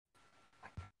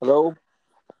Hello?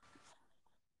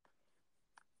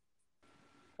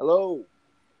 Hello?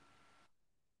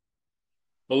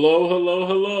 Hello, hello,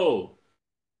 hello.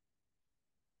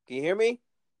 Can you hear me?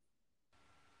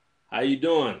 How you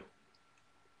doing?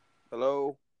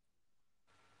 Hello?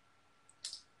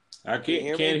 I Can you can't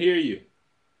hear can't me? hear you.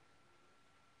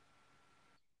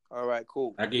 All right,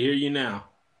 cool. I can hear you now.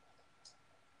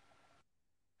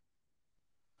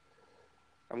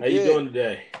 I'm How you good. doing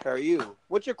today? How are you?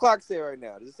 What's your clock say right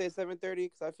now? Does it say 7:30?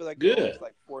 Because I feel like you're always Good.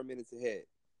 like 4 minutes ahead.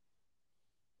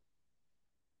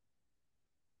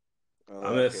 I'm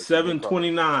Oh, at okay, because you've been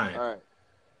calling. 7:29. All right.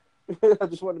 I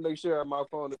just wanted to make sure my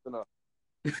phone isn't off.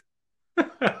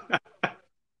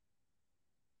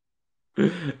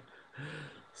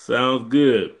 Sounds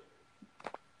good.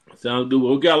 Sounds good.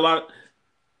 Well, we got a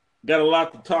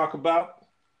lot to talk about.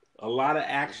 A lot of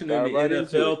Let's action in dive the right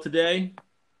into NFL it. today.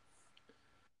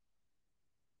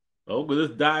 Okay,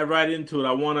 let's dive right into it.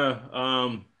 I want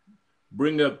to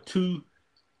bring up two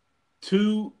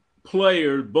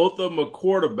players. Both of them are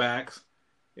quarterbacks,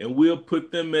 and we'll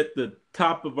put them at the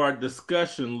top of our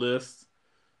discussion list.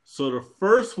 So the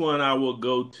first one I will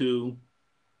go to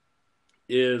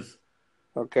is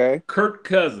Okay. Kirk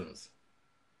Cousins.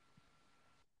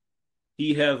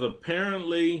 He has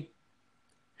agreed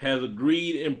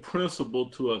in principle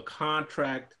to a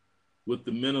contract with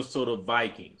the Minnesota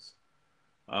Vikings.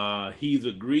 He's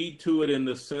agreed to it in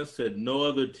the sense that no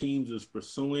other teams is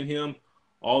pursuing him,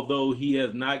 although he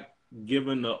has not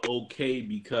given the okay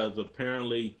because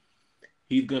apparently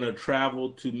he's going to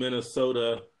travel to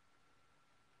Minnesota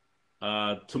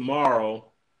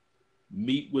tomorrow,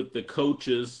 meet with the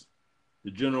coaches,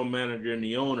 the general manager, and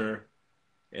the owner,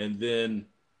 and then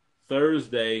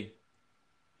Thursday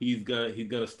he's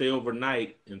gonna stay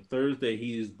overnight, and Thursday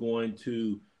he's going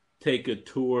to take a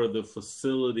tour of the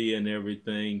facility and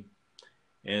everything.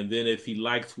 And then if he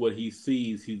likes what he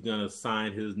sees, he's gonna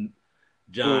sign his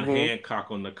John Mm-hmm. Hancock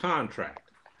on the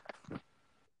contract.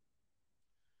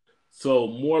 So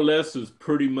more or less is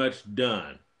pretty much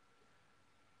done.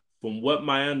 From what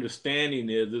my understanding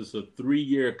is, it's a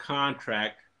 3-year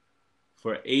contract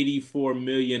for $84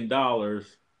 million.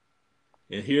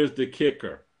 And here's the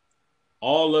kicker: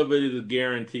 all of it is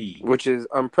guaranteed. Which is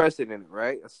unprecedented,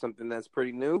 right? That's something that's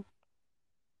pretty new.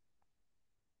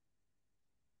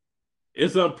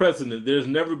 It's unprecedented. There's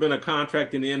never been a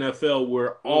contract in the NFL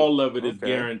where Mm, all of it is okay.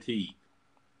 guaranteed.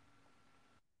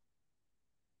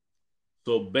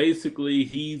 So basically,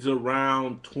 he's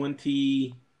around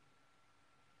 28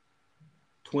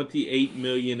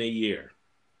 million a year.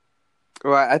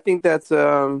 Well, I think that's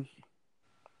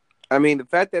I mean, the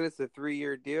fact that it's a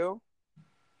 3-year deal,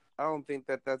 I don't think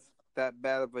that that's that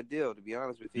bad of a deal, to be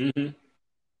honest with you. Mm-hmm.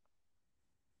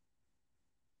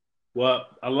 Well,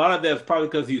 a lot of that's probably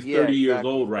because he's Yeah, 30 years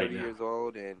exactly. old He's right 30 now. years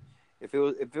old, and if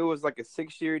it was like a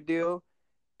 6-year deal,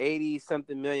 80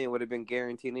 something million would have been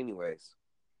guaranteed anyways.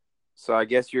 So I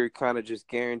guess you're kind of just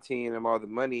guaranteeing him all the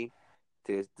money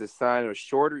to sign a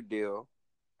shorter deal.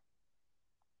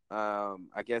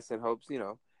 I guess in hopes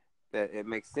that it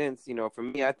makes sense. For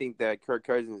me, I think that Kirk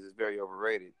Cousins is very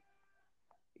overrated.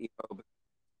 You know,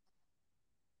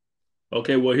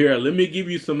 Okay, well, here, let me give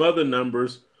you some other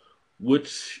numbers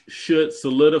which should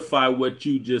solidify what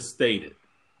you just stated.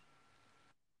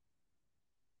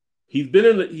 He's been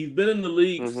in the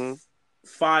league mm-hmm.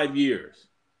 5 years.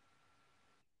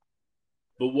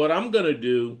 But what I'm gonna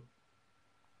do,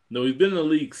 no, he's been in the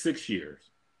league 6 years.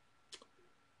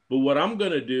 But what I'm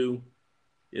gonna do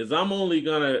is I'm only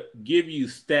gonna give you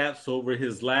stats over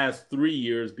his last 3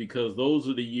 years because those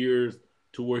are the years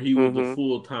to where he was a Mm-hmm.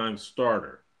 full-time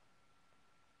starter.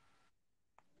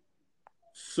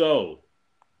 So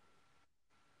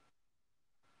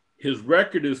his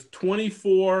record is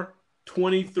 24, Okay.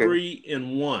 23,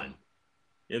 and 1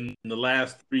 in the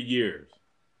last 3 years.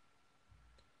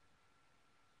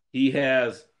 He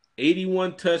has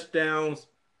 81 touchdowns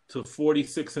to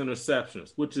 46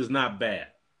 interceptions, which is not bad.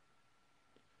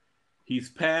 He's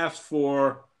passed for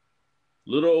a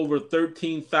little over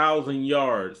 13,000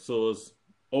 yards, so it's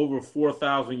over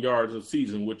 4,000 yards a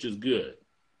season, which is good.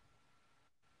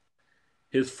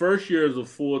 His first year as a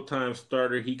full time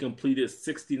starter, he completed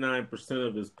 69%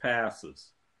 of his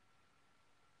passes.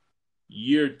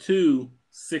 Year two,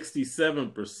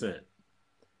 67%.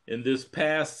 In this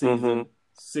past Mm-hmm. season,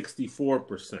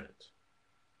 64%.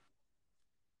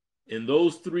 In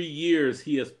those 3 years,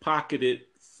 he has pocketed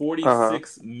Uh-huh.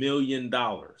 $46 million.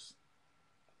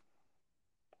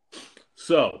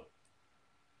 So,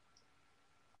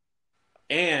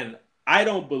 and I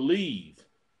don't believe,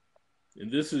 and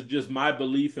this is just my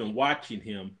belief in watching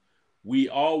him, we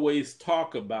always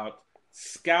talk about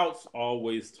scouts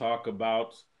always talk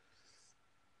about,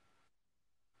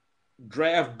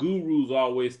 draft gurus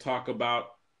always talk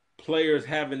about players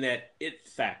having that it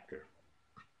factor.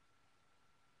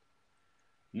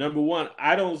 Number one,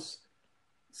 I don't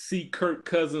see Kirk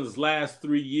Cousins' last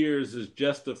 3 years as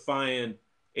justifying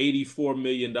 $84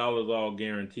 million all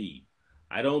guaranteed.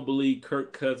 I don't believe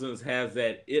Kirk Cousins has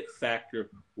that it factor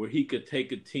where he could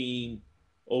take a team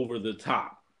over the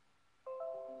top.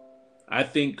 I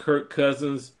think Kirk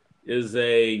Cousins is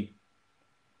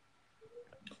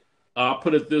I'll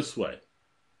put it this way.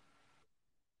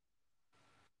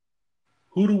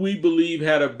 Who do we believe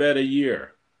had a better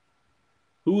year?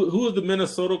 Who was the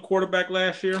Minnesota quarterback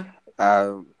last year?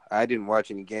 I didn't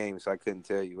watch any games, so I couldn't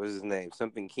tell you. What's his name?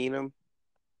 Something Keenum?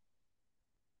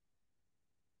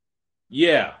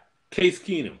 Yeah, Case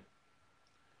Keenum.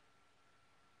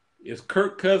 Is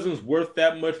Kirk Cousins worth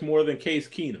that much more than Case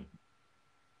Keenum?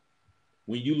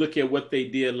 When you look at what they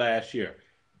did last year,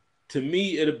 to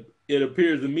me, it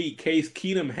appears to me Case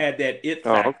Keenum had that it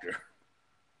factor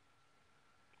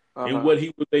in what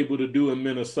he was able to do in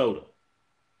Minnesota.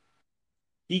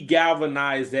 He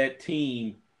galvanized that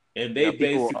team, and they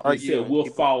basically said, "We'll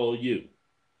follow you."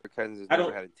 Kirk Cousins has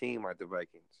never had a team like the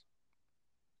Vikings.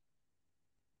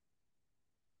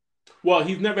 Well,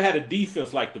 he's never had a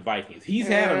defense like the Vikings. He's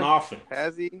had an offense.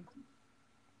 Has he?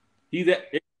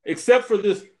 Except for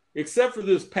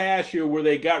this past year where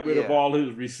they got rid of all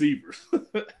his receivers.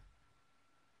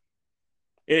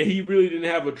 And he really didn't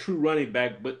have a true running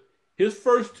back. But his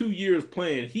first 2 years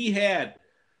playing, he had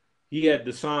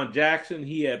Deshaun Jackson,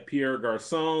 he had Pierre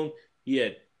Garçon, he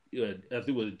had I think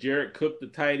it was Jared Cook, the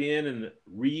tight end, and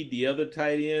Reed, the other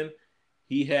tight end.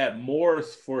 He had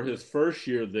Morris for his first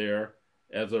year there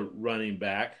as a running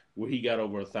back, where he got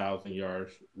over 1,000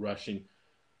 yards rushing.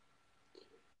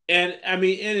 And I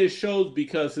mean, and it shows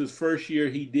because his first year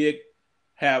he did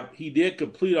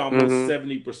complete almost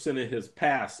 70% of his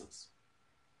passes.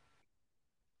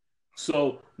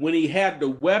 So when he had the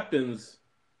weapons,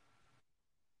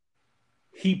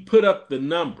 he put up the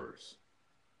numbers.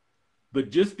 But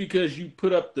just because you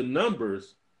put up the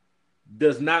numbers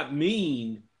does not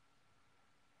mean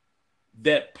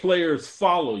that players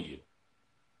follow you.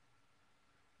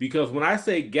 Because when I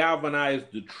say galvanize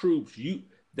the troops,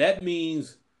 that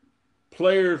means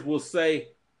players will say,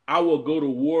 I will go to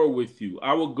war with you.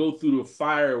 I will go through the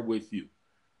fire with you.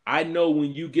 I know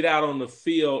when you get out on the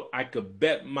field, I could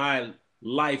bet my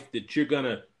life that you're going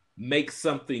to make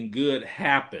something good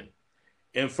happen.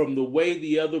 And from the way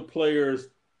the other players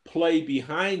play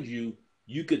behind you,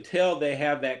 you could tell they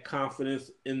have that confidence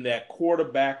in that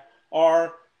quarterback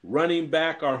or running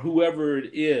back or whoever it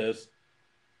is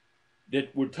that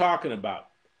we're talking about.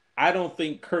 I don't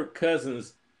think Kirk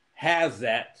Cousins has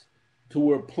that to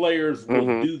where players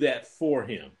will do that for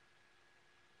him.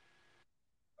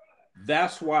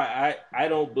 That's why I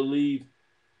don't believe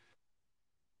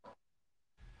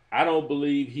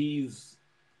he's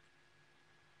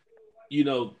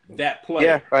that player.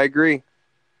 Yeah, I agree.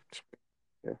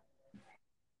 Yeah.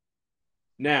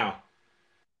 Now,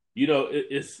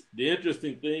 it's the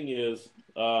interesting thing is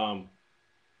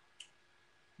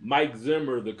Mike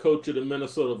Zimmer, the coach of the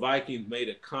Minnesota Vikings, made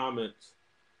a comment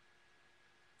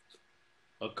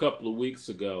a couple of weeks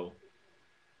ago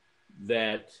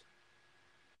that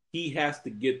he has to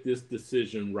get this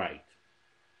decision right.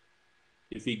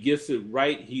 If he gets it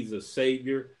right, he's a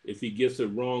savior. If he gets it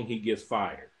wrong, he gets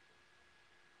fired.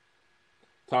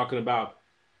 Talking about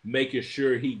making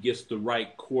sure he gets the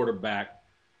right quarterback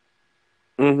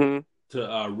to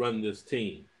run this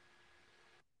team.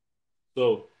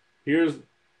 So here's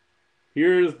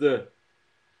the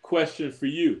question for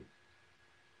you.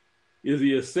 Is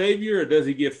he a savior or does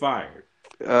he get fired?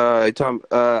 Tom,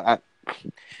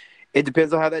 it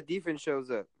depends on how that defense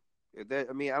shows up. I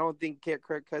don't think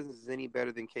Kirk Cousins is any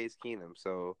better than Case Keenum.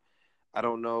 So I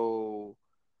don't know.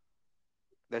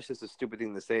 That's just a stupid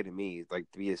thing to say to me. Like,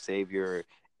 to be a savior.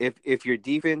 If your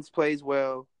defense plays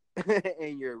well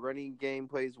and your running game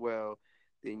plays well,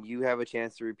 then you have a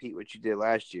chance to repeat what you did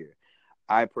last year.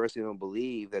 I personally don't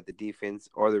believe that the defense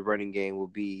or the running game will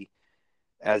be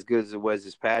as good as it was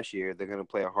this past year. They're going to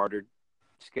play a harder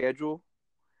schedule.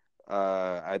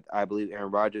 I believe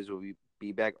Aaron Rodgers will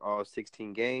be back all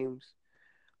 16 games.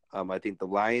 I think the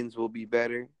Lions will be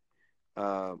better,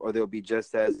 or they'll be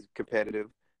just as competitive.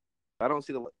 I don't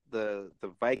see the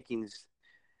Vikings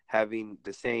having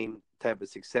the same type of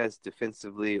success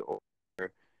defensively or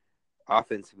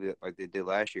offensively like they did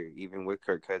last year, even with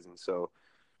Kirk Cousins. So,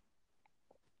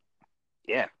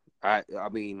 yeah, I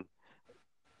mean,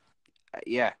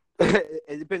 yeah,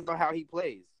 it depends on how he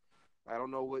plays. I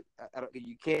don't know what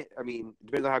you can't. I mean, it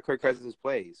depends on how Kirk Cousins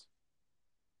plays.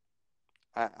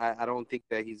 I don't think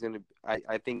that he's gonna.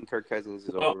 I think Kirk Cousins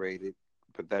is overrated,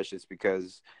 but that's just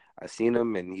because I've seen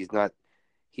him and he's not.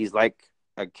 He's like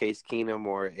a Case Keenum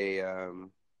or a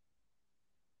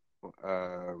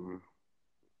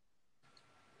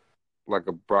like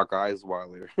a Brock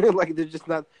Osweiler. Like they're just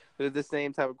not. They're the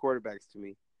same type of quarterbacks to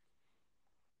me.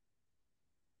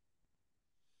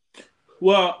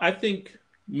 Well, I think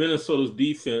Minnesota's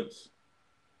defense,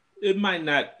 it might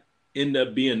not end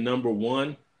up being number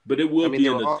one, but it will be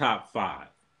in the top 5.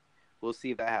 We'll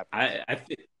see if that happens. I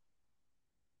think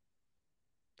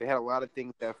they had a lot of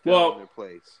things that fell in their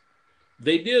place.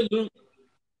 They did lose.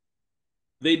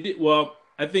 They did well.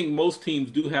 I think most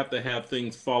teams do have to have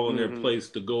things fall in their place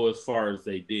to go as far as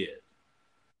they did,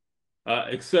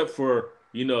 except for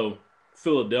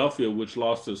Philadelphia, which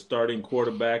lost their starting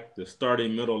quarterback, their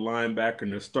starting middle linebacker,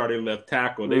 and their starting left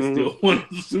tackle. They still won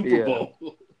the Super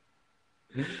Bowl.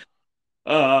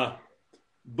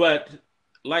 But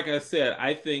like I said,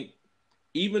 I think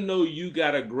even though you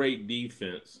got a great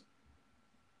defense,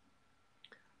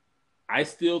 I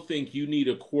still think you need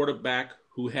a quarterback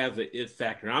who has an it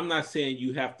factor. I'm not saying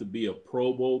you have to be a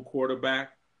Pro Bowl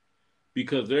quarterback,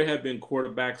 because there have been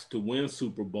quarterbacks to win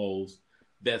Super Bowls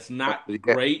that's not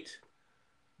great,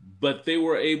 but they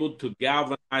were able to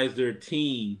galvanize their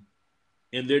team,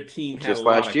 and their team had a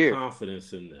lot of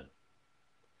confidence in them.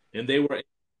 And they were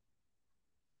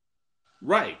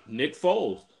right. Nick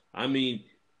Foles. I mean,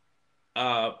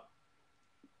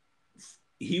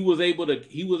 he was able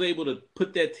to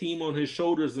put that team on his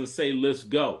shoulders and say, "Let's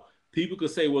go." People could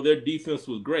say, "Well, their defense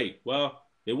was great." Well,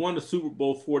 they won the Super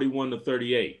Bowl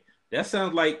 41-38. That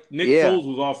sounds like Nick Foles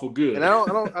was awful good. And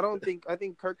I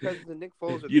think Kirk Cousins and Nick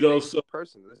Foles are the same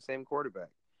person, the same quarterback.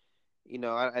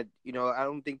 I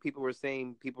don't think people were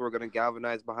saying people were going to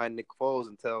galvanize behind Nick Foles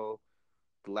until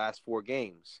the last 4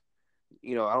 games.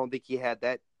 I don't think he had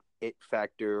that it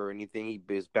factor or anything. He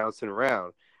was bouncing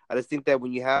around. I just think that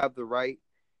when you have the right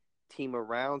team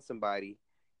around somebody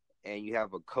and you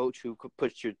have a coach who could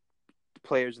put your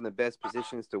players in the best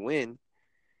positions to win,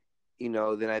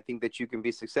 then I think that you can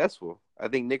be successful. I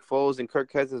think Nick Foles and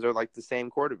Kirk Cousins are like the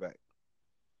same quarterback.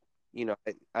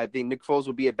 I think Nick Foles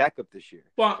will be a backup this year.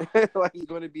 Well, like he's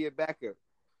going to be a backup.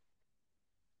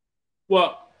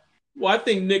 Well, I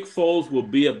think Nick Foles will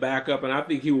be a backup, and I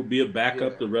think he will be a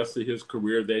backup the rest of his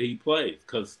career that he plays,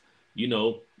 because he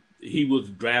was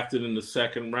drafted in the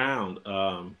 2nd round.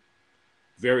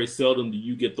 Very seldom do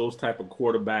you get those type of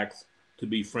quarterbacks to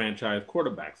be franchise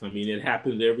quarterbacks. I mean, it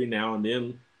happens every now and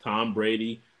then. Tom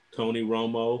Brady, Tony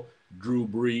Romo, Drew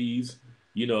Brees,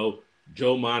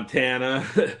 Joe Montana,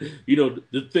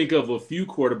 to think of a few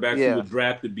quarterbacks who were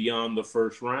drafted beyond the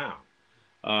 1st round,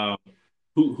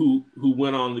 who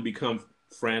went on to become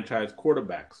franchise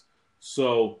quarterbacks.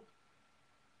 So,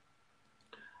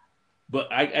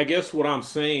 but I guess what I'm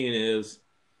saying is,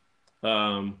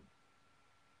 I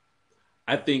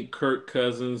think Kirk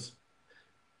Cousins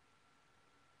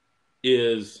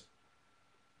is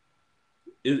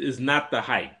not the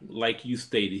hype, like you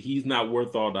stated. He's not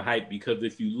worth all the hype, because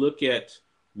if you look at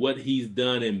what he's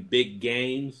done in big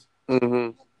games,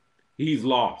 he's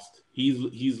lost.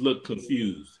 He's looked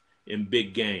confused in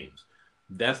big games.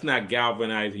 That's not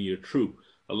galvanizing your troop.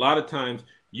 A lot of times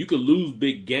you could lose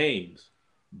big games,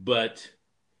 but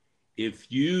if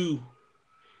the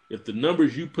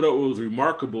numbers you put up was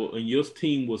remarkable and your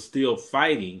team was still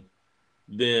fighting,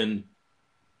 then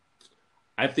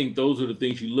I think those are the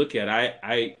things you look at.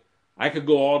 I could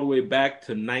go all the way back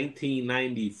to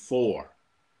 1994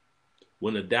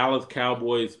 when the Dallas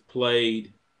Cowboys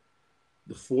played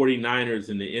the 49ers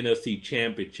in the NFC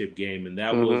Championship game, and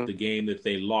that was the game that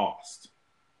they lost.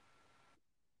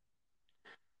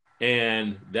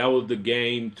 And that was the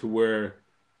game to where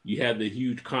you had the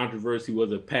huge controversy.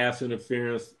 Was it pass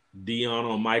interference, Dion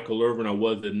on Michael Irvin, or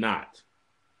was it not,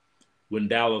 when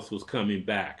Dallas was coming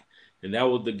back? And that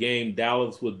was the game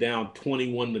Dallas was down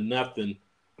 21-0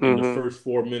 in the first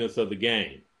 4 minutes of the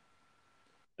game.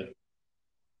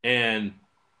 And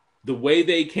the way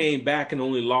they came back and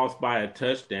only lost by a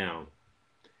touchdown,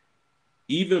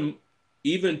 even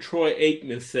Troy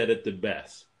Aikman said it the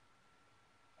best.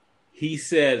 He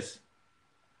says,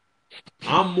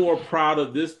 "I'm more proud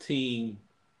of this team,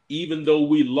 even though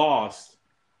we lost.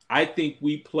 I think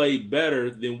we played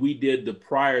better than we did the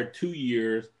prior 2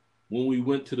 years when we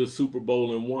went to the Super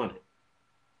Bowl and won it."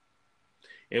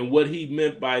 And what he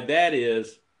meant by that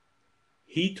is,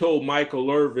 he told Michael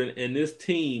Irvin and this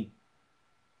team,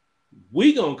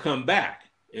 "We gonna come back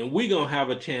and we gonna have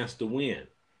a chance to win."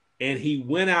 And he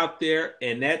went out there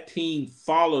and that team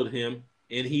followed him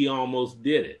and he almost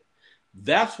did it.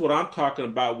 That's what I'm talking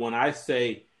about when I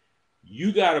say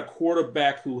you got a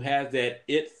quarterback who has that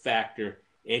it factor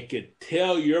and can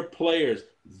tell your players,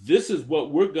 this is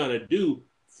what we're going to do.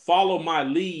 Follow my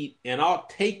lead, and I'll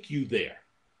take you there.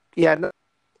 Yeah, no,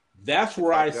 that's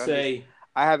where I say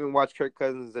I haven't watched Kirk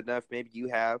Cousins enough. Maybe you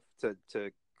have to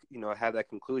have that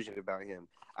conclusion about him.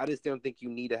 I just don't think you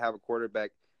need to have a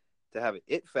quarterback to have an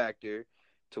it factor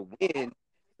to win.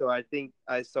 So I think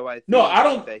no, I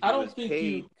don't. That he I don't was think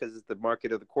paid because it's the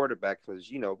market of the quarterback. Because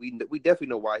we definitely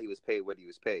know why he was paid what he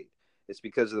was paid. It's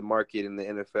because of the market in the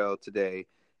NFL today,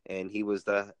 and he was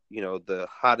the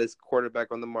hottest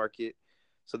quarterback on the market.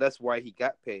 So that's why he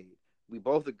got paid. We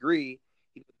both agree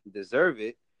he didn't deserve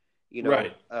it.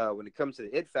 Right. When it comes to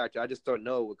the it factor, I just don't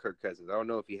know with Kirk Cousins. I don't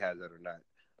know if he has that or not.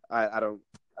 I don't.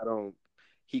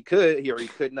 He could, or he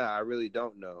could not. I really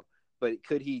don't know. But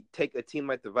could he take a team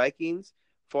like the Vikings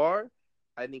far?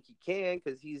 I think he can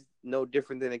because he's no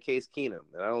different than a Case Keenum.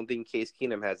 And I don't think Case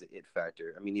Keenum has an it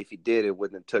factor. I mean, if he did, it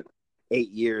wouldn't have took 8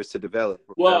 years to develop.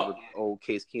 Well, old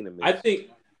Case Keenum is.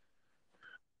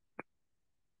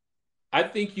 I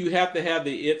think you have to have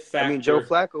the it factor. I mean, Joe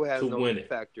Flacco has no win it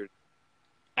factor.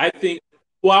 I think.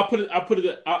 Well,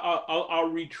 I'll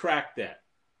retract that.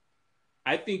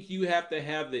 I think you have to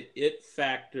have the it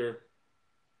factor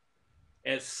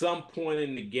at some point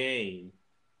in the game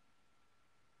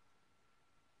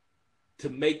to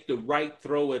make the right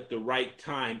throw at the right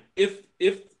time. If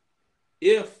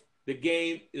the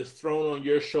game is thrown on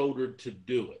your shoulder to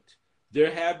do it,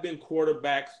 there have been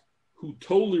quarterbacks who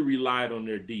totally relied on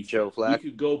their defense. Joe Flacco. We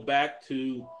could go back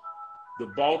to the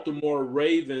Baltimore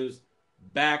Ravens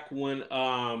back when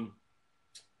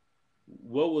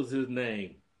what was his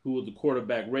name? Who was the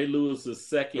quarterback? Ray Lewis's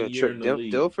second year in the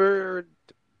league. Dilfer?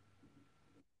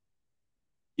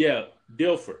 Yeah,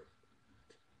 Dilfer.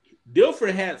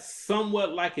 Dilfer had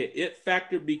somewhat like an it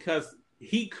factor because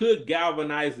he could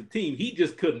galvanize the team. He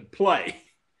just couldn't play.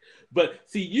 But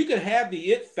see, you could have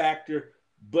the it factor,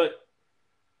 but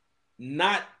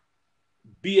not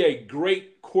be a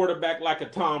great quarterback like a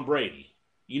Tom Brady.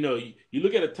 You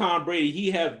look at a Tom Brady, he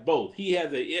has both. He has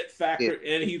an it factor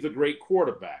and he's a great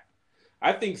quarterback.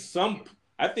 I think some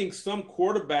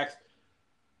quarterbacks,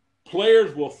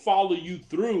 players will follow you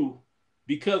through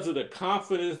because of the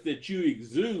confidence that you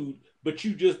exude, but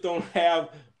you just don't have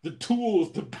the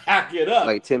tools to back it up.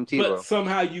 Like Tim Tebow. But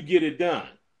somehow you get it done.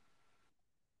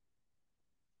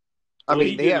 I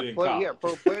mean, they have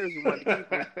pro players who won the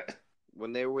game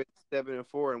when they were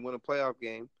 7-4 and won a playoff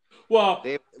game. Well,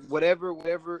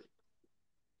 whatever.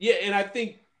 Yeah, and I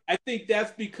think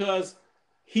that's because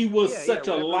he was such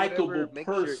a likable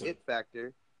person. It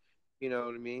factor, you know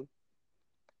what I mean?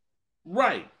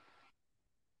 Right.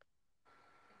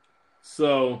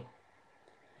 So,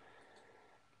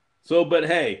 but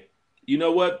hey, you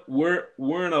know what?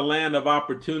 We're in a land of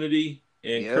opportunity,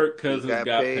 and Kirk Cousins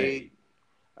got paid.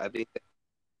 I think.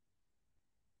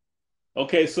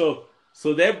 Okay, so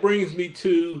that brings me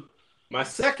to my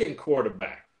second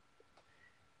quarterback,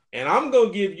 and I'm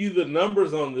gonna give you the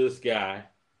numbers on this guy,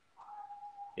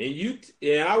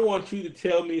 and I want you to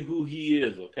tell me who he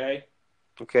is. Okay.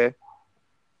 Okay.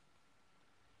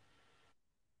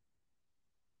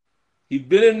 He's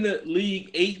been in the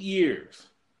league 8 years.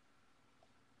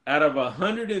 Out of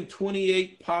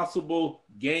 128 possible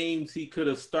games he could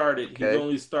have started, he's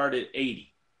only started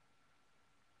 80.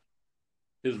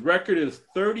 His record is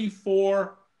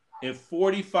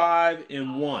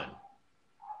 34-45-1.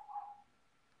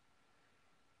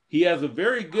 He has a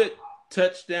very good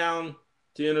touchdown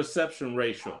to interception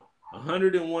ratio.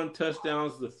 101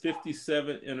 touchdowns to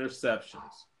 57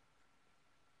 interceptions.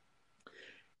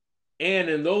 And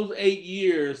in those 8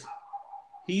 years,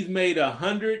 he's made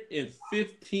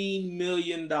 $115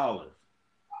 million.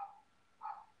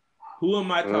 Who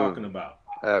am I talking about?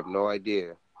 I have no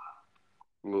idea.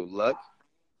 A little luck?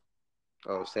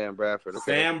 Oh, Sam Bradford.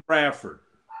 Okay. Sam Bradford.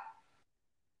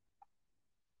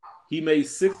 He made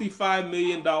 $65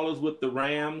 million with the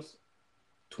Rams,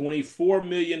 $24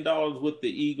 million with the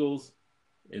Eagles,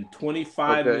 and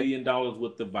 $25 million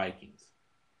with the Vikings.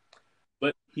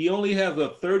 But he only has a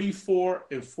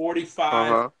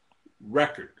 34-45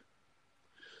 record.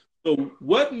 So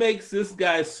what makes this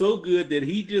guy so good that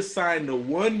he just signed a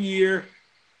 1-year,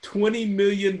 $20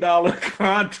 million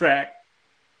contract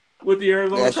with the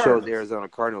Arizona Cardinals? That shows the Arizona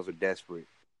Cardinals are desperate.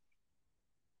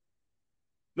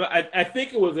 No, I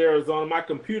think it was Arizona. My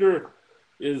computer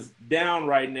is down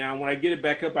right now. When I get it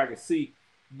back up, I can see.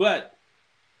 But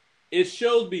it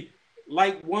shows me,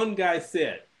 like one guy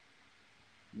said,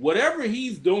 whatever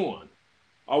he's doing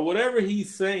or whatever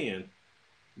he's saying,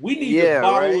 We need to Yeah,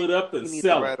 bottle right. it up He and needs to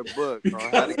sell write a it book on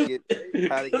because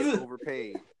how to get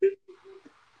overpaid.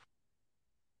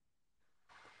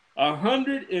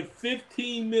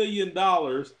 115 million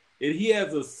dollars, and he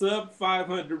has a sub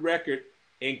 500 record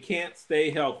and can't stay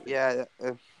healthy. Yeah,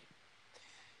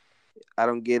 I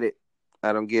don't get it.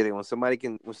 I don't get it. When somebody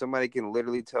can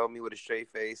literally tell me with a straight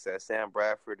face that Sam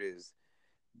Bradford is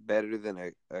better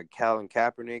than a Colin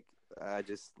Kaepernick, I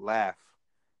just laugh.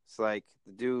 It's like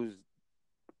the dude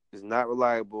is not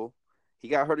reliable. He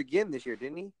got hurt again this year,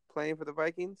 didn't he? Playing for the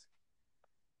Vikings.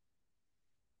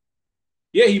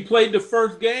 Yeah, he played the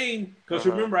first game because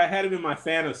Uh-huh. remember I had him in my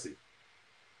fantasy.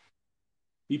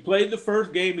 He played the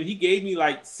first game and he gave me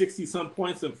like 60 some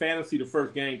points in fantasy the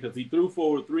first game because he threw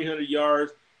for over 300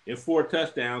 yards and 4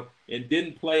 touchdowns and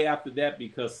didn't play after that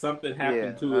because something Yeah,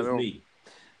 happened to I his don't. knee.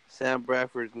 Sam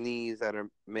Bradford's knees that are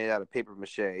made out of paper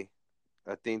mache.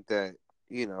 I think that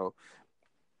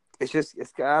it's just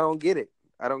I don't get it.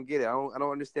 I don't get it. I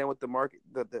don't understand what the market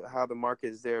how the market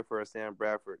is there for a Sam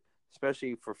Bradford,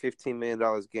 especially for $15 million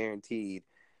guaranteed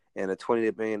and a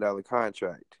 $20 million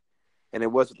contract. And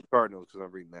it was with the Cardinals because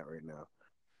I'm reading that right now.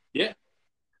 Yeah.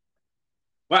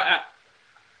 But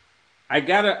I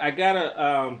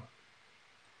gotta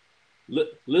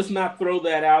let's not throw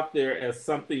that out there as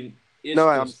something No,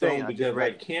 etched in I'm saying stone I just because read I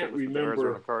it. It said can't it was with the Arizona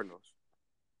remember. Cardinals.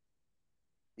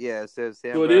 Yeah, it says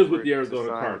Sam So it is with Bradford the to Arizona sign with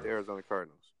the Cardinals Arizona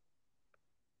Cardinals.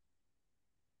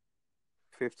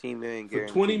 15 million for $20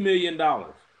 guaranteed. million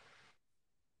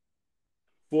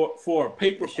for a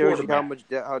paper It shows you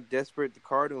quarterback how desperate the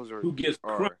Cardinals who gets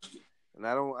are, crunched. and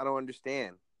I don't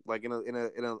understand. Like in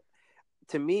a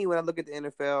to me, when I look at the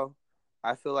NFL,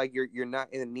 I feel like you're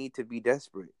not in a need to be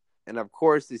desperate. And of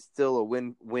course, it's still a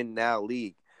win now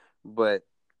league, but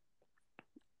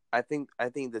I think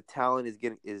the talent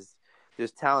is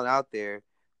there's talent out there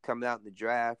coming out in the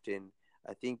draft, and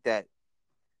I think that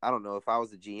I don't know if I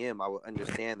was a GM, I would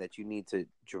understand that you need to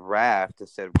draft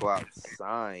instead of go out and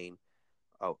sign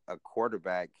a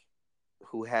quarterback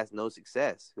who has no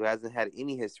success, who hasn't had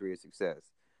any history of success.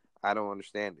 I don't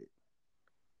understand it.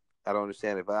 I don't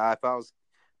understand it. If I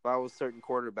was certain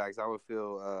quarterbacks, I would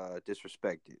feel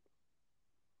disrespected.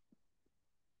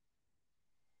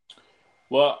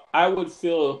 Well, I would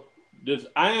feel this.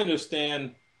 I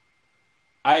understand.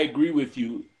 I agree with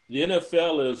you. The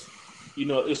NFL is,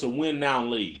 it's a win now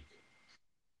league.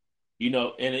 And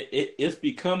it's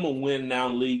become a win now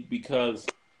league because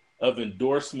of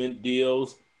endorsement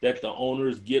deals that the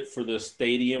owners get for the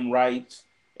stadium rights.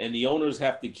 And the owners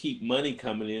have to keep money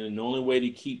coming in. And the only way to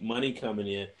keep money coming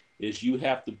in is you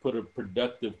have to put a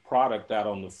productive product out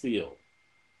on the field.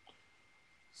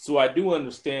 So I do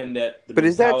understand that the But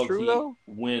is that true mentality though?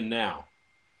 win now.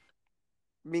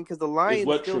 I mean, because the Is Lions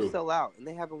what still true? sell out, and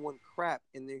they haven't won crap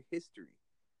in their history.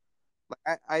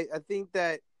 Like I think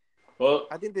that Well,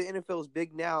 I think the NFL is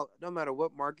big now. No matter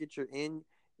what market you're in,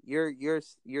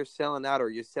 you're selling out or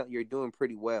you're doing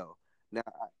pretty well now.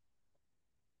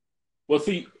 well,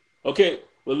 see, okay.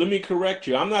 Well, let me correct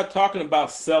you. I'm not talking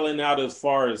about selling out as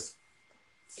far as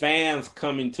fans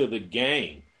coming to the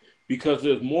game because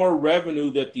there's more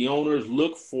revenue that the owners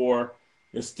look for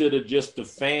instead of just the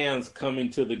fans coming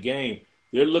to the game.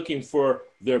 They're looking for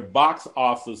their box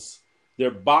office,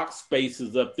 their box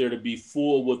spaces up there to be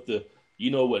full with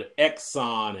with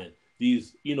Exxon and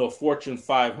these, Fortune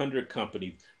 500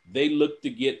 companies. They look to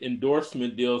get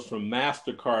endorsement deals from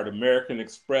MasterCard, American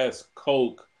Express,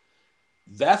 Coke.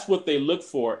 That's what they look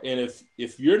for. And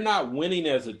if you're not winning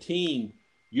as a team,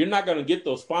 you're not going to get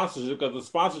those sponsors because the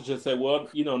sponsors just say, well,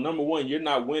 number one, you're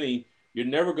not winning. You're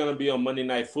never going to be on Monday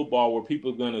Night Football where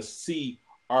people are going to see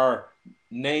our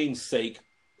namesake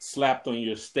slapped on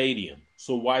your stadium.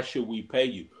 So why should we pay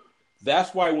you?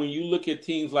 That's why when you look at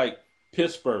teams like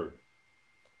Pittsburgh,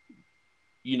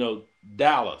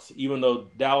 Dallas, even though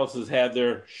Dallas has had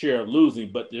their share of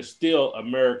losing, but they're still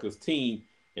America's team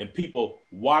and people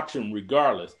watch them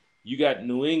regardless. You got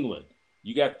New England,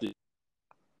 you got the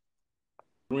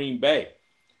Green Bay.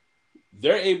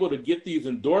 They're able to get these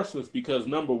endorsements because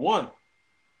number one,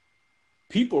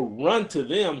 people run to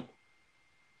them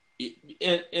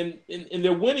and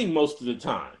they're winning most of the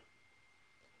time.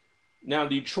 Now,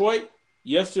 Detroit,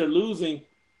 yes, they're losing.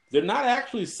 They're not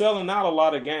actually selling out a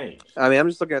lot of games. I mean, I'm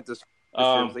just looking at the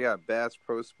sponsorships. They got Bass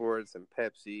Pro Sports and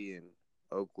Pepsi and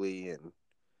Oakley and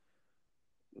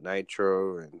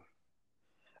Nitro, and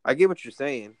I get what you're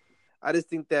saying. I just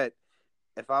think that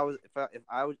if I was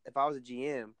a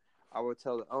GM, I would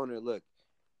tell the owner, look,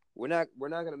 we're not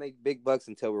going to make big bucks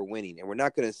until we're winning, and we're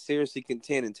not going to seriously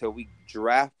contend until we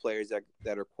draft players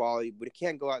that are quality. But it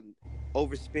can't go out and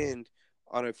overspend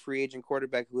on a free agent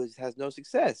quarterback who has no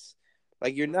success.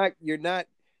 Like you're not.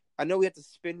 I know we have to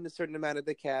spend a certain amount of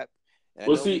the cap, and I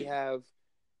Well, know we see, have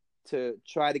to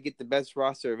try to get the best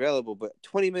roster available. But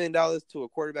 $20 million to a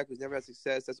quarterback who's never had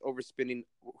success, that's overspending.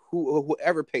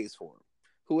 Whoever pays for him,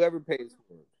 whoever pays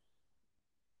for him.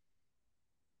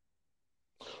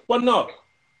 well,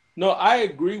 no, I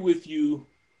agree with you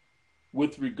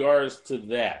with regards to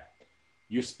that.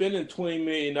 You're spending $20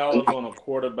 million on a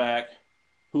quarterback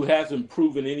who hasn't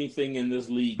proven anything in this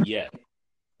league yet.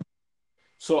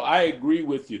 So I agree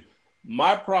with you.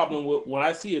 My problem with when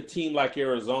I see a team like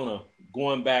Arizona,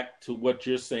 going back to what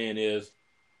you're saying is,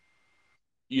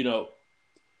 you know,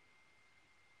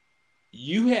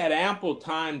 you had ample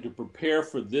time to prepare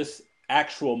for this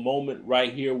actual moment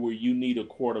right here where you need a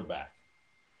quarterback.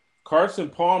 Carson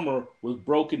Palmer was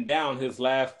broken down his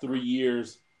last 3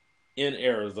 years in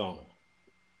Arizona.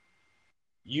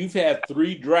 You've had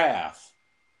 3 drafts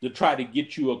to try to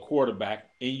get you a quarterback,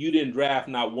 and you didn't draft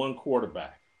not one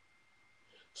quarterback.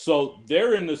 So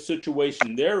they're in the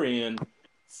situation they're in,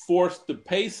 forced to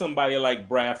pay somebody like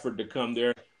Bradford to come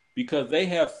there because they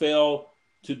have failed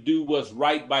to do what's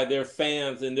right by their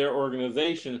fans and their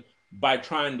organization by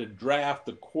trying to draft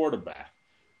the quarterback.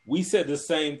 We said the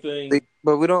same thing,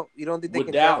 but we don't. You don't think they with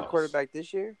can draft a Dallas. quarterback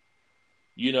this year?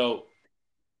 You know,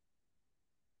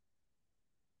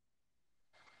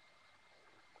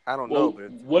 I don't know, well,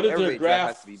 but what is their every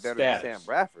draft has draft to be better status? than Sam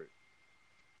Bradford.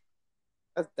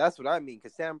 That's what I mean.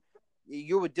 Because Sam,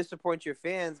 you would disappoint your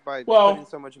fans by putting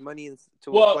so much money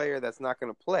into a player that's not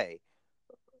going to play.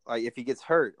 Like if he gets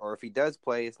hurt or if he does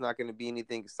play, it's not going to be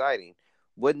anything exciting.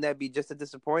 Wouldn't that be just as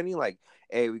disappointing? Like,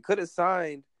 hey, we could have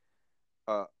signed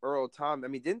Earl Thomas. I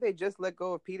mean, didn't they just let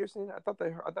go of Peterson? I thought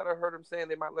I heard him saying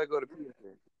they might let go of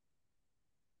Peterson.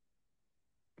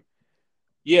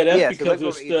 Yeah, that's because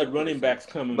there's stud running backs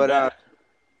coming back.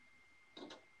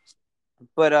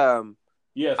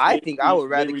 Yes, I think I would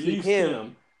rather keep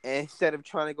him instead of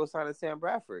trying to go sign a Sam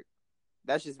Bradford.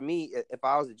 That's just me. If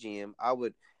I was a GM, I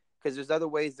would, because there's other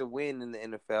ways to win in the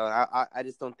NFL. I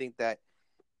just don't think that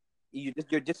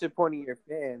you're disappointing your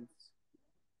fans.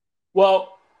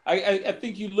 Well, I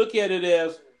think you look at it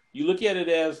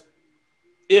as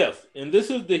if, and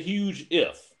this is the huge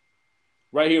if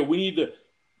right here. We need to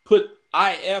put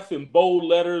IF in bold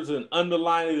letters and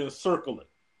underline it and circle it.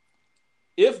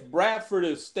 If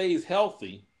Bradford stays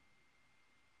healthy,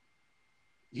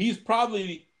 he's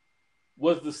probably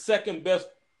was the second best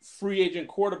free agent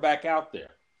quarterback out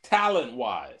there,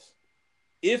 talent-wise.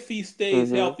 If he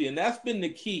stays healthy, and that's been the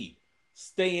key,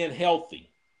 staying healthy.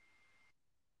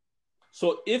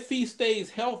 So if he stays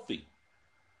healthy,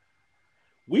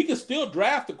 we can still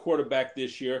draft a quarterback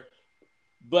this year,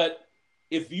 but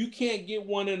if you can't get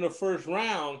one in the first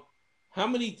round, how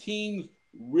many teams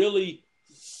really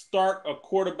start a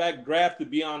quarterback draft to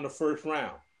be on the first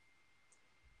round?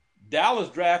 Dallas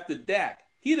drafted Dak.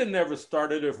 He'd have never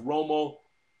started if Romo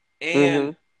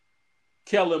and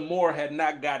Kellen Moore had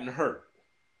not gotten hurt.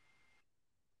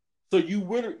 So you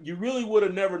really would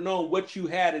have never known what you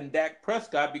had in Dak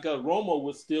Prescott because Romo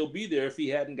would still be there if he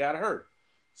hadn't got hurt.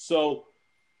 So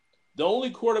the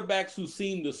only quarterbacks who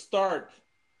seem to start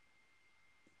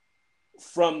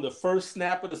from the first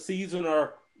snap of the season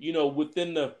or,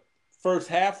 within the first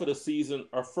half of the season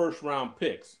are first round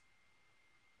picks.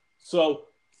 So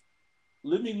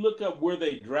let me look up where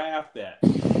they draft at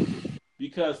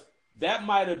because that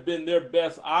might have been their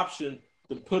best option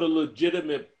to put a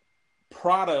legitimate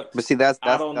product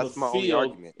out on the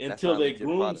field until they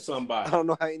groom somebody. I don't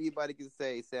know how anybody can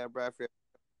say Sam Bradford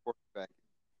quarterback.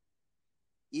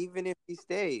 Even if he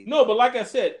stays. No, but like I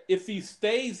said, if he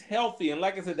stays healthy, and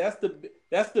like I said, that's the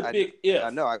big if. I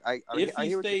know. If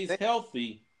he stays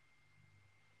healthy,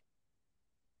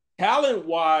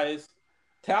 talent-wise,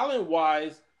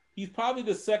 he's probably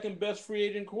the second best free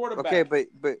agent quarterback. Okay,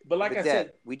 but like I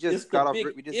said, we just got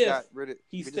rid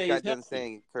of done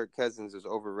saying Kirk Cousins is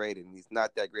overrated and he's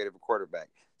not that great of a quarterback.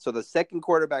 So the second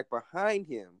quarterback behind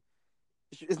him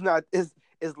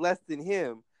is less than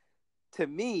him. To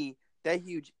me, that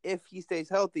huge if he stays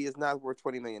healthy is not worth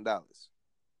 $20 million.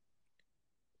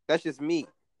 That's just me.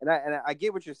 And I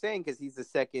get what you're saying because he's the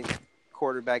second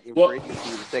quarterback in free agency,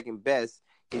 the second best.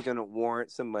 He's going to warrant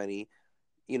some money.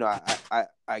 I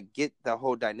get the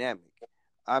whole dynamic.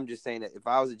 I'm just saying that if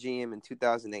I was a GM in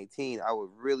 2018, I would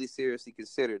really seriously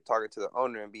consider talking to the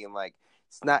owner and being like,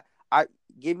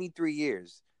 give me 3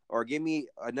 years or give me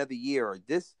another year or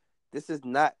this is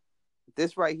not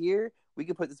this right here. We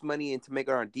can put this money in to make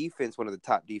our defense one of the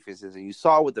top defenses. And you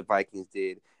saw what the Vikings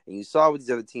did, and you saw what these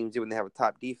other teams did when they have a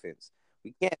top defense.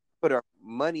 We can't put our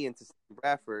money into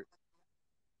Bradford.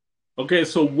 Okay,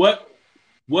 so what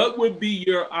What would be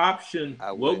your option?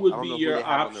 I What would. I would don't be know who your they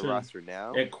have on the option roster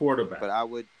now, at quarterback? but I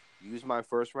would use my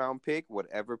first round pick,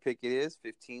 whatever pick it is,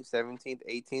 15th, 17th,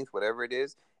 18th, whatever it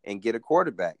is, and get a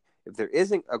quarterback. If there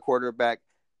isn't a quarterback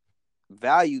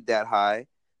valued that high,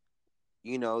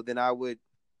 then I would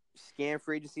scan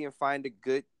free agency and find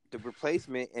the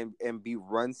replacement and be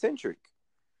run centric.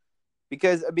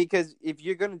 Because if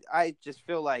you're gonna, I just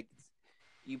feel like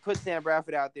you put Sam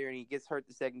Bradford out there and he gets hurt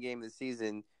the second game of the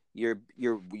season, you're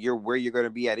where you're gonna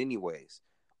be at anyways.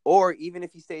 Or even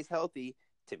if he stays healthy,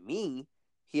 to me,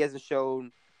 he hasn't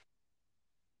shown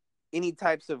any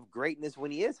types of greatness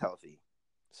when he is healthy.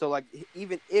 So like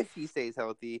even if he stays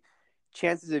healthy,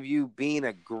 chances of you being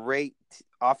a great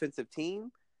offensive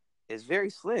team is very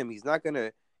slim. He's not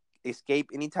gonna escape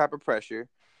any type of pressure.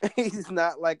 He's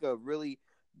not like a really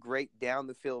great down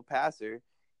the field passer.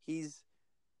 He's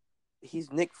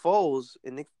Nick Foles,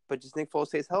 but just Nick Foles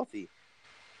stays healthy.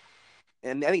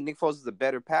 And I think Nick Foles is a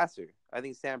better passer. I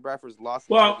think Sam Bradford's lost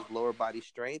his lower body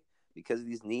strength because of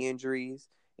these knee injuries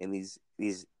and these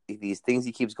things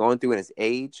he keeps going through in his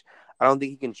age. I don't think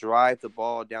he can drive the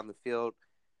ball down the field.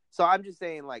 So I'm just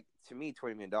saying, like, to me,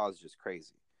 $20 million is just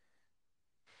crazy.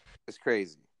 It's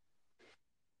crazy.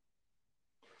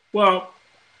 Well,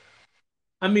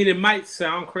 I mean, it might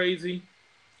sound crazy,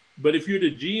 but if you're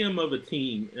the GM of a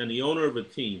team and the owner of a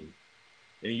team,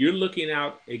 and you're looking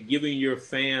out at giving your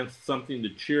fans something to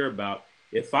cheer about,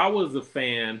 if I was a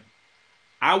fan,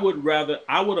 I would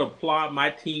applaud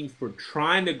my team for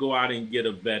trying to go out and get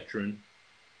a veteran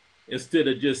instead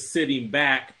of just sitting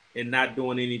back and not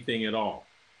doing anything at all.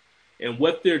 And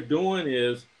what they're doing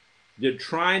is they're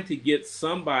trying to get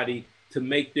somebody to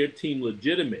make their team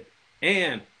legitimate.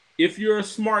 And if you're a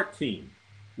smart team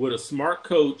with a smart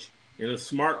coach and a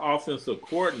smart offensive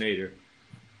coordinator,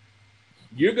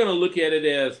 you're going to look at it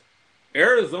as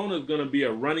Arizona is going to be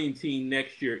a running team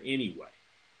next year anyway,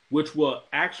 which will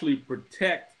actually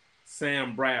protect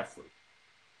Sam Bradford.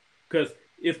 Because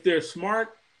if they're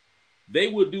smart, they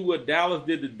will do what Dallas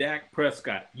did to Dak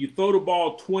Prescott. You throw the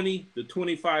ball 20 to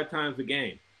 25 times a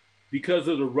game because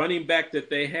of the running back that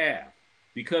they have,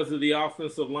 because of the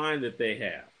offensive line that they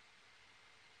have.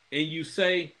 And you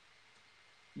say,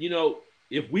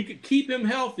 if we could keep him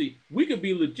healthy, we could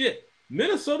be legit.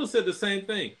 Minnesota said the same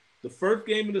thing. The first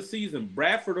game of the season,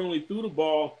 Bradford only threw the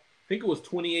ball, I think it was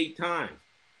 28 times.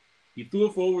 He threw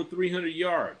it for over 300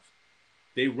 yards.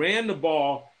 They ran the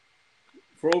ball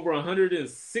for over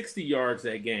 160 yards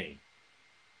that game.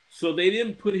 So they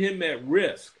didn't put him at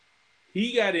risk.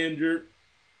 He got injured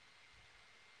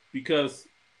because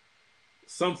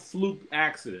some fluke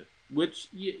accident, which,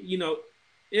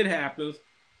 it happens.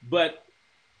 But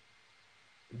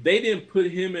they didn't put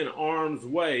him in harm's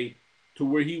way to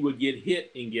where he would get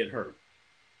hit and get hurt.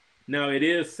 Now, it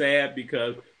is sad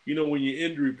because, when you're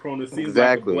injury prone, it seems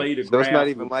like a blade of grass. It's not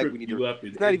even like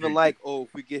it's not even like,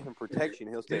 if we get him protection,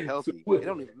 he'll stay healthy. It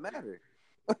don't even matter.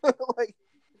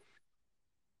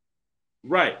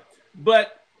 Right.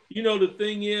 But, the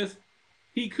thing is,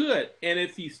 he could. And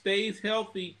if he stays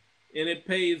healthy and it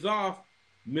pays off,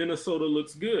 Minnesota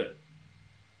looks good.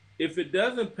 If it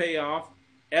doesn't pay off,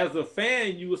 as a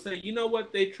fan, you will say, you know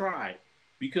what, they tried.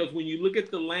 Because when you look at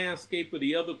the landscape of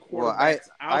the other quarterbacks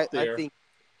out there,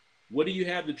 what do you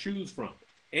have to choose from?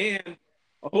 And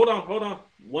hold on.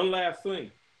 One last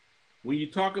thing. When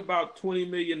you talk about $20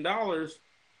 million,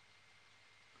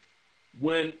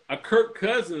 when a Kirk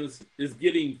Cousins is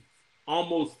getting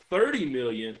almost $30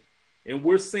 million, and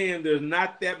we're saying there's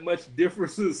not that much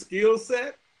difference in skill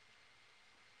set,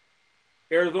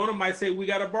 Arizona might say we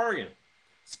got a bargain.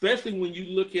 Especially when you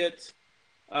look at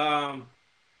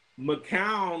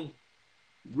McCown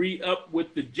re-up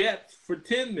with the Jets for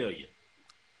 $10 million.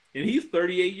 And he's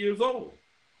 38 years old.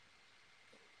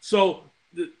 So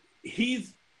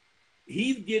he's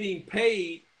getting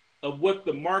paid of what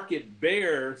the market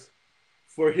bears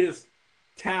for his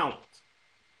talent.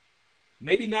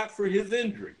 Maybe not for his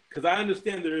injury, because I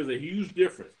understand there is a huge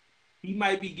difference. He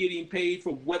might be getting paid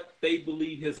for what they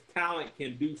believe his talent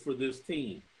can do for this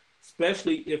team,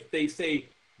 especially if they say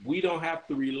we don't have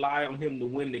to rely on him to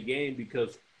win the game,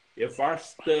 because if our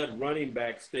stud running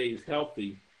back stays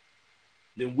healthy,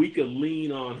 then we could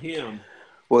lean on him.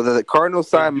 Well, the Cardinals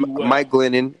signed Mike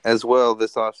Glennon as well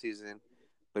this offseason.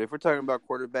 But if we're talking about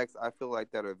quarterbacks, I feel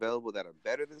like that are available that are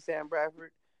better than Sam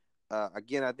Bradford.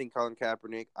 Again, I think Colin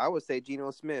Kaepernick. I would say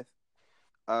Geno Smith,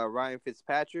 Ryan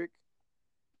Fitzpatrick,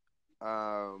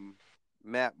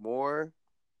 Matt Moore.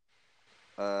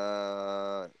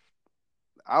 I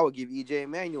would give EJ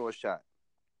Manuel a shot.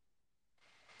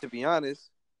 To be honest,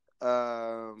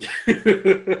 not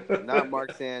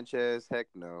Mark Sanchez. Heck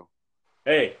no.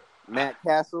 Hey, Matt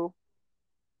Castle.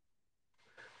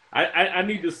 I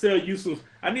need to sell you some.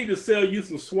 I need to sell you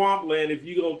some swampland if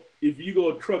you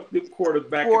go truck them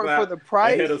quarterbacks For out the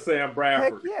price, ahead of Sam heck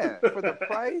Bradford. yeah. For the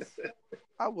price,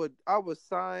 I would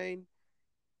sign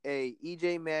a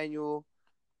EJ Manuel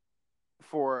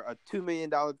for a $2 million,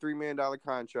 $3 million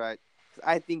contract.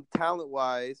 I think talent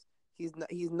wise, he's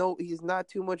not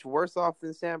too much worse off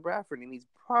than Sam Bradford, and he's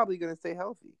probably going to stay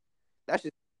healthy. That's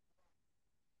just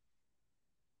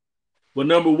Well,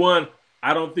 number one,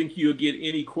 I don't think you'll get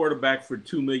any quarterback for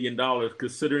 $2 million,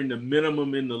 considering the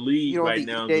minimum in the league you don't right think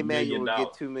now is EJ $1 Manuel million. would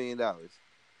get $2 million.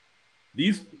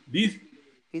 These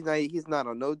He's not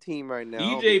on no team right now.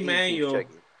 EJ Manuel.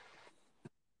 Checking.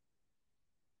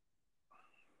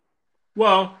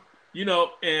 Well, you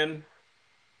know, and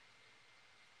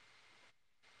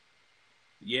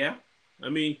yeah, I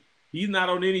mean, he's not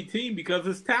on any team because of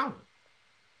his talent.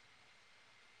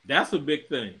 That's a big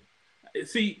thing.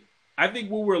 See, I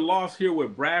think what we're lost here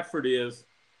with Bradford is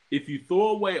if you throw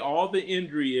away all the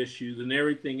injury issues and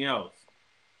everything else,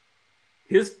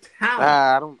 his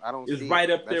talent I don't is see right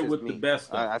it. up there That's with just the me.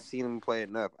 best of them. I've seen him play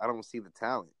enough. I don't see the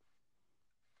talent.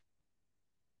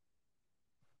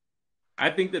 I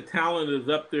think the talent is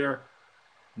up there,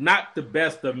 not the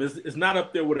best of them. It's not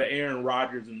up there with the Aaron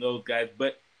Rodgers and those guys,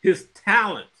 but his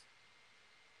talent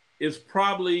is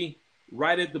probably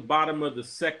right at the bottom of the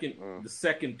second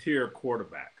tier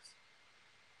quarterbacks.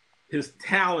 His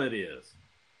talent is.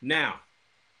 Now,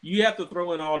 you have to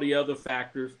throw in all the other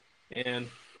factors, and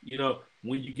you know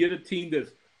when you get a team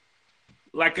that's,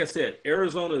 like I said,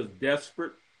 Arizona is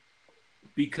desperate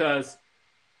because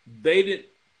they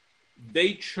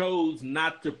chose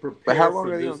not to prepare. But how long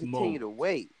for are they this going to continue to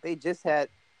wait? They just had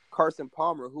Carson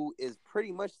Palmer, who is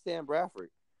pretty much Sam Bradford.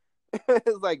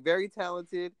 Is like very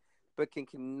talented, but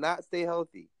cannot stay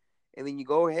healthy. And then you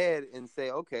go ahead and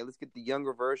say, okay, let's get the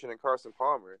younger version of Carson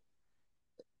Palmer.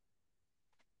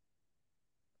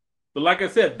 But like I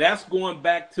said, that's going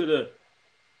back to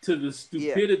the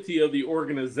stupidity of the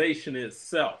organization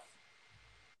itself.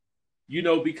 You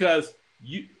know, because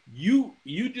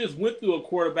you just went through a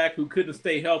quarterback who couldn't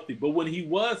stay healthy, but when he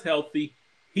was healthy,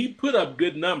 he put up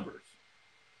good numbers.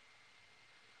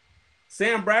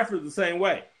 Sam Bradford's the same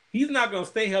way. He's not going to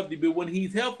stay healthy, but when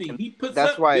he's healthy, he puts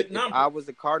up good numbers. If I was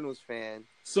a Cardinals fan,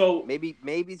 so maybe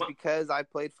it's because I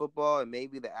played football, and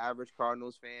maybe the average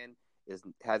Cardinals fan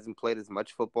hasn't played as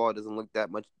much football, doesn't look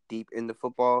that much deep into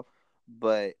football.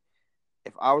 But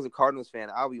if I was a Cardinals fan,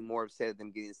 I would be more upset at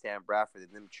them getting Sam Bradford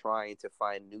than them trying to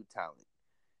find new talent.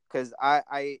 Because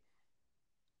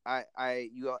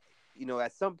you know,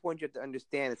 at some point you have to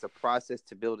understand it's a process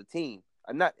to build a team.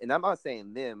 I'm not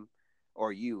saying them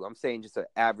or you. I'm saying just an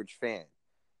average fan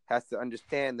has to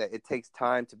understand that it takes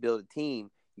time to build a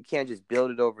team. You can't just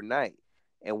build it overnight.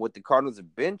 And what the Cardinals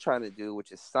have been trying to do,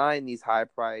 which is sign these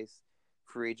high-priced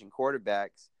free agent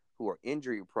quarterbacks who are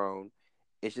injury-prone,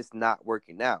 it's just not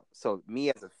working out. So me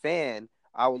as a fan,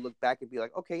 I would look back and be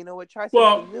like, okay, you know what? Try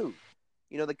something new.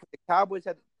 You know, the Cowboys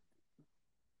had.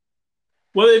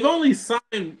 Well, they've only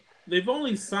signed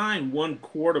one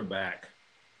quarterback,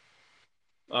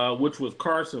 which was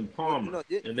Carson Palmer,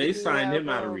 and they signed him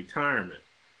out of retirement,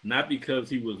 not because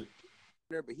he was.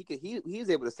 But he was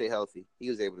able to stay healthy. He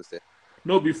was able to stay.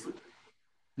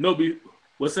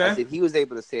 What's that? I said he was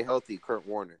able to stay healthy. Kurt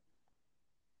Warner.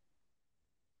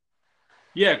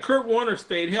 Yeah, Kurt Warner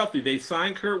stayed healthy. They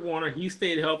signed Kurt Warner. He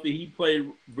stayed healthy. He played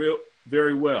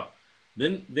very well.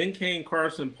 Then came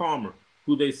Carson Palmer,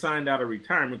 who they signed out of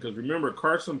retirement. Because remember,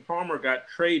 Carson Palmer got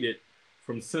traded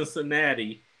from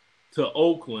Cincinnati to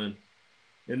Oakland,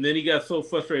 and then he got so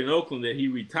frustrated in Oakland that he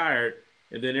retired,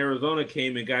 and then Arizona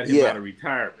came and got him out of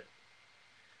retirement.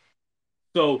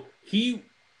 So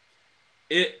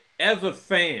as a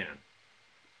fan,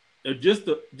 just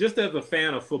as a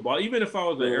fan of football, even if I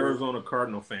was an Arizona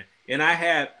Cardinal fan, and I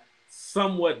had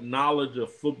somewhat knowledge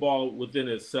of football within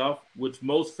itself, which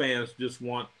most fans just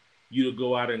want you to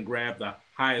go out and grab the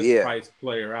highest priced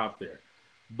player out there.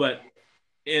 But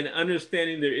in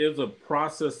understanding there is a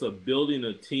process of building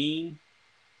a team,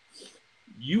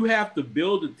 you have to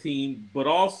build a team, but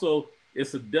also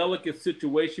it's a delicate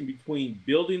situation between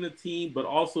building a team, but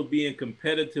also being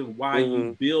competitive while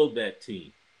you build that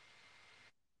team.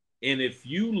 And if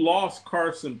you lost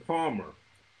Carson Palmer,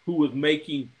 who was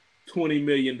making $20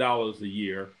 million a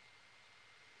year,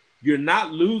 you're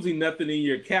not losing nothing in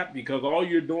your cap because all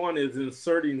you're doing is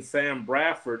inserting Sam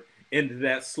Bradford into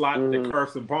that slot that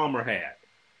Carson Palmer had.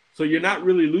 So you're not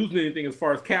really losing anything as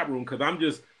far as cap room because I'm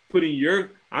just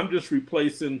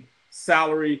replacing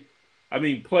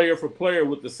player for player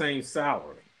with the same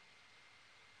salary.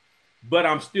 but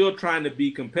I'm still trying to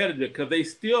be competitive because they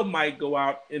still might go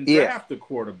out and Yeah. draft a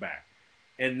quarterback.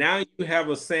 And now you have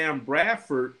a Sam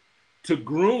Bradford to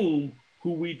groom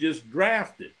who we just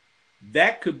drafted.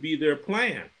 That could be their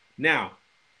plan. Now,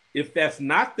 if that's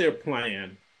not their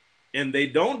plan and they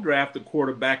don't draft a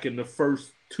quarterback in the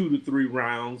first 2 to 3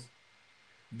 rounds,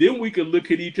 then we could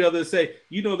look at each other and say,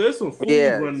 there's some fools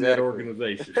running that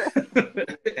organization.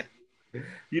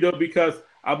 Because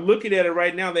I'm looking at it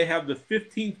right now. They have the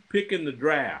 15th pick in the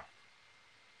draft,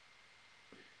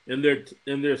 and they're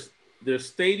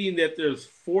stating that there's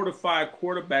 4 to 5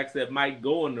 quarterbacks that might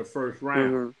go in the first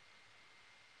round. Mm-hmm.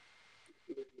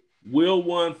 Will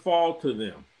one fall to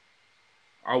them,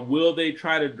 or will they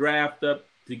try to draft up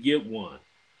to get one?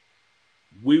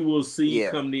 We will see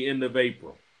come the end of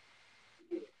April.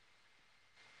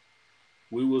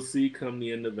 We will see come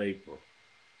the end of April.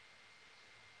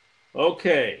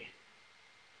 Okay.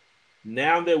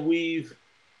 Now that we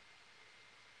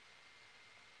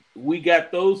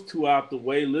got those two out the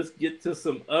way, let's get to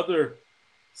some other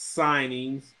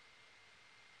signings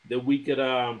that we could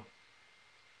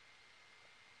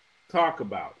talk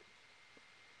about.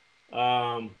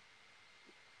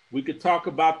 We could talk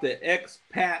about the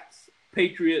ex-Pats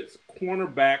Patriots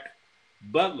cornerback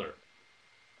Butler.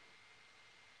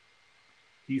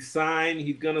 He's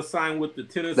going to sign with the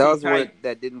Tennessee Titans. That was one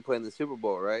that didn't play in the Super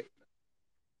Bowl, right?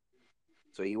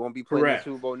 So he won't be playing Correct.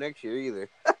 the Super Bowl next year either.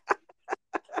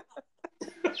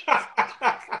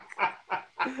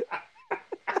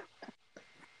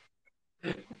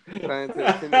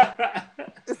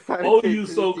 Oh, you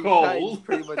so cold.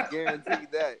 Pretty much guaranteed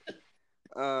that.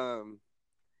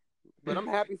 But I'm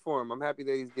happy for him. I'm happy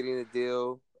that he's getting a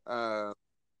deal.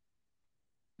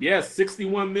 Yes,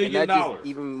 $61 million. And that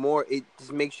even more, it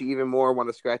just makes you even more want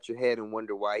to scratch your head and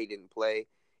wonder why he didn't play.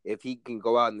 If he can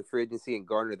go out in the free agency and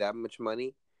garner that much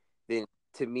money, then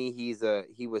to me he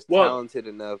was talented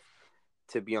enough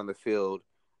to be on the field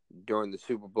during the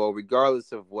Super Bowl,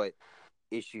 regardless of what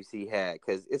issues he had,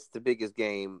 because it's the biggest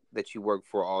game that you work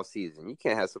for all season. You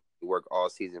can't have somebody work all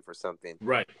season for something,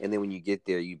 right? And then when you get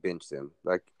there, you bench them.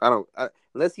 Like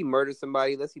unless he murdered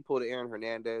somebody, unless he pulled Aaron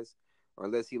Hernandez, or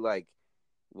unless he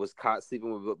was caught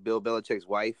sleeping with Bill Belichick's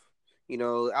wife.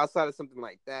 Outside of something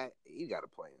like that, you got to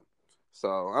play him. So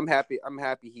I'm happy.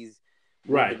 he's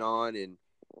moving on, and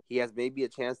he has maybe a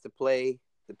chance to play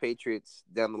the Patriots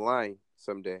down the line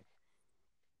someday.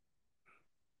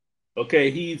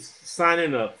 Okay, he's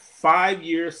signing a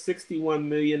 5-year, $61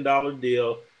 million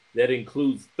deal that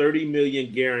includes $30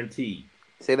 million guaranteed.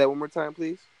 Say that one more time,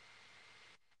 please.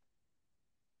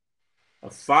 A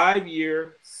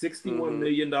 5-year, $61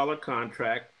 million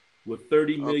contract with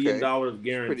 $30 million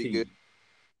guaranteed. Pretty good.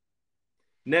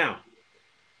 Now,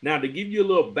 to give you a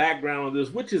little background on this,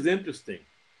 which is interesting,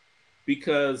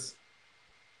 because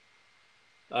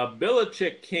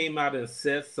Belichick came out and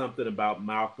said something about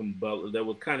Malcolm Butler that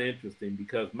was kind of interesting,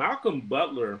 because Malcolm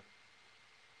Butler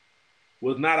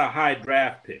was not a high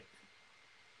draft pick.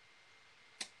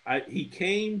 He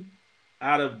came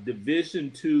out of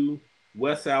Division II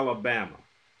West Alabama.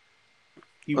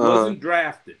 He wasn't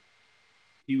drafted.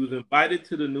 He was invited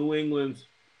to the New England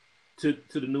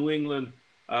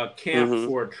camp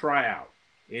for a tryout,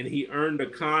 and he earned a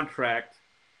contract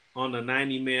on the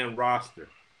 90-man roster.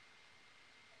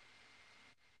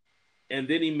 And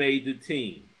then he made the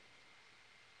team.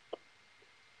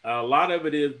 A lot of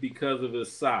it is because of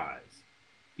his size.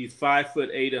 He's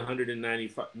 5'8",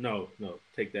 195. No,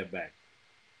 take that back.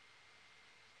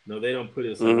 No, they don't put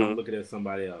it. I'm looking at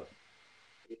somebody else.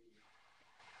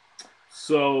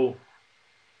 So,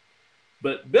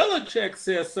 but Belichick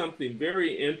says something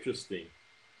very interesting.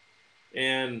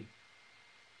 And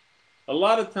a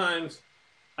lot of times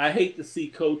I hate to see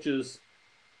coaches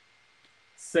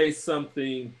say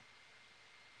something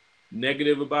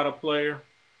negative about a player.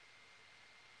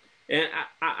 And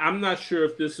I'm not sure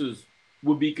if this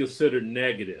would be considered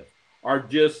negative or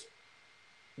just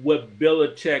what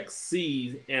Belichick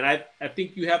sees. And I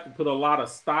think you have to put a lot of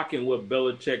stock in what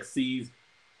Belichick sees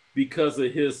because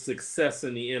of his success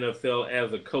in the NFL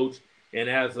as a coach and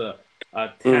as a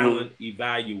talent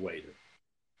evaluator.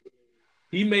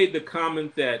 He made the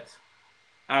comment that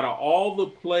out of all the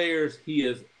players he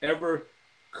has ever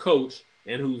coached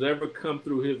and who's ever come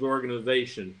through his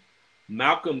organization,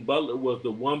 Malcolm Butler was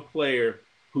the one player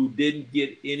who didn't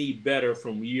get any better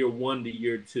from year 1 to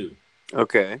year 2.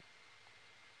 Okay.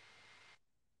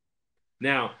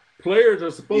 Now, players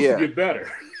are supposed to get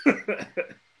better.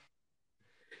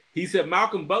 He said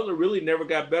Malcolm Butler really never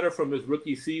got better from his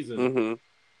rookie season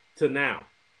to now.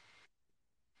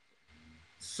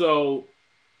 So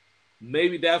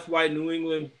maybe that's why New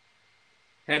England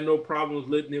had no problems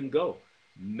letting him go.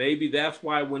 Maybe that's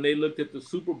why when they looked at the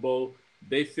Super Bowl,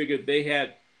 they figured they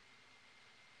had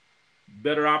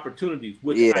better opportunities,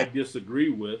 which I Yeah. disagree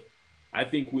with. I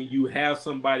think when you have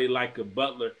somebody like a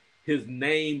Butler, his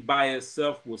name by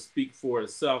itself will speak for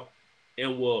itself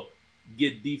and will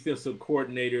get defensive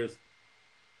coordinators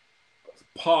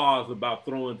pause about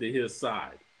throwing to his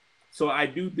side. So I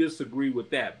do disagree with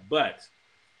that, but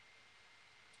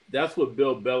that's what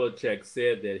Bill Belichick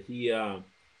said, that he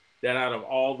that out of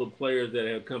all the players that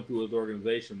have come through his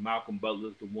organization, Malcolm Butler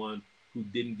is the one who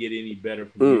didn't get any better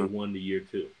from year 1 to year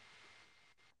 2.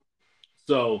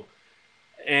 So,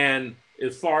 and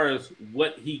as far as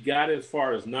what he got as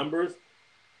far as numbers,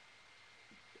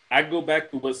 I go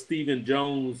back to what Stephen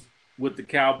Jones with the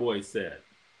Cowboys said.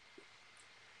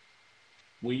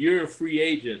 When you're a free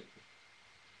agent,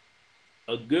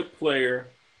 a good player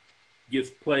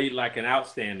gets played like an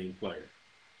outstanding player.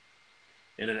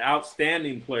 And an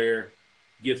outstanding player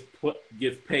gets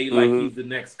paid like he's the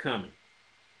next coming.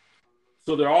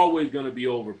 So they're always going to be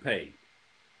overpaid.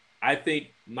 I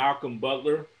think Malcolm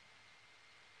Butler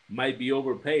might be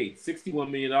overpaid. $61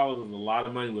 million is a lot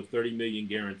of money with $30 million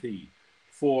guaranteed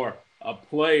for a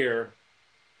player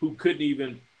who couldn't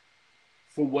even,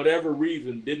 for whatever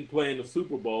reason, didn't play in the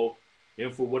Super Bowl,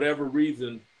 and for whatever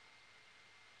reason,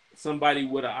 somebody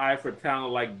with an eye for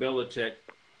talent like Belichick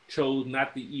chose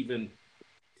not to even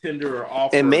tender or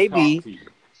offer and maybe, talk to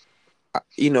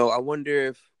you. I wonder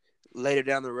if later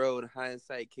down the road,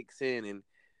 hindsight kicks in, and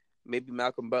maybe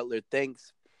Malcolm Butler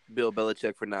thanks Bill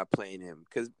Belichick for not playing him,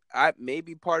 because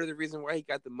maybe part of the reason why he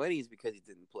got the money is because he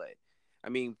didn't play. I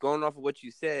mean, going off of what you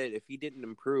said, if he didn't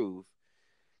improve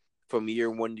from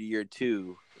year 1 to year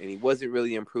 2, and he wasn't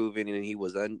really improving, and he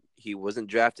wasn't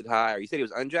drafted high, or you said he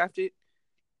was undrafted.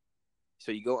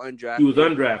 So you go undrafted. He was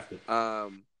undrafted.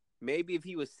 Maybe if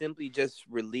he was simply just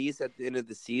released at the end of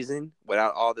the season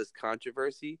without all this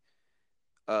controversy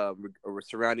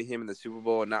surrounding him in the Super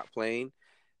Bowl and not playing,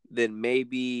 then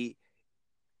maybe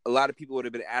a lot of people would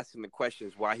have been asking the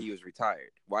questions why he was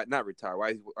retired, why not retired,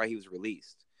 why he was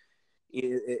released.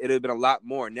 It would have been a lot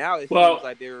more. Now it seems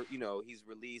like he's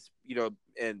released,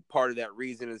 and part of that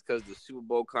reason is because of the Super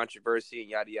Bowl controversy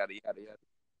and yada yada yada yada.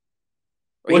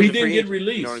 Well, he didn't get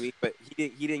released. You know what I mean? But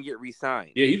he didn't get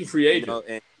re-signed. Yeah, he's a free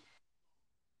agent.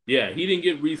 Yeah, he didn't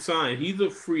get re-signed. He's a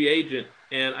free agent.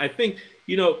 And I think,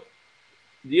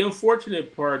 the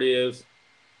unfortunate part is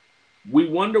we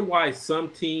wonder why some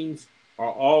teams are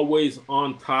always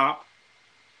on top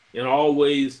and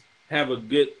always have a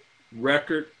good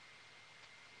record,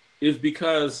 is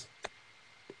because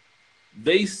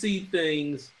they see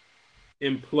things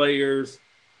in players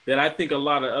that I think a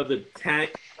lot of other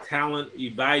talent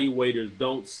evaluators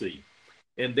don't see.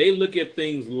 And they look at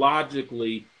things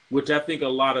logically, which I think a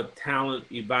lot of talent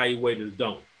evaluators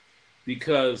don't.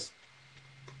 Because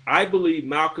I believe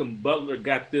Malcolm Butler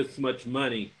got this much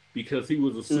money because he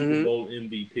was a Super Bowl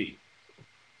MVP.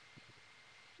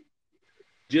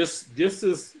 Just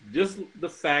the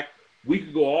fact, we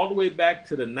could go all the way back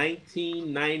to the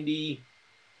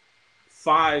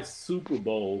 1995 Super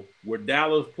Bowl where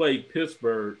Dallas played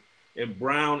Pittsburgh and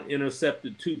Brown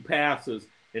intercepted 2 passes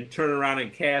and turned around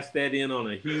and cashed that in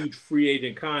on a huge free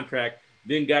agent contract,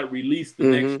 then got released the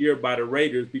next year by the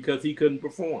Raiders because he couldn't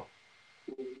perform.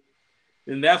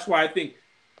 And that's why I think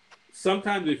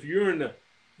sometimes if you're in the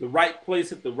right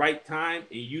place at the right time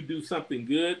and you do something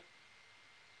good,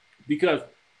 because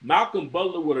Malcolm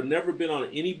Butler would have never been on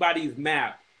anybody's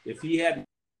map if he had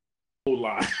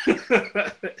line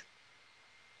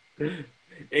and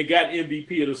got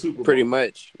MVP of the Super Bowl. Pretty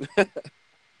much.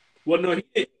 Well, no,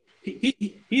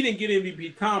 he didn't get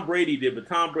MVP. Tom Brady did, but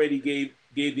Tom Brady gave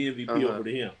the MVP over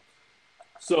to him.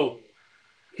 So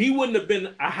he wouldn't have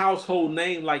been a household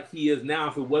name like he is now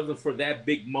if it wasn't for that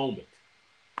big moment,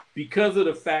 because of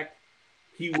the fact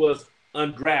he was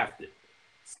undrafted.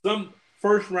 Some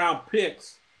first-round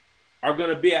picks are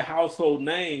going to be a household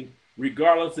name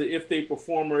regardless of if they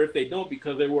perform or if they don't,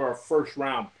 because they were a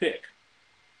first-round pick.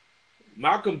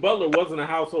 Malcolm Butler wasn't a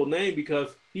household name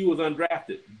because he was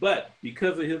undrafted, but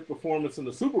because of his performance in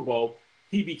the Super Bowl,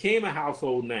 he became a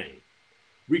household name.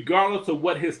 Regardless of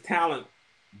what his talent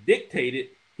dictated,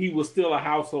 he was still a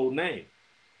household name.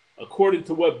 According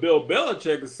to what Bill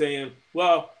Belichick is saying,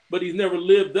 well, but he's never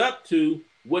lived up to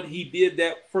what he did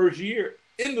that first year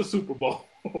in the Super Bowl.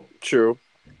 True.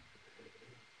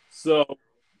 So,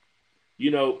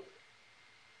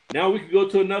 now we can go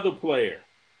to another player.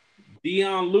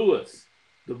 Dion Lewis,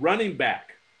 the running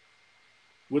back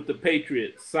with the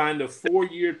Patriots, signed a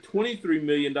 4-year, $23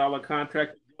 million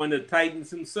contract to join the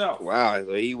Titans himself. Wow,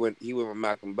 so he went with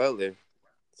Malcolm Butler.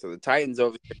 So the Titans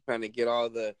over here trying to get all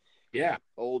the Yeah.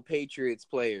 old Patriots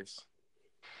players.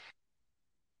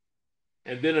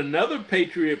 And then another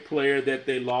Patriot player that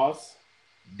they lost,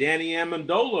 Danny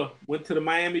Amendola, went to the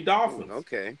Miami Dolphins.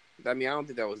 Okay. I mean, I don't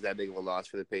think that was that big of a loss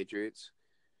for the Patriots.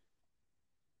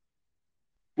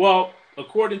 Well,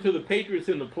 according to the Patriots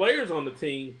and the players on the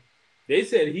team, they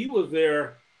said he was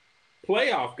their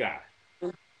playoff guy.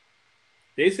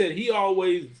 They said he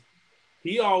always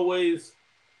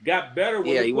got better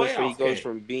when the playoffs he goes came.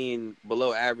 from being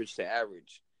below average to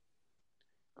average.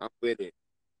 I'm with it.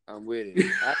 We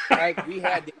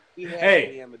had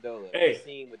Danny Amendola. Hey. We've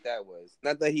seen what that was.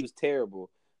 Not that he was terrible,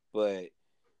 but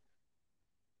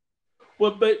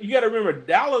but you got to remember,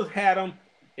 Dallas had him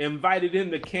invited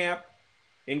into camp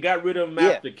and got rid of him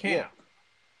after camp.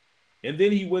 Yeah. And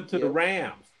then he went to the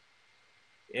Rams.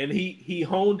 And he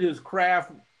honed his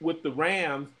craft with the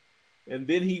Rams, and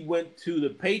then he went to the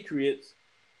Patriots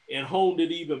and honed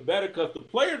it even better because the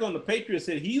players on the Patriots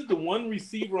said he's the one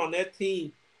receiver on that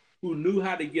team who knew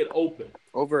how to get open.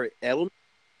 Over Edelman?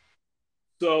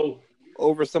 So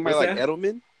over somebody like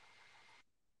Edelman?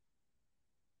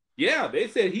 Yeah, they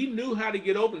said he knew how to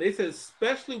get open. They said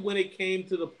especially when it came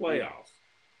to the playoffs.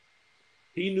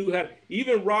 He knew how.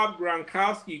 Even Rob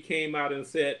Gronkowski came out and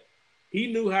said he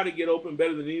knew how to get open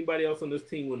better than anybody else on this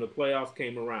team when the playoffs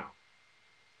came around.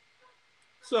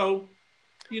 So,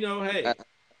 hey,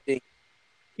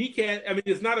 he can't. I mean,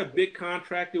 it's not a big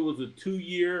contract. It was a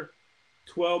 2-year,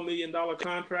 $12 million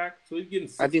contract. So he's getting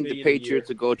 $6 million. I think the Patriots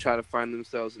will go try to find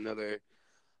themselves another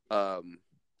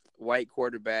white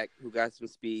quarterback who got some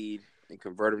speed and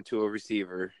convert him to a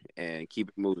receiver and keep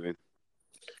it moving.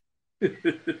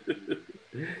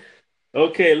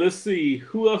 Okay, let's see.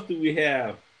 Who else do we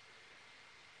have?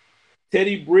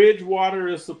 Teddy Bridgewater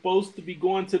is supposed to be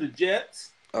going to the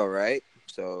Jets. All right.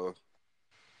 So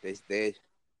they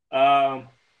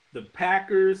the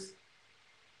Packers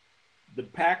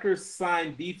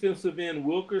signed defensive end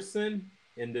Wilkerson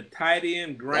and the tight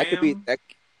end Graham.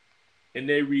 And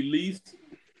they released.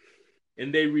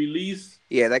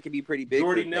 Yeah, that could be pretty big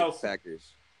Jordy for Nelson.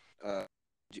 Packers.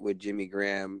 With Jimmy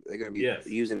Graham, they're going to be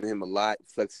using him a lot,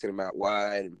 flexing him out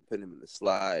wide and putting him in the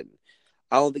slot.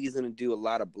 I don't think he's going to do a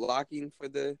lot of blocking for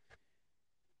the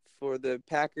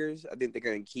Packers. I think they're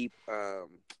going to keep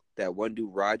that one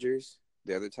dude Rodgers,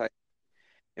 the other tight,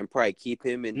 and probably keep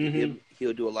him. And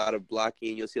he'll do a lot of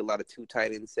blocking. You'll see a lot of 2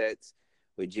 tight end sets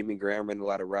with Jimmy Graham running a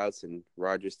lot of routes and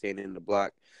Rodgers standing in the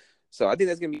block. So I think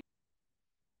that's going to be.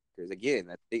 Again,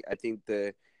 I think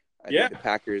the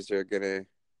Packers are gonna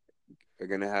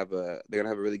have a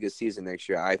really good season next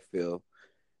year. I feel,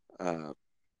 and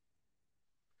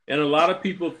a lot of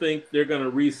people think they're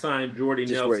gonna re-sign Jordy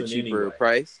Nelson for a cheaper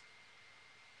price.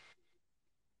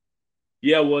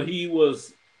 Yeah, well, he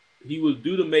was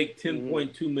due to make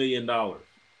 $10.2 million,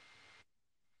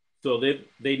 so they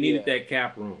needed that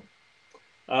cap room.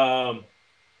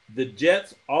 The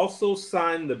Jets also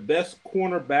signed the best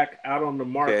cornerback out on the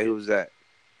market. Okay, who's that?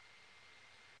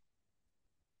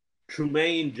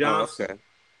 Trumaine Johnson. Oh, okay.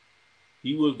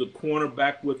 He was the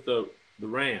cornerback with the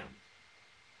Rams.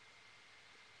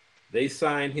 They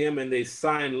signed him, and they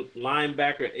signed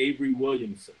linebacker Avery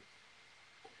Williamson.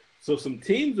 So some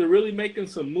teams are really making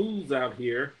some moves out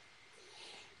here.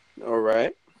 All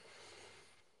right.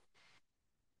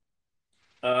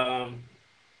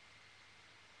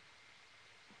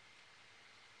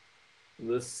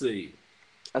 Let's see.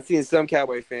 I've seen some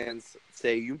Cowboy fans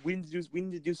say we need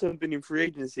to do something in free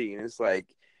agency, and it's like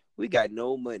we got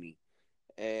no money,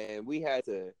 and we had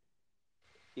to,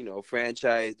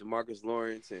 franchise DeMarcus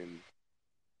Lawrence and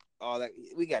all that.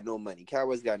 We got no money.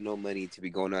 Cowboys got no money to be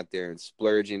going out there and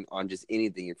splurging on just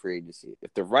anything in free agency.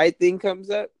 If the right thing comes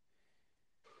up,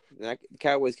 the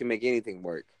Cowboys can make anything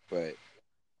work. But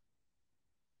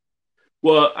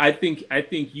well, I think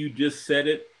you just said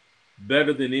it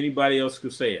better than anybody else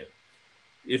could say it.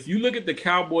 If you look at the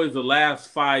Cowboys the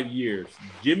last 5 years,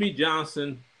 Jerry Jones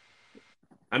and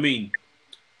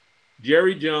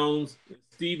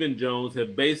Stephen Jones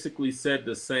have basically said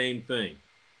the same thing.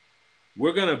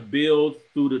 We're going to build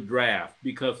through the draft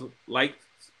because like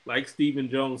Stephen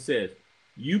Jones says,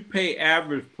 you pay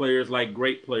average players like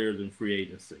great players in free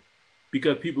agency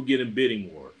because people get in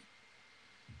bidding wars.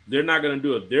 They're not going to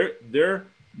do it. Their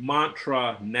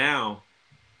mantra now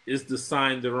is to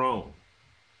sign their own.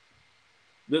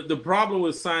 The problem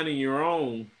with signing your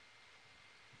own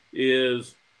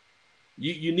is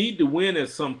you need to win at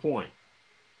some point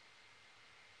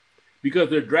because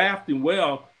they're drafting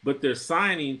well, but they're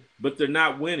signing, but they're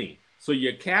not winning. So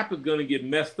your cap is going to get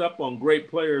messed up on great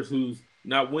players who's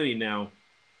not winning now.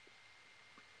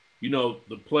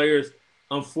 The players,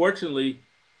 unfortunately,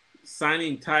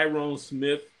 signing Tyrone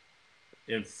Smith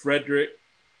and Frederick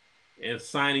and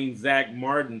signing Zach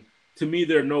Martin, to me,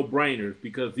 they're no-brainers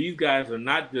because these guys are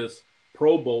not just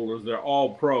Pro Bowlers, they're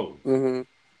all pros. Mm-hmm.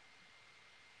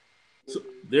 So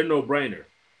they're no-brainer.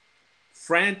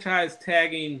 Franchise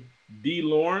tagging D.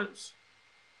 Lawrence,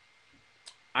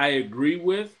 I agree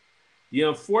with. The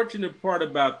unfortunate part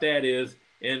about that is,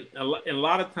 and a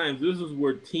lot of times this is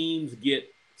where teams get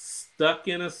stuck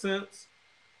in a sense,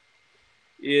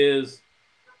 is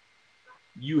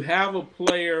you have a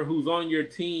player who's on your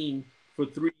team for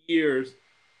 3 years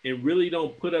and really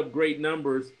don't put up great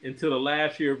numbers until the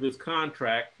last year of his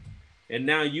contract. And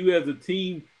now you as a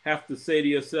team have to say to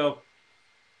yourself,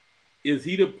 is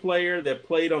he the player that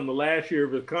played on the last year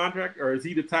of his contract, or is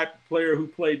he the type of player who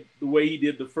played the way he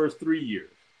did the first 3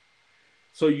 years?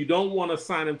 So you don't want to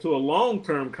sign him to a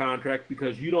long-term contract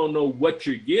because you don't know what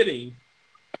you're getting.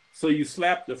 So you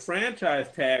slap the franchise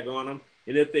tag on them,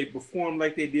 and if they perform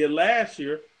like they did last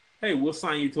year, hey, we'll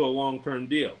sign you to a long-term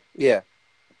deal. Yeah.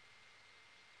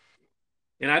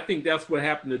 And I think that's what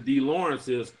happened to D. Lawrence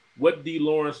is, what D.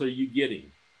 Lawrence are you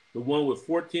getting? The one with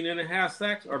 14 and a half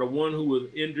sacks or the one who was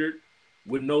injured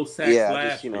with no sacks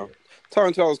last year?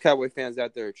 Talking to all those Cowboy fans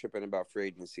out there tripping about free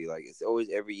agency, like it's always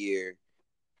every year.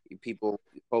 People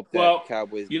hope that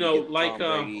Cowboys get like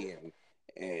Tom Brady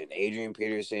and Adrian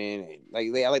Peterson, and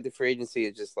I like the free agency.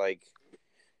 It's just like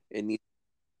it needs.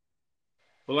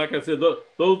 But like I said,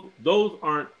 those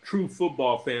aren't true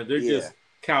football fans. They're just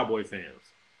Cowboy fans.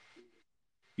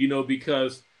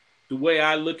 Because the way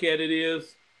I look at it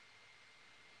is,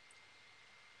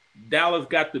 Dallas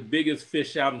got the biggest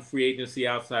fish out in free agency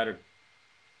outside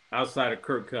of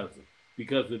Kirk Cousins.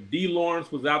 Because if D.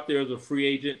 Lawrence was out there as a free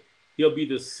agent, he'll be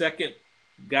the second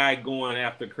guy going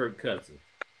after Kirk Cousins.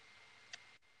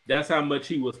 That's how much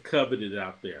he was coveted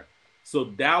out there. So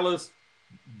Dallas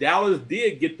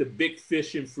did get the big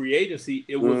fish in free agency.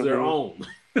 It was their own.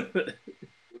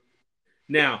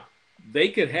 Now, they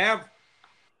could have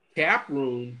cap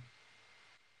room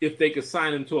if they could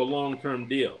sign him to a long-term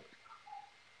deal.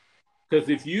 Because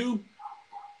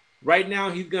right now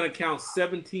he's going to count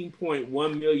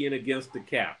 $17.1 million against the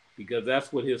cap because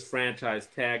that's what his franchise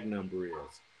tag number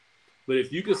is. But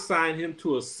if you could sign him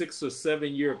to a 6 or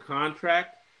 7 year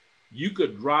contract, you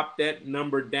could drop that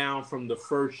number down from the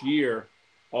first year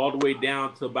all the way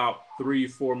down to about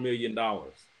 $3-4 million,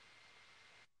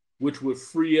 which would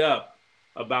free up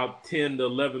about $10 to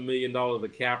 $11 million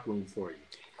of cap room for you.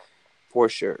 For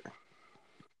sure.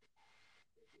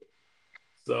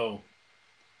 So,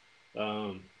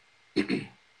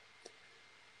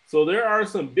 so there are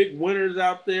some big winners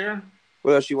out there.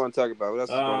 What else you want to talk about? What else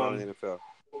is going on in the NFL?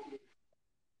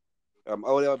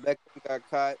 Odell Beckham got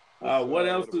caught. What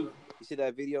else? You see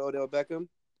that video, Odell Beckham?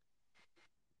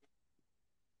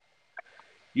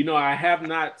 I have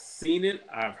not seen it.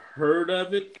 I've heard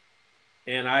of it,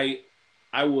 and I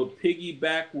will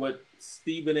piggyback what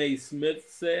Stephen A. Smith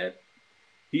said.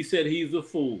 He said he's a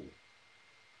fool.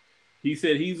 He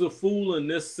said he's a fool in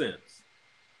this sense.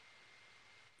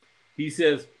 He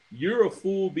says, you're a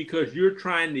fool because you're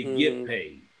trying to get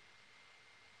paid.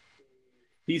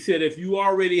 He said, if you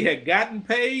already had gotten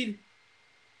paid,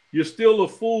 you're still a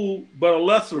fool, but a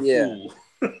lesser fool.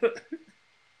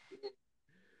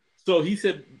 So he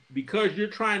said, because you're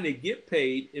trying to get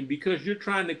paid and because you're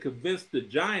trying to convince the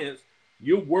Giants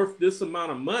you're worth this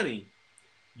amount of money,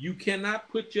 you cannot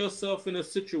put yourself in a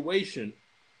situation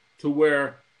to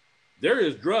where there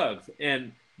is drugs.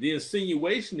 And the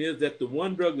insinuation is that the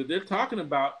one drug that they're talking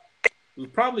about was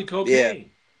probably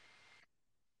cocaine.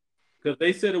 Because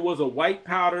they said it was a white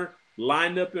powder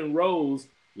lined up in rows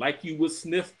like you would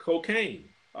sniff cocaine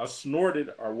or snort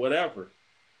it or whatever.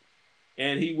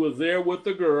 And he was there with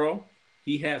the girl.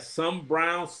 He had some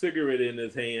brown cigarette in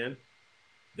his hand.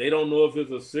 They don't know if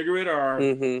it's a cigarette or,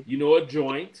 a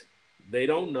joint. They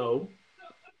don't know.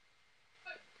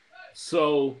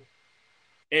 So,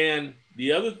 and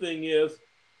the other thing is,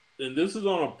 and this is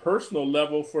on a personal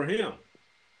level for him.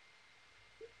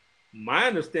 My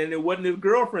understanding, it wasn't his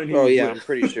girlfriend. I'm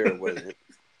pretty sure it wasn't.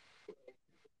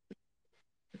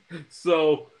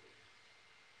 So,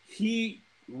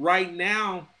 right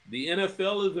now, the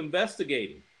NFL is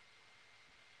investigating.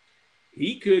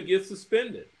 He could get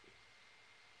suspended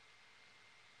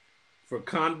for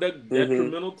conduct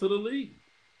detrimental to the league.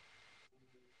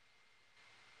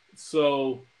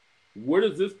 So, where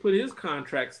does this put his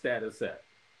contract status at?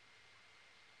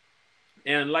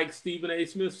 And like Stephen A.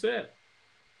 Smith said,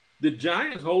 the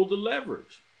Giants hold the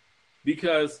leverage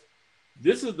because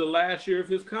this is the last year of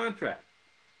his contract.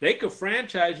 They could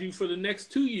franchise you for the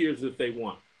next 2 years if they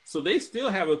want. So they still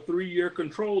have a 3-year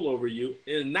control over you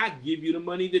and not give you the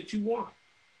money that you want.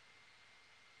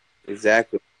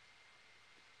 Exactly.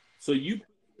 So you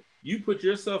put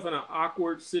yourself in an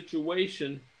awkward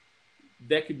situation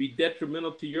that could be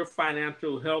detrimental to your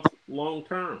financial health long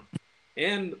term.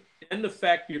 And the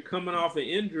fact you're coming off an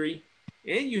injury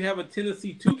and you have a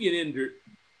tendency to get injured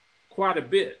quite a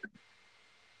bit.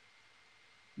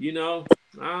 You know,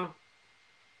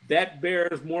 that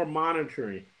bears more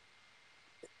monitoring.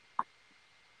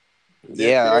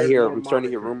 Yeah, I'm starting to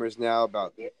hear rumors now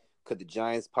about could the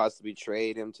Giants possibly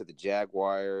trade him to the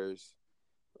Jaguars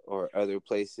or other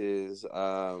places.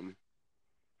 To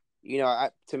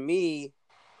me,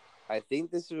 I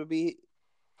think this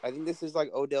is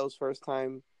like Odell's first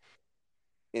time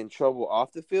in trouble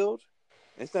off the field.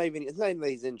 It's not even that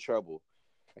he's in trouble.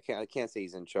 I can't say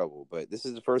he's in trouble, but this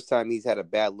is the first time he's had a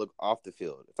bad look off the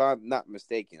field. If I'm not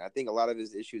mistaken, I think a lot of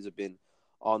his issues have been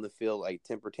on the field, like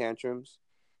temper tantrums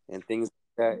and things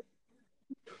like that.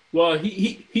 Well,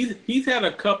 he's had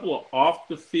a couple of off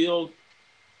the field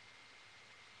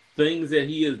things that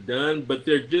he has done, but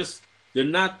they're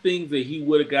not things that he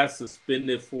would have got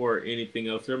suspended for or anything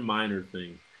else. They're minor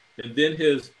things. And then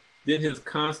his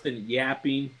constant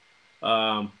yapping,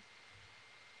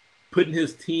 putting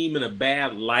his team in a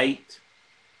bad light.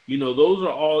 Those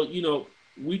are all,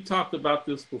 we talked about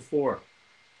this before.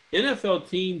 NFL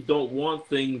teams don't want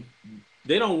things,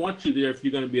 they don't want you there if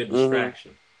you're going to be a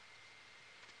distraction.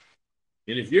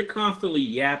 And if you're constantly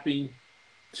yapping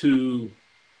to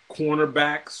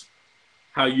cornerbacks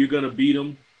how you're going to beat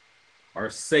them,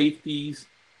 or safeties,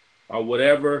 or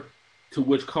whatever, to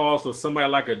which calls for somebody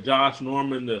like a Josh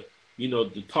Norman to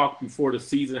talk before the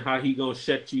season how he going to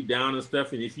shut you down and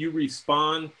stuff. And if you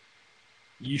respond,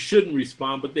 you shouldn't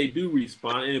respond, but they do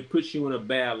respond, and it puts you in a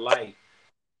bad light.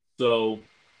 So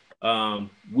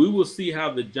we will see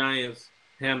how the Giants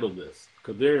handle this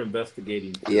because they're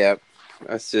investigating too. Yeah,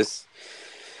 that's just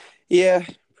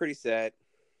pretty sad.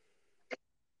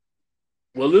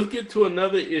 Well, let's get to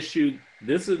another issue.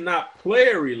 This is not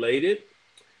player related,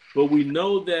 but we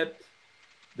know that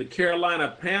the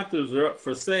Carolina Panthers are up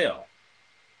for sale.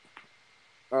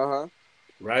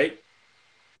 Right?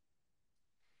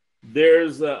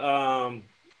 There's a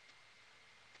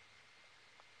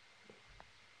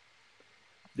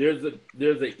there's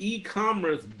an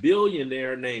e-commerce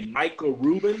billionaire named Michael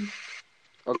Rubin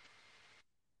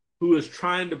who is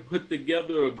trying to put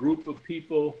together a group of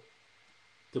people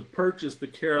to purchase the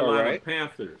Carolina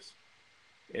Panthers.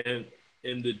 And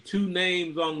the two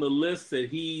names on the list that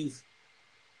he's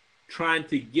trying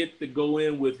to get to go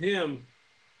in with him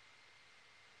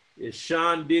is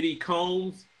Sean Diddy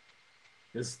Combs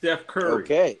and Steph Curry.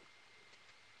 Okay.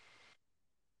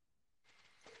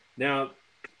 Now,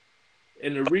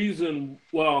 and the reason,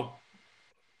 well,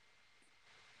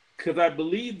 because I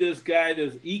believe this guy,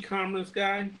 this e-commerce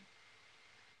guy,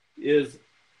 is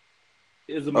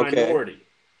a minority. Okay.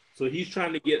 So he's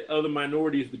trying to get other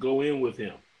minorities to go in with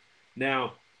him.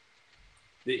 Now,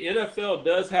 the NFL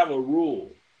does have a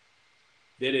rule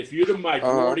that if you're the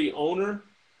majority owner,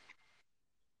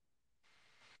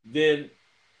 then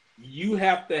you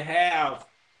have to have,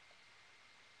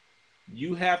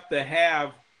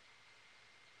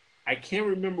 I can't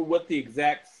remember what the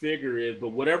exact figure is, but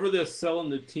whatever they're selling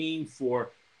the team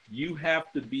for, you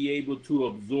have to be able to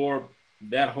absorb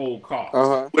that whole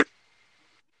cost.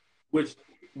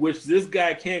 Which this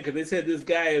guy can, because they said this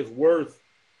guy is worth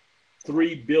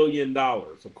 $3 billion,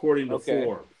 according to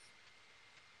Forbes.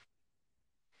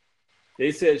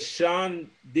 They said Sean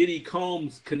Diddy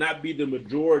Combs cannot be the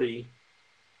majority.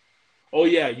 Oh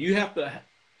yeah, you have to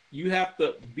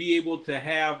be able to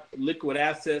have liquid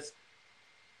assets.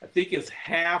 I think it's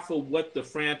half of what the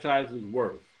franchise is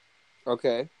worth.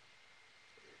 Okay.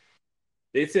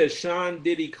 They said Sean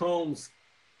Diddy Combs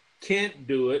can't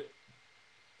do it.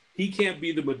 He can't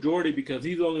be the majority because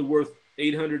he's only worth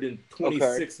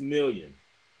 $826 million.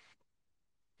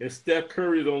 And Steph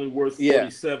Curry is only worth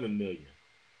 $47 million.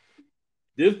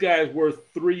 This guy's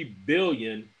worth $3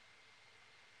 billion.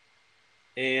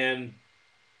 And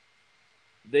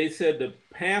they said the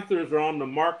Panthers are on the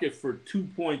market for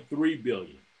 $2.3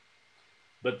 billion.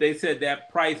 But they said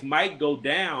that price might go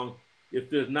down if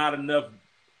there's not enough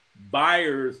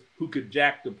buyers who could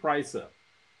jack the price up.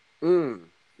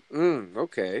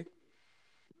 Okay.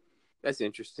 That's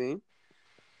interesting.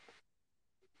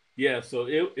 Yeah, so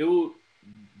it will,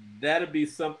 that'll be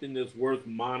something that's worth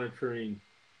monitoring.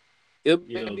 It'd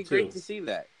be great to see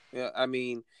that. Yeah, I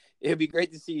mean, it'd be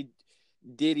great to see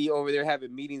Diddy over there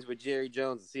having meetings with Jerry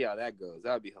Jones and see how that goes.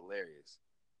 That would be hilarious.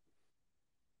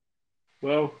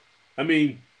 Well, I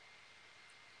mean,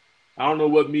 I don't know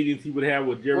what meetings he would have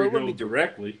with Well, Jerry it wouldn't Jones be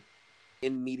directly.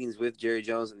 in meetings with Jerry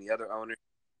Jones and the other owners.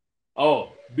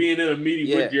 Oh, being in a meeting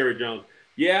with Yeah. Jerry Jones.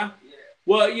 Yeah.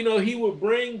 Well, he would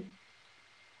bring.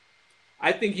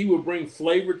 I think he would bring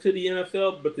flavor to the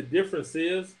NFL, but the difference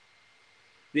is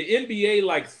the NBA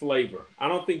likes flavor. I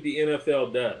don't think the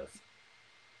NFL does.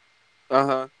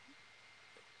 Uh-huh.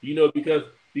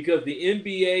 Because the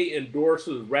NBA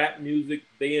endorses rap music,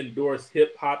 they endorse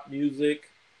hip hop music.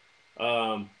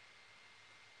 Um,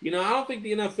 I don't think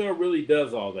the NFL really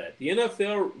does all that. The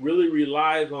NFL really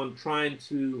relies on trying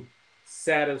to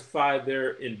satisfy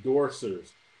their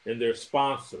endorsers and their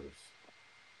sponsors.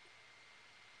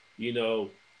 Because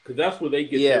that's where they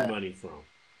get their Yeah. money from.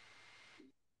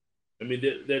 I mean,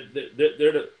 they're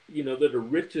the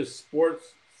richest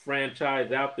sports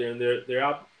franchise out there, and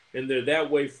they're that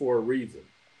way for a reason.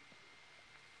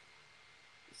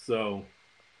 So,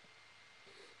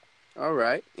 All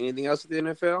right. Anything else with the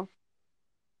NFL?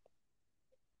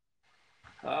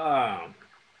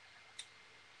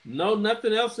 No,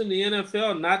 nothing else in the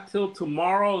NFL. Not till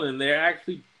tomorrow, and they're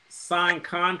actually signed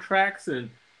contracts, and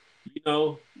you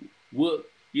know, we'll,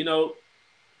 you know,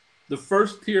 the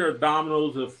first tier of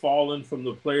dominoes have fallen from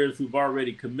the players who've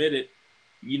already committed.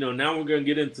 Now we're going to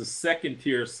get into second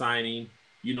tier signing.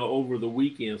 Over the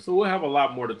weekend, so we'll have a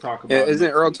lot more to talk Yeah, about isn't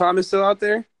next Earl week. Thomas still out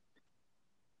there?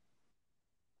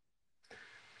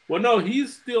 Well, no,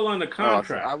 he's still under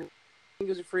contract. I think he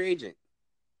was a free agent.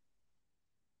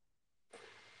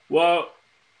 Well,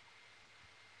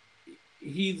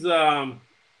 he's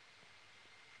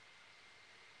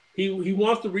he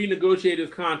wants to renegotiate his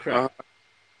contract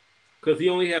because he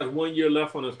only has 1 year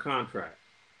left on his contract.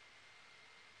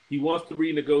 He wants to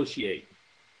renegotiate.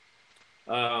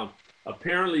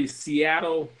 Apparently,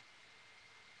 Seattle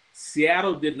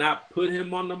did not put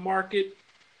him on the market,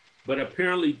 but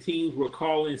apparently teams were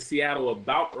calling Seattle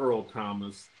about Earl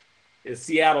Thomas, and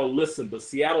Seattle listened, but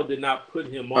Seattle did not put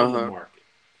him on the market.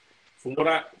 From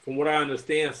what I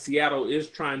understand, Seattle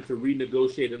is trying to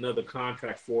renegotiate another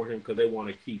contract for him because they want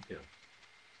to keep him.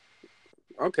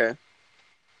 Okay.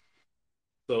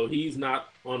 So he's not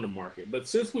on the market. But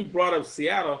since we brought up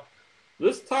Seattle,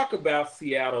 let's talk about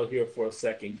Seattle here for a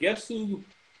second. Guess who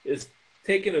is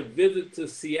taking a visit to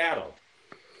Seattle?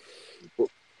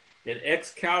 An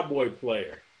ex-Cowboy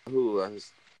player. Who?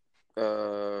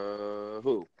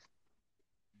 Who?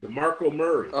 DeMarco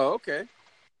Murray. Oh, okay.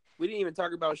 We didn't even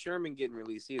talk about Sherman getting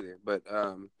released either, but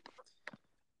well,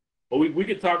 we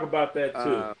could talk about that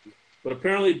too. But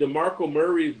apparently DeMarco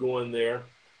Murray is going there.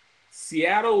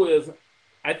 Seattle is,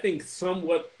 I think,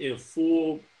 somewhat in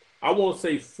full, I won't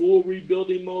say full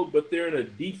rebuilding mode, but they're in a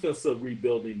defensive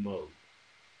rebuilding mode.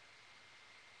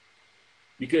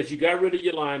 Because you got rid of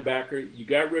your linebacker, you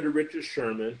got rid of Richard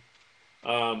Sherman.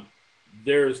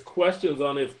 There's questions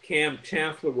on if Cam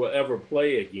Chancellor will ever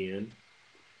play again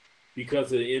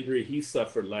because of the injury he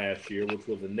suffered last year, which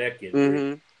was a neck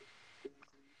injury.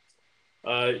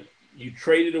 Mm-hmm. You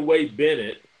traded away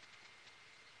Bennett,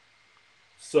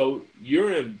 so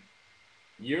you're in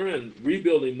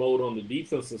rebuilding mode on the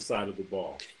defensive side of the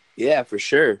ball. Yeah, for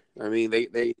sure. I mean,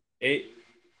 they and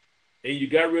you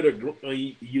got rid of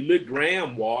you let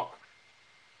Graham walk,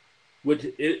 which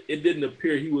it didn't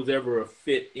appear he was ever a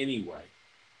fit anyway.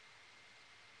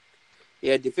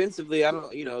 Yeah, defensively, I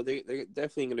don't. They're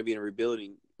definitely going to be in a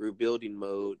rebuilding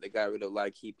mode. They got rid of a lot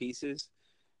of key pieces.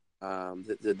 They're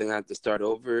going to have to start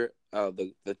over.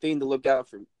 The thing to look out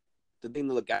for,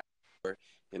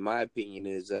 in my opinion,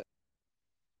 is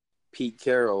Pete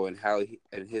Carroll and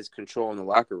and his control in the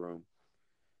locker room.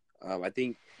 I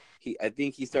think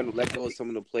he's starting to let go of some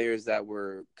of the players that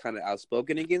were kind of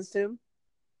outspoken against him,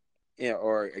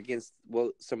 or against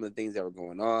some of the things that were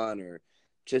going on, or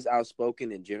just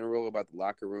outspoken in general about the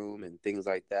locker room and things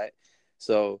like that.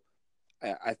 So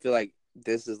I feel like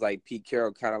this is like Pete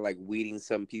Carroll kind of like weeding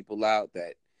some people out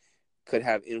that could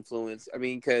have influence. I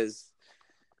mean, because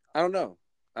I don't know.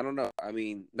 I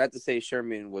mean, not to say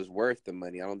Sherman was worth the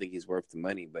money. I don't think he's worth the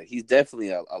money, but he's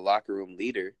definitely a locker room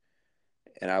leader.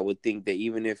 And I would think that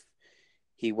even if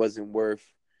he wasn't worth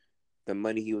the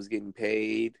money he was getting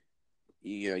paid,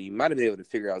 you might have been able to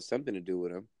figure out something to do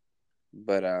with him.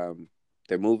 But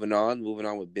they're moving on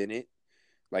with Bennett,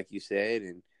 like you said,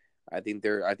 and I think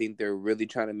they're really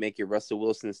trying to make it Russell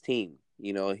Wilson's team.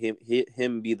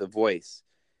 Him be the voice,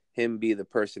 him be the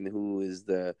person who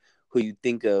you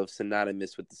think of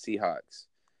synonymous with the Seahawks.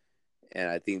 And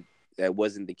I think that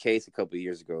wasn't the case a couple of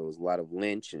years ago. It was a lot of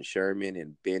Lynch and Sherman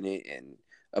and Bennett and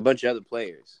a bunch of other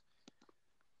players.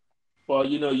 Well,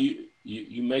 you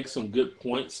make some good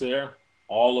points there,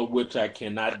 all of which I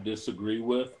cannot disagree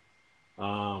with.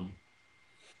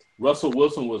 Russell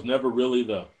Wilson was never really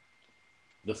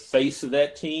the face of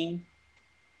that team.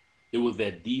 It was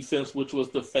that defense which was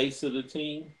the face of the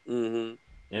team. Mm-hmm.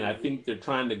 And I think they're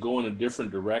trying to go in a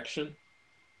different direction.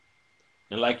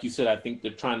 And like you said, I think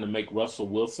they're trying to make Russell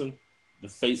Wilson the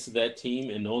face of that team.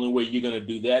 And the only way you're going to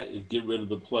do that is get rid of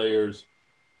the players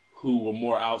who were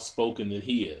more outspoken than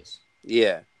he is.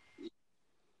 Yeah.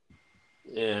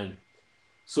 And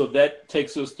so that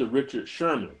takes us to Richard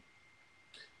Sherman.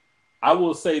 I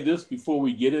will say this before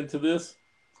we get into this.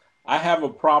 I have a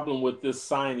problem with this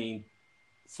signing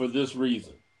for this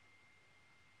reason.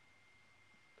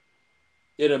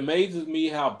 It amazes me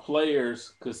how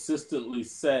players consistently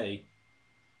say,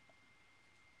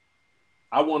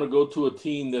 I want to go to a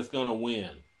team that's going to win.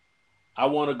 I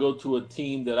want to go to a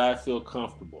team that I feel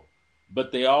comfortable.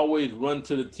 But they always run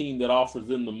to the team that offers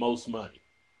them the most money.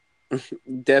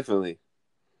 Definitely.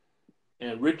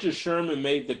 And Richard Sherman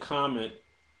made the comment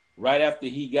right after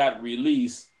he got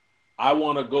released, I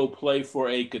want to go play for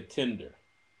a contender.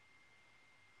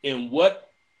 In what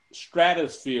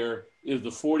stratosphere is the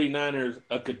 49ers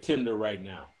a contender right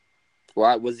now?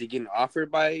 Why was he getting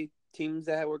offered by teams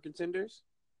that were contenders?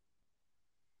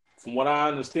 From what I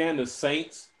understand, the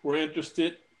Saints were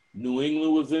interested. New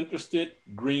England was interested.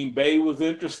 Green Bay was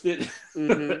interested.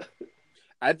 Mm-hmm.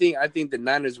 I think the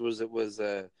Niners was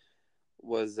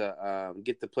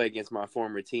get to play against my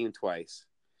former team twice.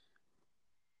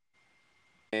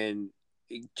 And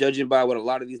judging by what a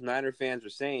lot of these Niner fans were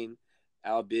saying,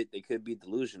 albeit they could be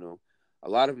delusional, a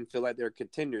lot of them feel like they're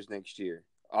contenders next year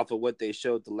off of what they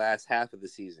showed the last half of the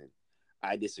season.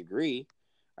 I disagree.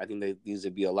 I think there needs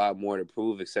to be a lot more to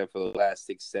prove except for the last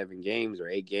 6, 7 games or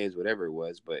 8 games, whatever it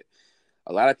was. But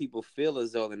a lot of people feel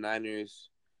as though the Niners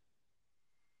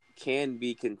can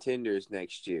be contenders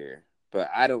next year. But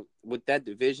I don't – with that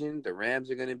division, the Rams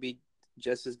are going to be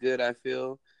just as good, I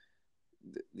feel.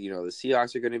 The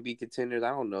Seahawks are going to be contenders. I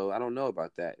don't know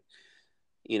about that.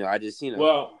 I just,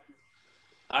 Well,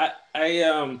 I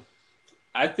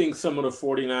think some of the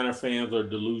 49er fans are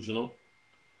delusional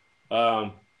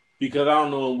because I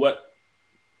don't know in what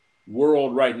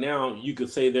world right now you could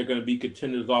say they're going to be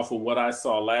contenders off of what I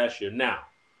saw last year. Now,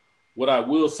 what I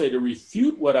will say to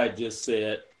refute what I just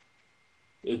said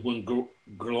is when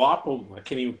Garoppolo, I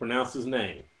can't even pronounce his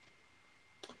name.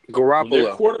 Garoppolo. When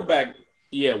their quarterback,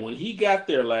 when he got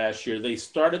there last year, they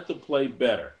started to play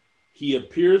better. He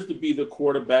appears to be the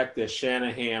quarterback that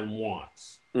Shanahan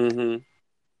wants. Mm-hmm.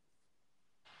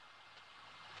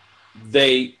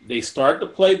 They start to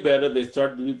play better. They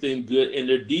start to do things good, and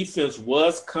their defense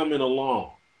was coming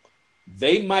along.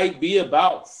 They might be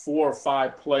about 4 or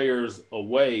 5 players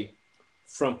away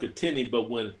from contending, but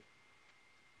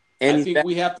I think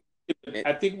we have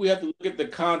to look at the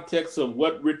context of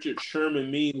what Richard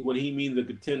Sherman means when he means a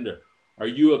contender. Are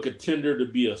you a contender to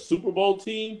be a Super Bowl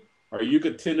team? Or are you a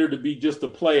contender to be just a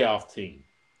playoff team?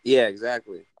 Yeah,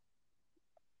 exactly.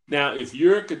 Now, if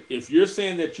you're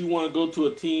saying that you want to go to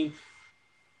a team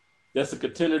that's a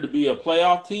contender to be a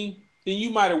playoff team, then you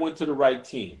might have went to the right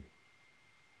team.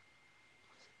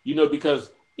 Because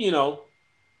the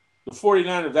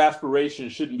 49ers'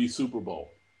 aspirations shouldn't be Super Bowl.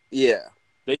 Yeah.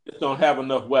 They just don't have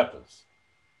enough weapons.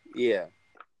 Yeah.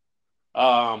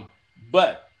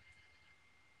 But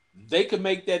they can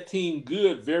make that team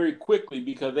good very quickly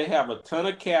because they have a ton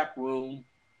of cap room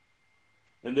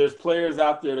and there's players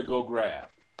out there to go grab.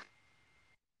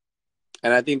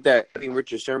 And I think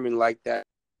Richard Sherman liked that.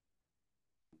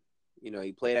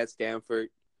 He played at Stanford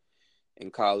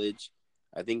in college.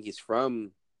 I think he's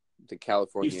from the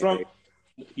California area.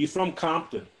 He's from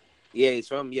Compton. Yeah, he's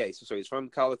from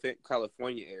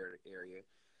California area.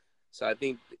 So I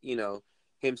think,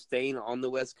 him staying on the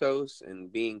West Coast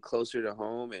and being closer to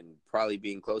home and probably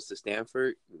being close to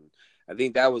Stanford, I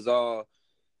think that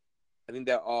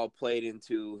all played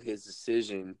into his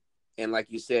decision. And like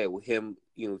you said, with him,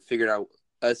 figuring out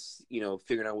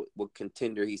what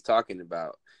contender he's talking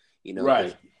about,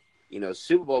 right.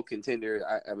 Super Bowl contender.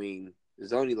 I mean,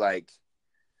 there's only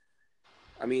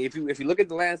if you look at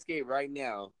the landscape right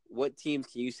now, what teams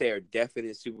can you say are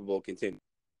definite Super Bowl contenders?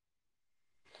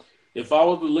 If I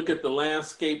was to look at the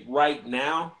landscape right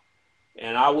now,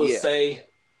 and I would say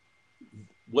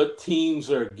what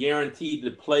teams are guaranteed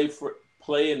to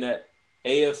play in that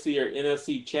AFC or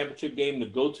NFC championship game to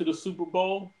go to the Super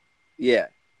Bowl. Yeah.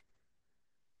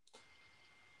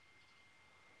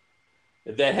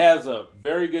 That has a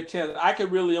very good chance. I could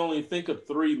really only think of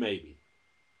 3 maybe.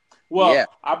 Well,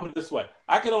 I'll put it this way.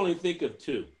 I could only think of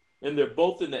 2, and they're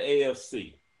both in the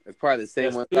AFC. It's probably the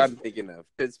same one I'm thinking of.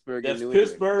 Pittsburgh and New England.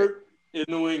 Pittsburgh and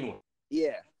New England.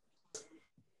 Yeah.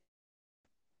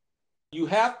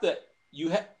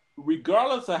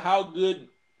 regardless of how good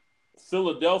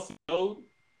Philadelphia is,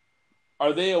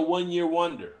 are they a one-year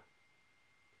wonder?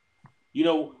 You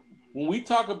know, when we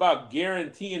talk about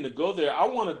guaranteeing to go there, I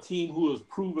want a team who has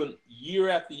proven year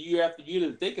after year after year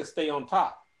that they can stay on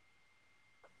top.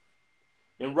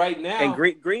 And right now, and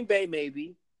Green Bay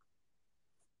maybe.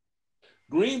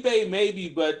 Green Bay maybe,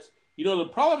 but you know the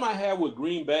problem I have with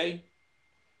Green Bay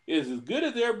is as good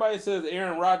as everybody says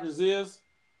Aaron Rodgers is.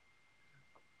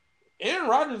 Aaron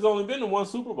Rodgers has only been to one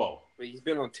Super Bowl. But he's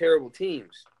been on terrible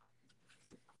teams.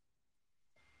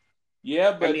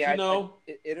 Yeah, but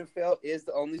NFL is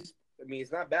the only. I mean,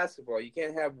 it's not basketball. You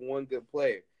can't have one good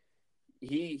player.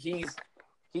 He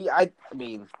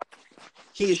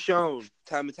has shown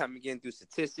time and time again through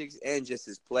statistics and just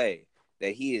his play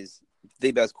that he is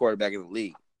the best quarterback in the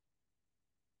league.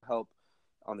 Help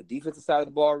on the defensive side of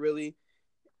the ball, really,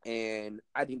 and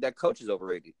I think that coach is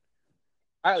overrated.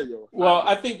 I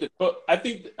think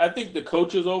the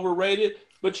coach is overrated,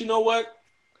 but you know what?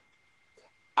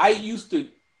 I used to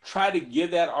try to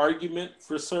give that argument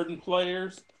for certain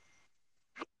players,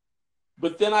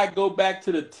 but then I go back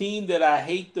to the team that I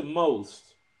hate the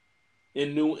most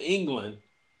in New England,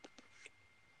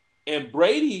 and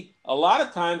Brady a lot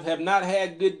of times have not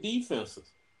had good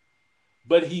defenses,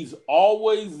 but he's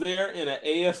always there in an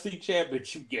AFC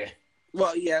championship game.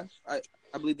 Well, yeah, I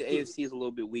believe the AFC is a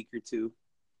little bit weaker too.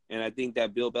 And I think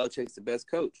that Bill Belichick's the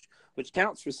best coach, which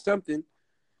counts for something.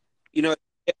 You know.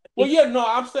 Well, yeah, no,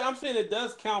 I'm saying it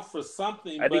does count for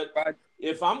something. But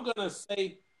if I'm gonna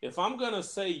say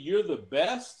you're the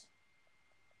best,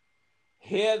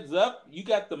 heads up, you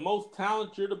got the most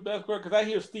talent. You're the best. Because I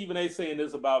hear Stephen A. saying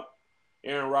this about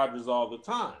Aaron Rodgers all the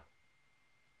time.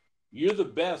 You're the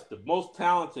best, the most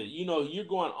talented. You know, you're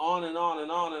going on and on and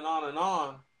on and on and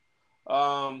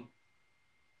on.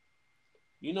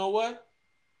 You know what?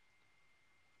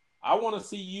 I want to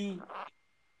see you.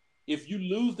 If you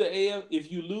lose the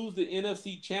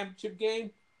NFC Championship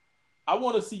game, I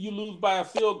want to see you lose by a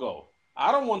field goal.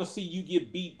 I don't want to see you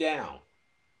get beat down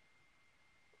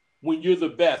when you're the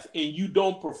best and you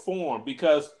don't perform,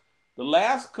 because the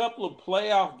last couple of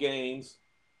playoff games,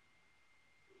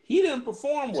 he didn't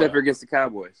perform well. Except for against the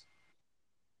Cowboys.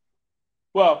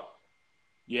 Well,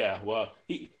 yeah. Well,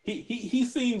 he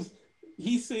seems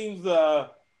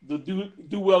to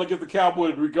do well against the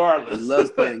Cowboys regardless. He loves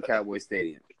playing in Cowboy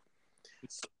Stadium.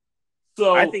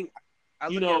 So I look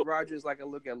at Rodgers like I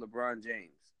look at LeBron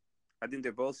James. I think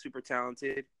they're both super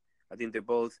talented. I think they're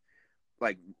both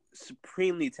like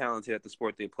supremely talented at the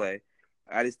sport they play.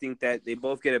 I just think that they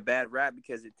both get a bad rap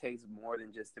because it takes more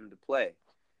than just them to play.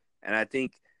 And I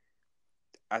think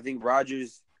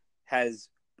Rodgers has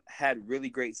had really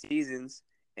great seasons,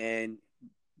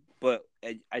 but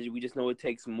we just know it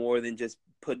takes more than just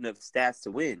putting up stats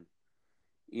to win.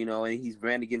 You know, and he's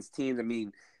ran against teams. I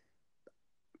mean,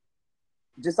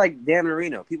 just like Dan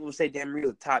Marino. People will say Dan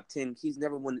Marino's top 10. He's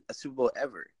never won a Super Bowl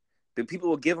ever. But people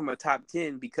will give him a top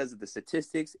 10 because of the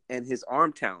statistics and his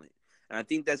arm talent. And I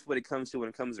think that's what it comes to when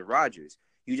it comes to Rodgers.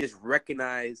 You just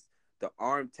recognize the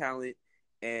arm talent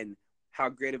and how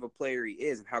great of a player he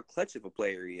is and how clutch of a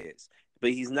player he is.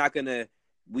 But he's not going to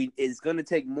 – it's going to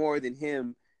take more than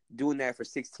him doing that for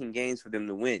 16 games for them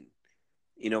to win.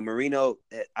 You know, Marino,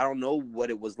 I don't know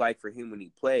what it was like for him when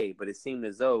he played, but it seemed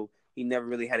as though he never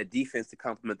really had a defense to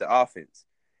complement the offense.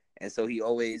 And so he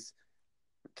always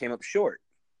came up short.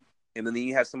 And then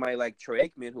you have somebody like Troy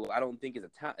Aikman, who I don't think is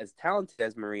as talented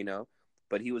as Marino,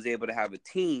 but he was able to have a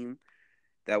team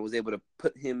that was able to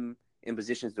put him in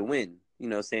positions to win. You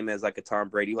know, same as like a Tom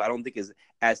Brady, who I don't think is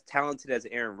as talented as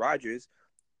Aaron Rodgers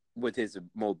with his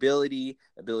mobility,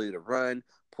 ability to run,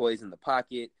 poise in the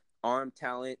pocket, arm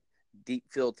talent, deep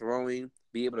field throwing,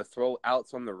 be able to throw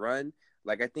outs on the run.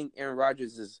 Like, I think Aaron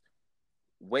Rodgers is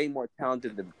way more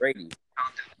talented than Brady.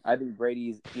 I think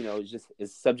Brady's, you know,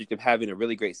 is subject of having a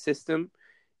really great system,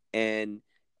 and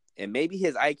maybe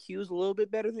his IQ is a little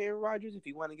bit better than Aaron Rodgers if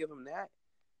you want to give him that.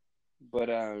 But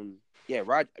yeah,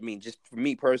 I mean, just for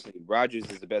me personally, Rodgers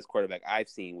is the best quarterback I've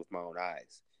seen with my own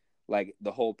eyes. Like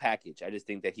the whole package. I just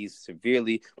think that he's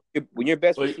severely. When your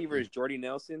best receiver is Jordy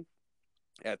Nelson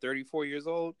at 34 years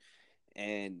old,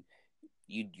 and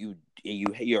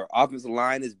your offensive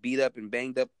line is beat up and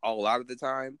banged up a lot of the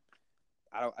time.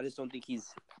 I just don't think he's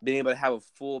been able to have a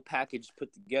full package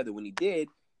put together. When he did,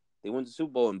 they went to the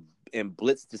Super Bowl and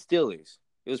blitzed the Steelers.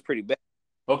 It was pretty bad.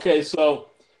 Okay, so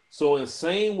in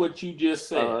saying what you just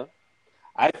said,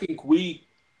 I think we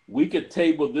could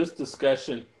table this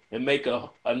discussion and make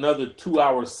another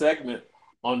 2-hour segment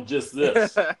on just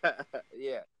this.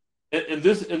 Yeah. And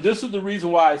this is the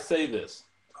reason why I say this.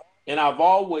 And I've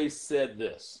always said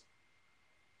this.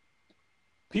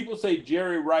 people say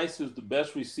Jerry Rice is the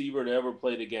best receiver to ever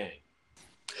play the game.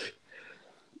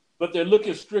 But they're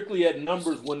looking strictly at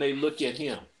numbers when they look at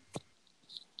him.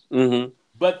 Mm-hmm.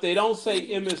 But they don't say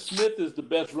Emmitt Smith is the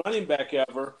best running back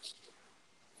ever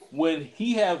when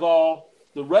he has all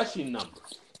the rushing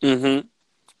numbers. Mm-hmm.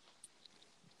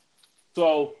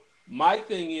 So my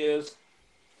thing is,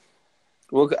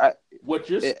 Well, what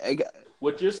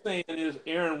you're saying is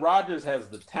Aaron Rodgers has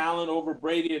the talent over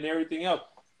Brady and everything else,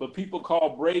 but people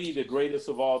call Brady the greatest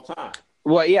of all time.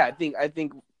 Well, yeah, I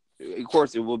think of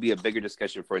course it will be a bigger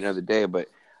discussion for another day, but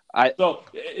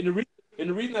the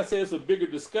reason I say it's a bigger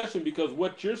discussion because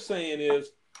what you're saying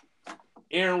is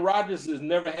Aaron Rodgers has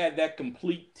never had that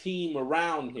complete team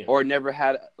around him, or never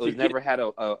had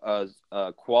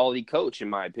a quality coach, in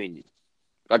my opinion,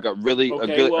 like a really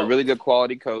good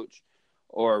quality coach,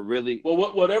 or a really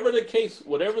whatever the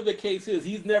case is,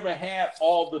 he's never had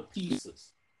all the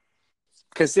pieces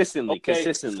consistently.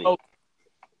 So,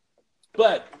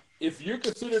 but if you're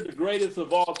considered the greatest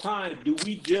of all time, do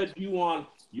we judge you on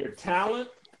your talent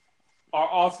or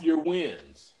off your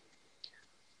wins?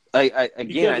 If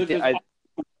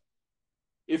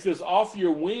it's off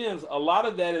your wins, a lot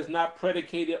of that is not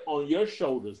predicated on your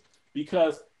shoulders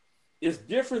because it's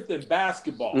different than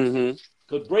basketball.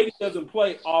 Because Brady doesn't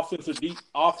play offense and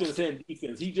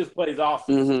defense. He just plays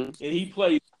offense. And he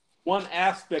plays one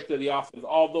aspect of the offense,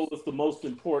 although it's the most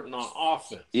important on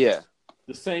offense. Yeah.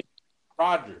 The same with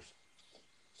Rodgers.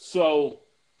 So,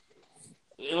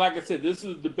 and like I said, this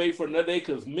is a debate for another day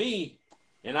because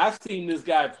and I've seen this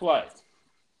guy play.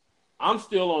 I'm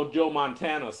still on Joe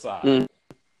Montana's side.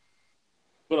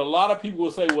 But a lot of people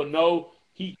will say, well, no,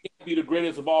 he can't be the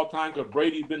greatest of all time because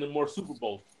Brady's been in more Super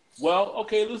Bowls. Well,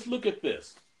 okay, let's look at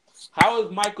this. How is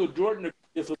Michael Jordan the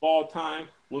greatest of all time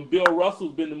when Bill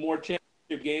Russell's been in more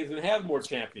championship games and has more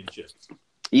championships?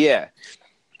 Yeah.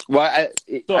 Well,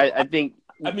 I think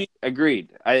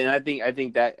agreed. I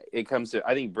think that it comes to,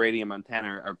 I think Brady and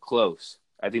Montana are close.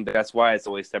 I think that's why it's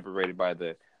always separated by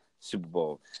the Super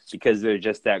Bowl, because they're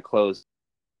just that close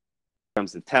when it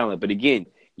comes to talent. But again,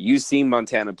 you've seen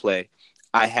Montana play.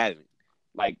 I haven't.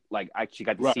 Like I actually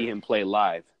got to see him play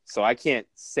live. So I can't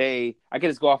say, I can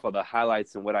just go off of the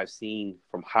highlights and what I've seen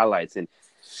from highlights. And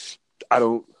I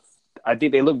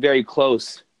think they look very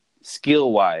close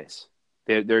skill wise.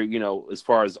 They're as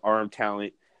far as arm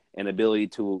talent and ability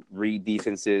to read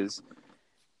defenses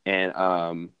and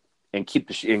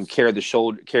carry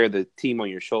the team on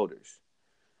your shoulders.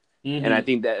 And I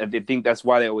think that's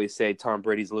why they always say Tom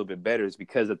Brady's a little bit better, is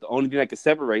because the only thing that can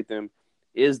separate them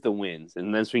is the wins.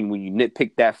 And that's when you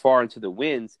nitpick that far into the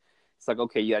wins, it's like,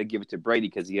 okay, you got to give it to Brady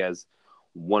because he has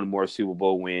one more Super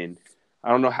Bowl win. I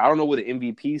don't know where the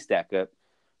MVPs stack up,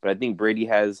 but I think Brady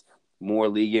has more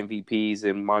league MVPs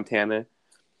than Montana.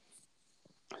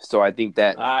 So I think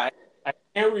that I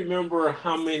can't remember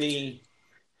how many.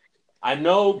 I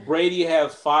know Brady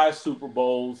has 5 Super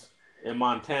Bowls and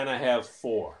Montana has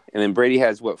 4. And then Brady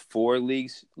has 4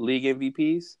 league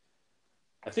MVPs?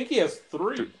 I think he has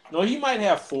 3. No, he might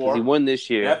have 4. He won this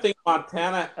year. And I think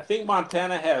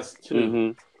Montana has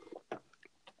 2.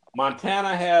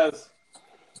 Montana has,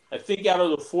 I think out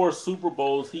of the 4 Super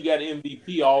Bowls, he got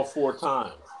MVP all 4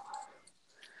 times.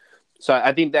 So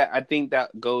I think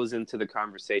that goes into the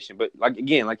conversation. But like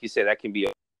you said, that can be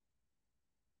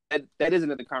that is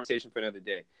another conversation for another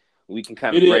day. We can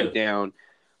kind of break down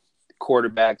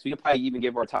quarterbacks. We can probably even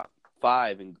give our top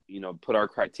 5 and put our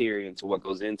criteria into what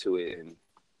goes into it and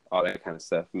all that kind of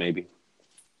stuff, maybe.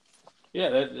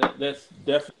 Yeah, that's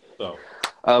definitely so.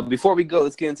 Before we go,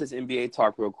 let's get into this NBA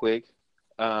talk real quick.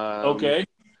 Okay.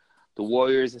 The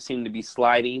Warriors seem to be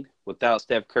sliding without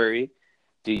Steph Curry.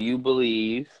 Do you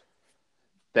believe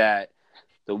that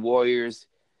the Warriors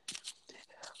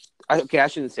 – I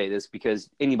shouldn't say this because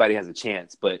anybody has a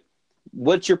chance, but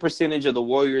what's your percentage of the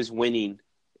Warriors winning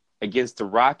against the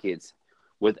Rockets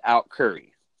without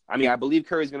Curry? I mean, I believe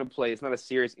Curry's going to play. It's not a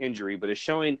serious injury, but it's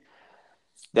showing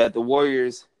that the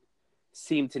Warriors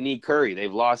seem to need Curry.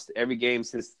 They've lost every game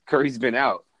since Curry's been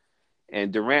out.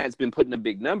 And Durant's been putting up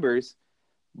big numbers,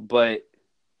 but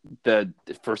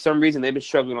for some reason they've been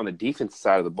struggling on the defensive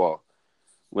side of the ball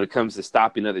when it comes to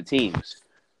stopping other teams.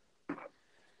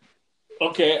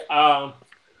 Okay.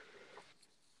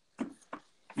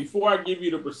 Before I give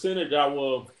you the percentage, I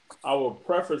will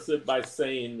preface it by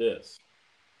saying this.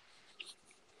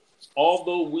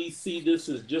 Although we see this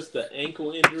as just an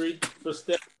ankle injury for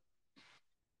Steph,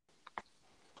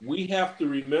 we have to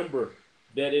remember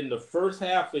that in the first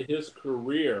half of his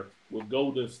career with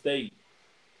Golden State,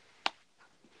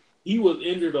 he was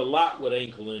injured a lot with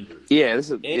ankle injuries. Yeah, this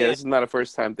is not a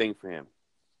first time thing for him.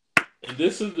 And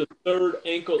this is the third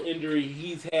ankle injury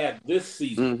he's had this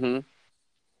season. Mm-hmm.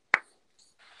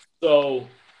 So,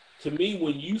 to me,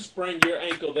 when you sprain your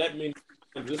ankle that many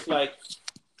times, it's like,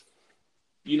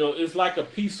 it's like a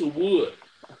piece of wood.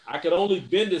 I could only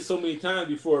bend it so many times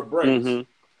before it breaks.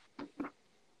 Mm-hmm.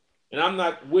 And I'm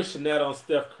not wishing that on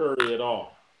Steph Curry at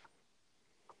all.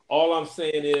 All I'm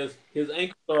saying is his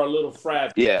ankles are a little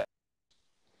fragile. Yeah.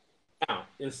 Now,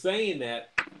 in saying that,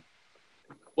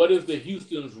 what is the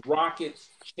Houston Rockets'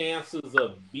 chances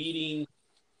of beating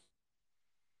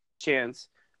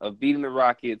the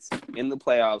Rockets in the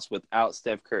playoffs without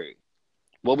Steph Curry?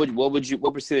 What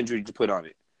percentage would you put on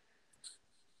it?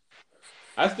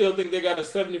 I still think they got a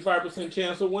 75%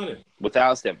 chance of winning.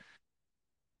 Without Steph?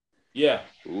 Yeah.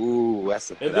 Ooh,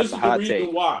 that's a hot take. And this is the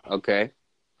reason why. Okay.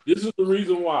 This is the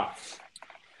reason why.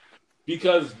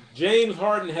 Because James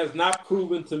Harden has not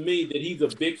proven to me that he's a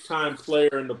big-time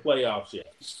player in the playoffs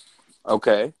yet.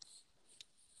 Okay.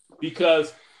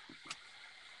 Because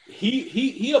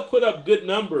he'll put up good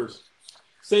numbers.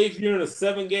 Say if you're in a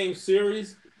 7-game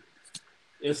series,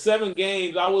 in 7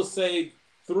 games, I would say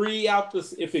 3 out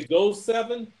the – if it goes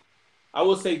 7, I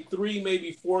would say 3,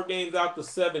 maybe 4 games out the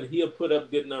 7, he'll put up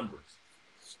good numbers.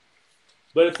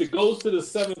 But if it goes to the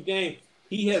 7th game,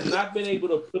 he has not been able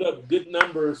to put up good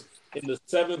numbers in the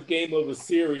 7th game of a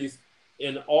series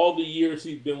in all the years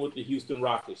he's been with the Houston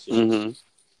Rockets. Mm-hmm.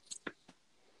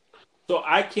 So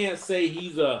I can't say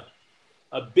he's a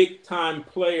big-time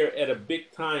player at a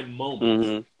big-time moment.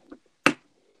 Mm-hmm.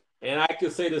 And I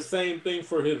could say the same thing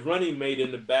for his running mate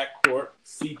in the backcourt,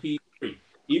 CP3.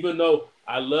 Even though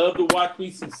I love to watch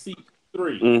me some CP3,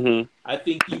 Mm-hmm. I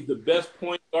think he's the best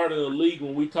point guard in the league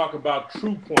when we talk about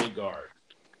true point guard.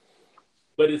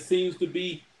 But it seems to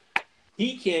be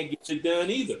he can't get it done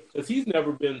either because he's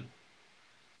never been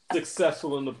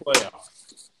successful in the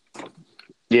playoffs.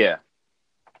 Yeah.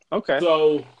 Okay.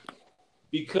 So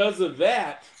because of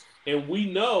that, and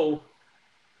we know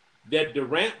that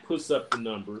Durant puts up the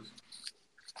numbers,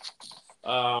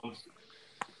 and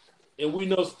we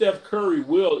know Steph Curry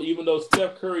will, even though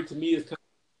Steph Curry to me is kind of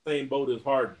the same boat as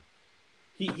Harden.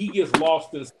 He gets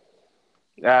lost in.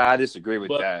 I disagree with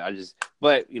that.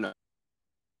 But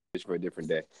it's for a different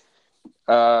day.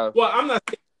 Well, I'm not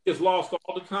saying he gets lost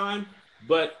all the time,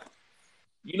 but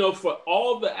for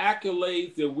all the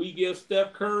accolades that we give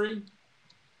Steph Curry,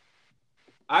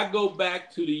 I go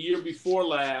back to the year before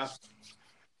last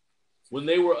when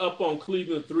they were up on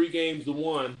Cleveland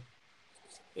 3-1,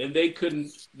 and they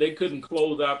couldn't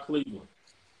close out Cleveland.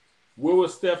 Where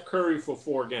was Steph Curry for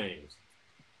 4 games?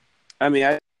 I mean,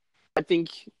 I think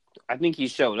he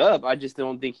showed up. I just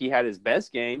don't think he had his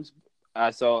best games.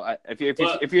 If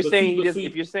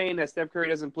you're saying that Steph Curry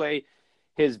doesn't play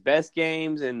his best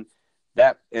games and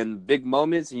big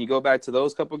moments, and you go back to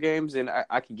those couple games, and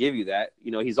I can give you that.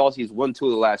 He's won 2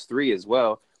 of the last 3 as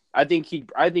well. I think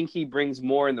he brings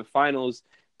more in the finals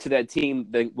to that team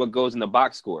than what goes in the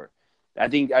box score. I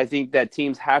think that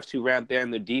teams have to ramp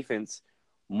down their defense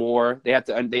more.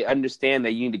 They understand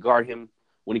that you need to guard him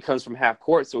when he comes from half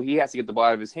court, so he has to get the ball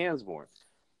out of his hands more.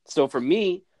 So for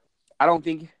me, I don't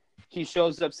think he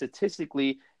shows up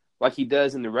statistically like he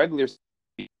does in the regular season.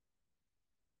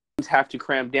 Teams have to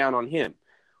cramp down on him,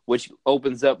 which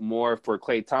opens up more for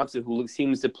Klay Thompson, who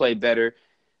seems to play better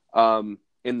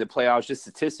in the playoffs, just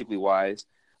statistically wise,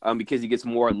 because he gets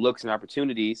more looks and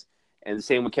opportunities, and the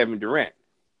same with Kevin Durant.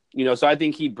 So I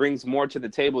think he brings more to the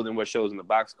table than what shows in the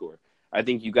box score. I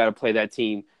think you got to play that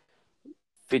team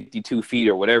 52 feet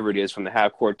or whatever it is from the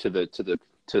half court to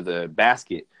the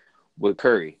basket with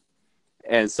Curry.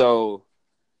 And so,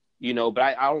 but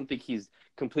I don't think he's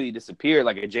completely disappeared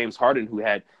like a James Harden who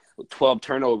had 12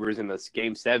 turnovers in this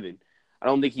game 7. I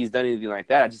don't think he's done anything like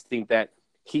that. I just think that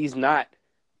he's not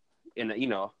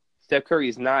Steph Curry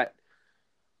is not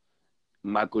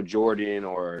Michael Jordan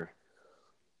or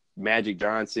Magic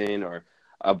Johnson or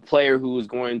a player who is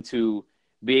going to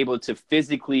be able to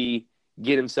physically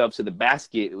get himself to the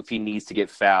basket if he needs to get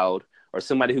fouled, or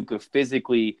somebody who can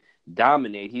physically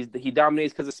dominate. He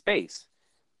dominates because of space.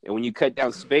 And when you cut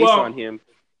down space on him,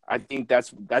 I think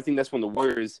that's when the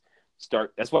Warriors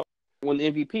start. That's what won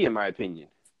the MVP, in my opinion.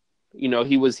 He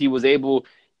wasn't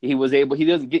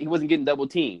getting double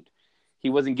teamed. He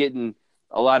wasn't getting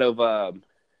a lot of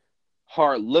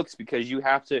hard looks because you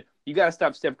got to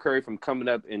stop Steph Curry from coming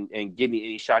up and getting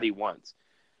any shot he wants.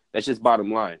 That's just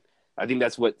bottom line. I think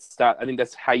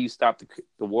that's how you stop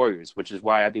the Warriors, which is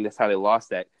why I think that's how they lost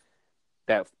that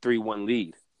 3-1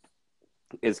 lead.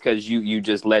 It's because you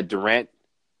just let Durant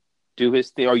do his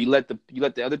thing, or you let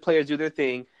the other players do their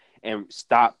thing and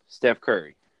stop Steph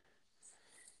Curry.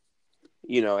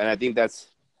 And I think that's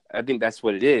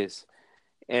what it is.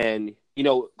 And,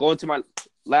 going to my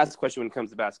last question when it comes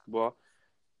to basketball,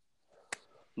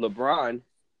 LeBron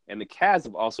and the Cavs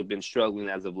have also been struggling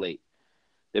as of late.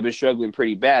 They've been struggling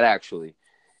pretty bad, actually.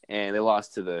 And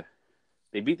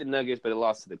they beat the Nuggets, but they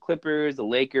lost to the Clippers, the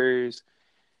Lakers,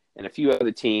 and a few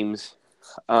other teams.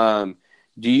 Do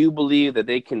you believe that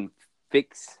they can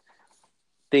fix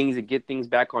things and get things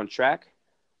back on track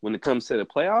when it comes to the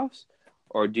playoffs?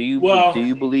 Or do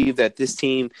you believe that this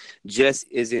team just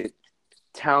isn't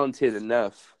talented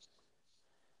enough?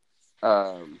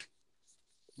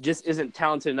 Just isn't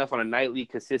talented enough on a nightly,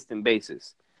 consistent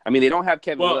basis. I mean, they don't have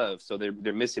Kevin Love, so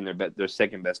they're missing their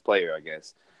second best player, I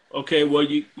guess. Okay, well,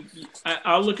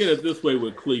 I'll look at it this way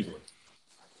with Cleveland.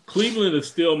 Cleveland is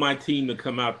still my team to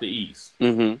come out the East.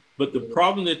 Mm-hmm. But the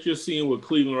problem that you're seeing with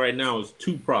Cleveland right now is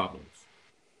two problems.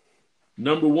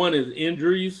 Number one is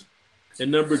injuries,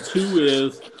 and number two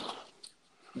is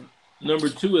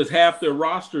half their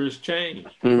roster has changed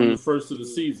from the first of the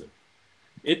season.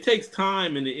 It takes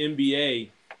time in the NBA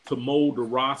to mold a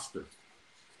roster.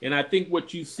 And I think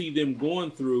what you see them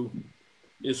going through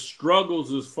is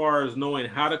struggles as far as knowing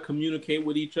how to communicate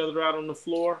with each other out on the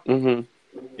floor and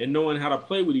knowing how to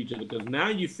play with each other. Because now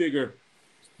you figure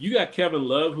you got Kevin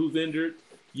Love who's injured.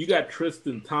 You got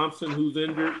Tristan Thompson who's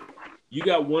injured. You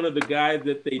got one of the guys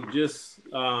that they just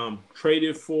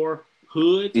traded for,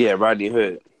 Hood. Yeah, Rodney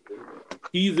Hood.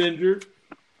 He's injured.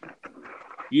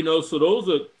 So those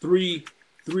are three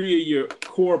of your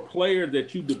core players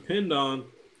that you depend on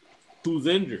who's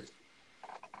injured.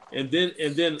 And then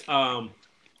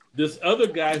this other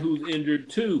guy who's injured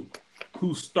too,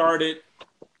 who started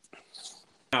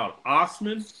out,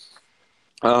 Osman.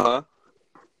 Uh-huh.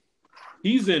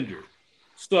 He's injured.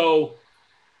 So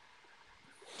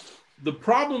the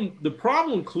problem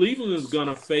Cleveland is going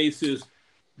to face is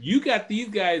you got these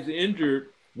guys injured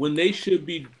when they should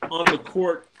be on the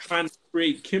court trying to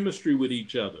create chemistry with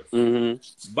each other.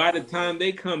 Mm-hmm. By the time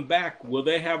they come back, will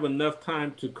they have enough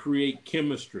time to create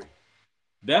chemistry?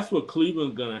 That's what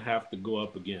Cleveland's going to have to go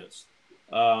up against.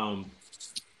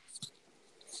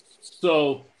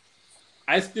 So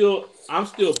I'm still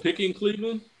picking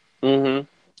Cleveland. Mm-hmm.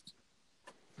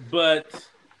 But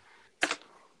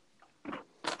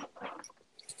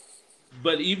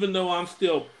even though I'm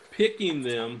still picking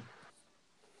them,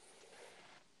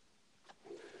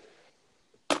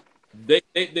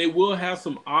 they will have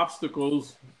some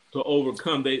obstacles to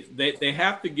overcome. They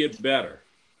have to get better.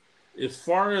 As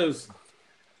far as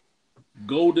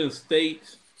Golden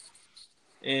State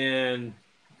and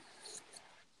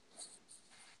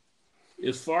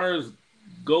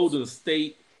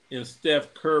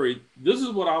Steph Curry, this is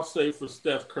what I'll say for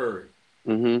Steph Curry.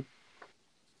 Mm-hmm.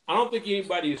 I don't think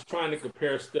anybody is trying to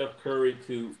compare Steph Curry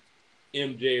to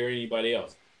MJ or anybody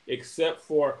else, except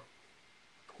for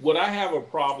what I have a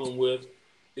problem with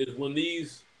is when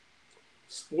these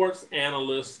sports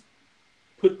analysts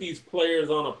put these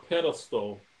players on a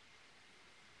pedestal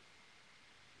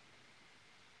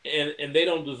and they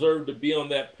don't deserve to be on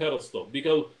that pedestal,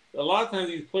 because a lot of times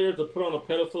these players are put on a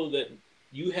pedestal that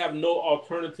you have no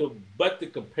alternative but to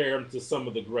compare them to some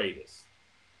of the greatest.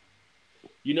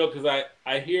 Because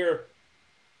I hear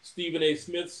Stephen A.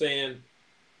 Smith saying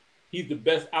he's the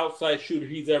best outside shooter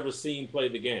he's ever seen play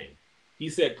the game. He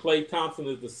said Klay Thompson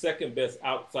is the second best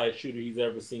outside shooter he's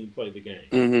ever seen play the game.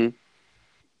 Mm-hmm.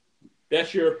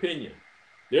 That's your opinion.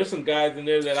 There's some guys in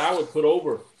there that I would put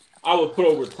over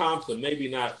Thompson, maybe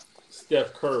not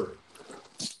Steph Curry,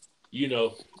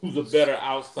 who's a better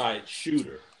outside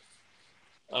shooter.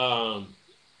 But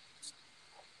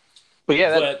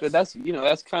yeah,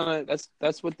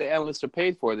 that's what the analysts are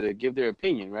paid for, to give their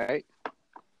opinion, right?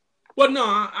 Well, no,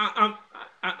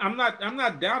 I'm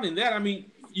not doubting that. I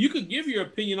mean, you could give your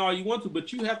opinion all you want to,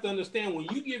 but you have to understand when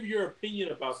you give your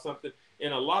opinion about something,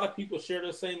 and a lot of people share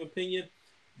the same opinion,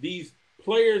 these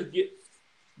players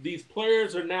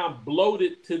are now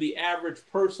bloated to the average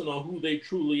person on who they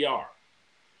truly are.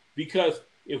 Because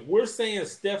if we're saying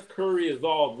Steph Curry is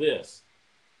all this,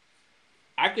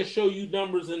 I could show you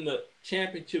numbers in the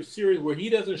championship series where he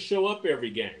doesn't show up every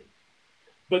game.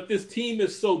 But this team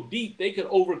is so deep, they could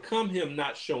overcome him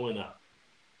not showing up.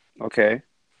 Okay.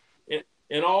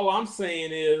 And all I'm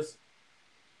saying is,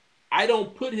 I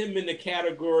don't put him in the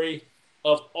category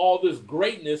of all this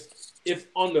greatness if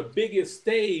on the biggest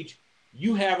stage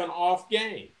you have an off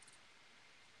game.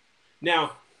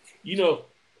 Now,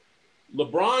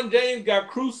 LeBron James got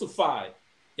crucified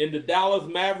in the Dallas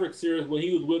Mavericks series when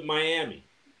he was with Miami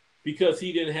because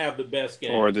he didn't have the best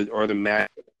game. Or the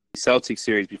Celtics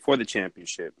series before the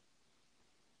championship.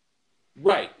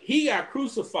 Right. He got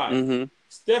crucified. Mm-hmm.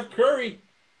 Steph Curry,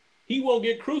 he won't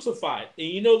get crucified. And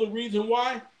you know the reason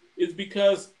why? is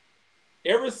because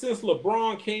ever since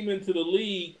LeBron came into the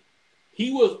league,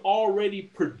 he was already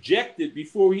projected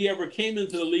before he ever came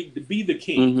into the league to be the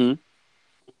king. Mm-hmm.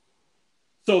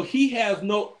 So he has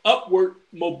no upward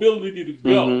mobility to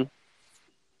go. Mm-hmm.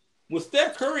 When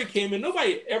Steph Curry came in,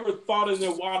 nobody ever thought in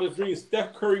their wildest dreams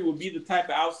Steph Curry would be the type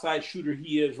of outside shooter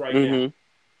he is right now.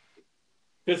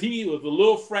 Because he was a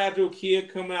little fragile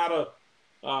kid coming out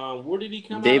of, where did he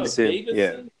come Davidson. out of?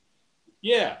 Davidson?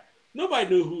 Yeah. Nobody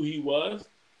knew who he was.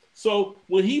 So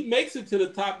when he makes it to the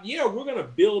top, yeah, we're going to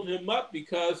build him up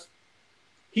because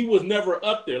he was never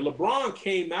up there. LeBron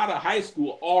came out of high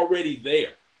school already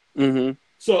there. Mm-hmm.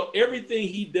 So everything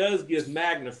he does gets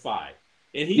magnified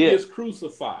and he gets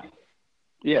crucified.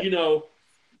 Yeah. You know,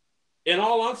 and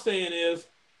all I'm saying is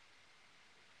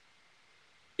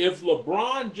if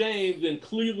LeBron James in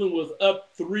Cleveland was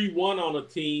up 3-1 on a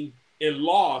team and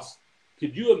lost,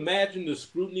 could you imagine the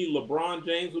scrutiny LeBron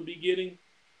James would be getting?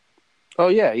 Oh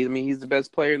yeah, he's the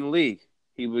best player in the league.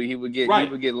 He would get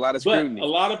a lot of scrutiny. But a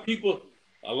lot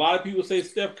of people say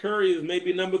Steph Curry is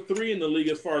maybe number 3 in the league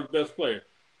as far as best player.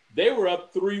 They were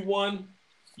up 3-1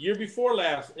 year before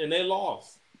last and they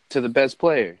lost to the best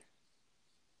player.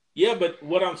 Yeah, but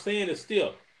what I'm saying is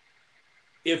still,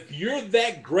 if you're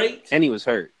that great, and he was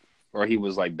hurt or he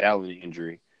was like battling an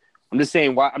injury. I'm just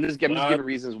saying why. I'm just giving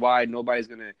reasons why nobody's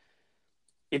gonna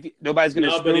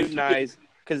scrutinize.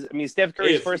 Because I mean, Steph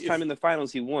Curry's first time in the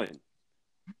finals, he won.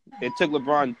 It took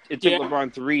LeBron.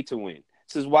 LeBron 3 to win.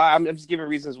 This is why I'm just giving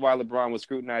reasons why LeBron was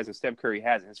scrutinized and Steph Curry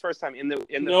hasn't. His first time in the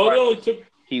finals,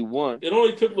 he won. It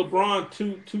only took LeBron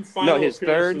two finals. No, his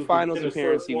third finals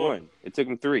appearance, he won. It took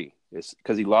him 3. It's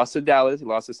because he lost to Dallas. He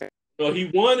lost to San. No,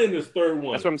 he won in his third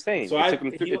one. That's what I'm saying. So it took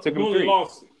him 3. It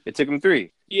took him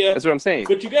 3. Yeah, that's what I'm saying.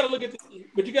 But you got to look at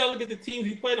the teams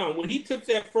he played on. When he took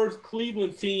that first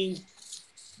Cleveland team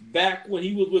back when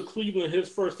he was with Cleveland, his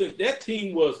first team, that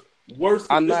team was worse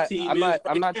than this team. I'm not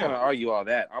trying to argue all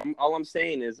that. All I'm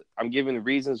saying is I'm giving the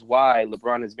reasons why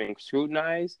LeBron has been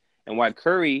scrutinized and why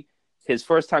Curry, his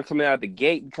first time coming out of the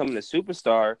gate, becoming a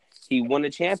superstar, he won a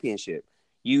championship.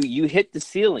 You hit the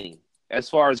ceiling as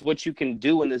far as what you can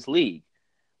do in this league,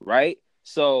 right?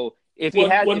 So if he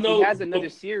has another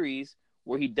series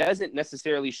where he doesn't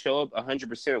necessarily show up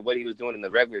 100% of what he was doing in the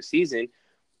regular season,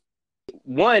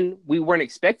 one, we weren't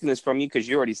expecting this from you because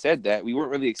you already said that. We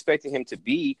weren't really expecting him to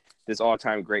be this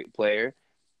all-time great player.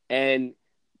 And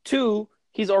 2,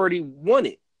 he's already won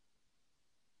it,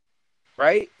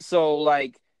 right? So,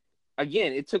 like,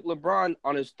 again, it took LeBron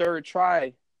on his third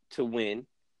try to win.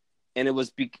 And it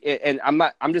was,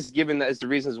 I'm just giving that as the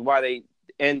reasons why they,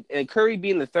 and Curry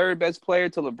being the third best player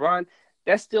to LeBron,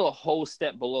 that's still a whole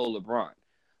step below LeBron.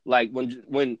 Like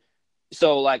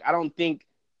I don't think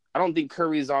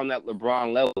Curry's on that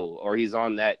LeBron level, or he's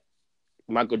on that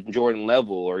Michael Jordan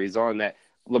level, or he's on that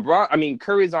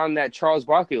Curry's on that Charles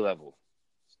Barkley level,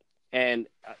 and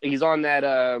he's on that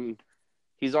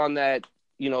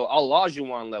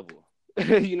Olajuwon level,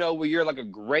 where you're like a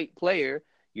great player,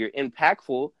 you're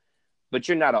impactful. But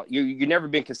you're never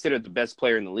been considered the best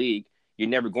player in the league. You're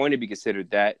never going to be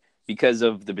considered that because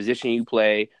of the position you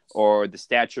play or the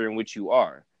stature in which you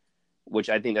are, which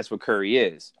I think that's what Curry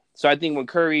is. So I think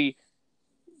once Curry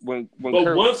once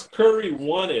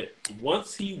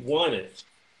he won it,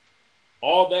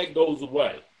 all that goes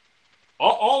away.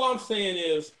 All I'm saying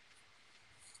is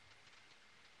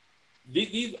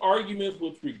these arguments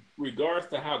with regards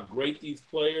to how great these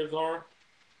players are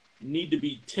need to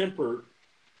be tempered.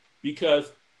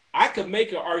 Because I could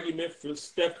make an argument for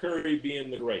Steph Curry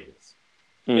being the greatest.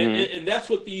 Mm-hmm. And that's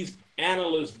what these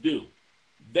analysts do.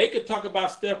 They could talk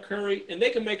about Steph Curry, and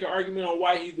they can make an argument on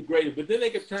why he's the greatest. But then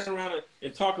they could turn around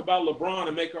and talk about LeBron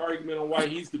and make an argument on why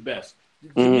he's the best.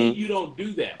 Mm-hmm. To me, you don't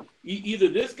do that. Either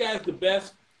this guy's the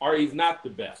best or he's not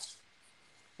the best.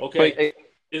 Okay?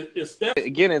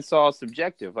 Again, it's all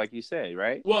subjective, like you say,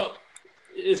 right? Well,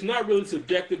 it's not really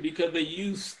subjective because they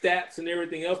use stats and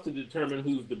everything else to determine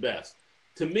who's the best.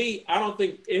 To me, I don't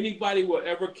think anybody will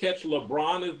ever catch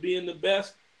LeBron as being the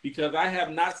best because I have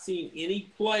not seen any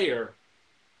player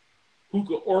who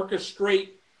could orchestrate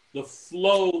the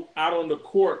flow out on the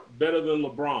court better than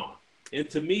LeBron. And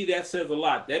to me, that says a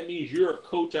lot. That means you're a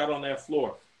coach out on that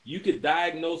floor. You could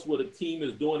diagnose what a team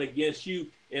is doing against you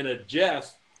and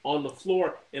adjust on the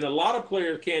floor, and a lot of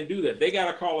players can't do that. They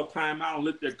got to call a timeout and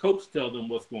let their coach tell them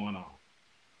what's going on.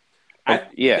 I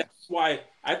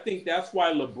think that's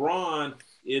why LeBron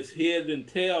is head and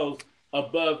tails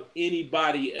above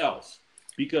anybody else,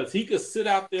 because he could sit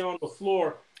out there on the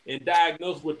floor and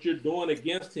diagnose what you're doing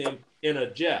against him and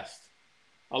adjust.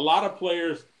 A lot of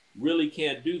players really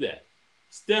can't do that.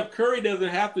 Steph Curry doesn't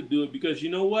have to do it because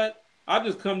you know what? I'll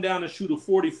just come down and shoot a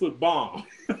 40-foot bomb.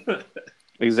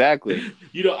 Exactly.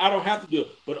 I don't have to do it.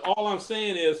 But all I'm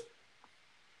saying is,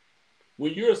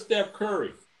 when you're a Steph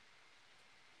Curry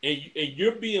and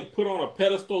you're being put on a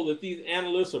pedestal that these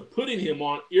analysts are putting him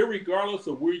on, irregardless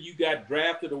of where you got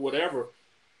drafted or whatever,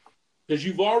 because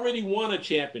you've already won a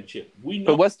championship. We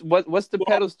know. But what's the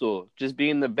pedestal? Just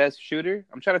being the best shooter?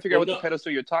 I'm trying to figure out what the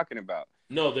pedestal you're talking about.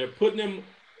 No, they're putting him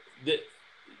that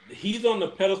he's on the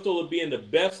pedestal of being the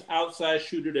best outside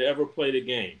shooter to ever play the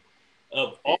game.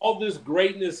 Of all this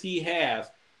greatness he has,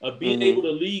 of being able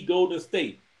to lead Golden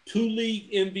State, 2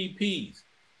 league MVPs.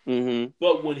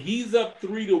 But when he's up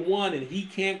 3-1 and he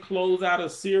can't close out a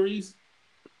series,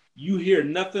 you hear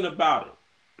nothing about it.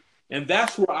 And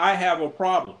that's where I have a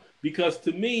problem. Because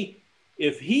to me,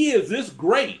 if he is this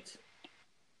great,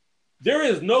 there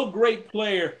is no great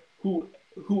player who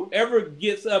ever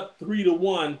gets up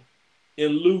 3-1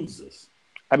 and loses.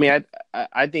 I mean,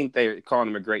 I think they're calling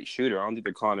him a great shooter. I don't think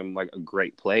they're calling him like a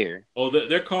great player. Oh,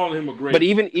 they're calling him a great. But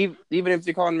even if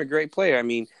they're calling him a great player, I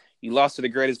mean, you lost to the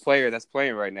greatest player that's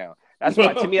playing right now. That's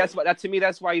why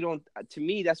that's why you don't. To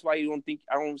me, that's why you don't think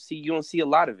you don't see a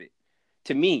lot of it.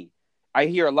 To me, I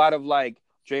hear a lot of like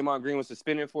Draymond Green was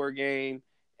suspended for a game,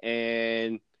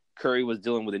 and Curry was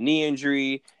dealing with a knee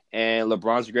injury, and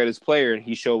LeBron's the greatest player, and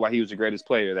he showed why he was the greatest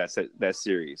player that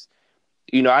series.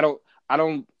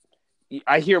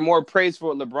 I hear more praise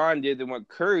for what LeBron did than what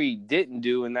Curry didn't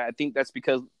do, and I think that's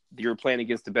because you're playing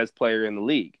against the best player in the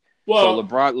league. Well, so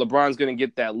LeBron's going to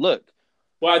get that look.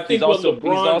 Well, I think what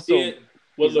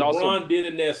LeBron did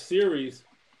in that series,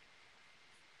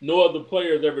 no other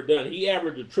player has ever done. He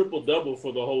averaged a triple-double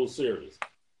for the whole series.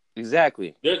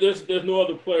 Exactly. There's no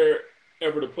other player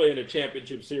ever to play in a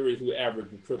championship series who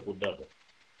averaged a triple-double.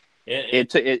 And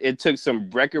it took some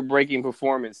record-breaking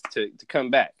performance to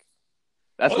come back.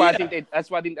 That's why I think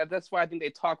they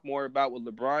talk more about what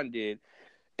LeBron did,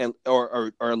 and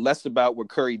or less about what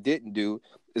Curry didn't do.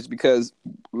 Is because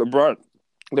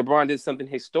LeBron did something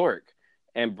historic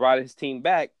and brought his team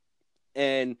back,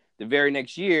 and the very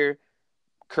next year,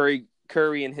 Curry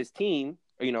and his team,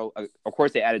 of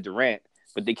course they added Durant,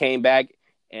 but they came back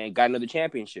and got another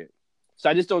championship. So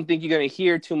I just don't think you're going to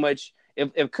hear too much.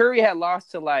 If Curry had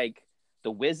lost to like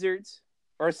the Wizards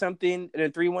or something in a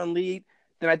 3-1 lead,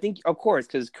 then I think, of course,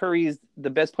 because Curry is the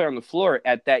best player on the floor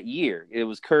at that year. It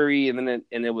was Curry, and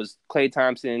it was Klay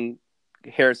Thompson,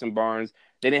 Harrison Barnes.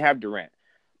 They didn't have Durant.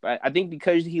 But I think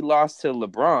because he lost to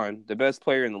LeBron, the best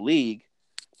player in the league,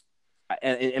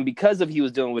 and because he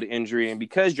was dealing with an injury, and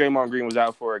because Draymond Green was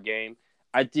out for a game,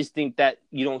 I just think that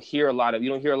you don't hear a lot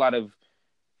of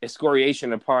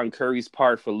excoriation upon Curry's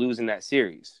part for losing that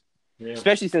series. Yeah.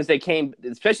 Especially since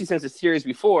the series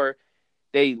before,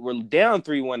 they were down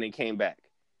 3-1 and came back.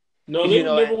 No, they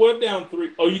never went down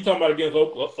 3. Oh, you talking about against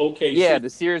OKC? Yeah, the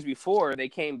series before they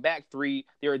came back 3.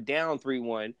 They were down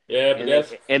 3-1. Yeah,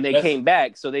 but they came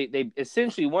back, so they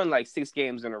essentially won like 6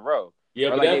 games in a row.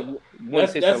 Yeah, but they won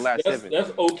 6 of the last 7.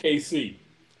 That's OKC.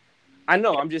 I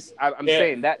know. I'm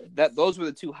saying that those were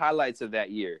the 2 highlights of that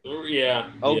year. Yeah.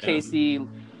 OKC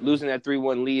losing that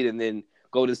 3-1 lead, and then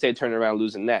Golden State turning around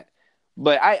losing that.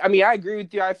 But I agree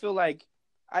with you. I feel like.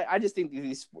 I just think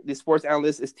these sports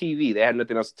analysts is TV. They had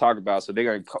nothing else to talk about, so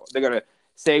they're gonna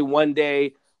say one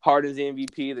day Harden's the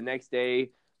MVP, the next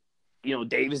day,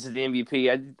 Davis is the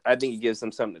MVP. I think it gives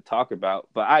them something to talk about.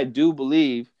 But I do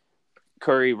believe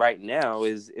Curry right now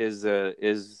is the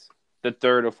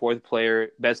 3rd or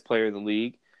 4th best player in the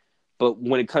league. But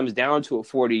when it comes down to it,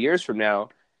 40 years from now,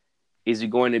 is he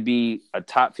going to be a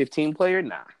top 15 player?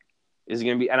 Nah. Is he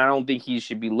going to be? And I don't think he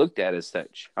should be looked at as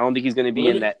such. I don't think he's going to be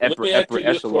in that upper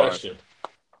echelon.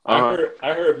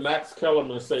 I heard Max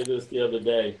Kellerman say this the other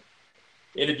day,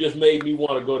 and it just made me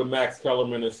want to go to Max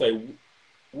Kellerman and say,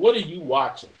 "What are you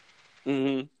watching?"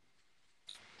 Mm-hmm.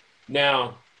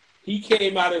 Now, he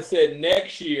came out and said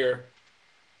next year,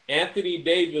 Anthony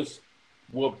Davis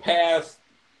will pass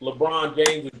LeBron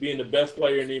James as being the best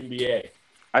player in the NBA.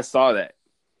 I saw that.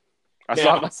 I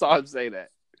saw him say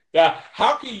that. Now,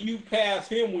 how can you pass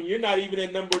him when you're not even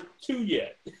at number 2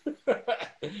 yet?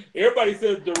 Everybody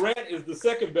says Durant is the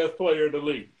 2nd best player in the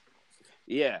league.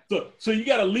 Yeah. So you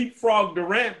got to leapfrog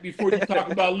Durant before you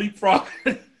talk about leapfrog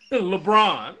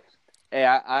LeBron. Hey,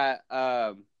 I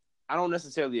don't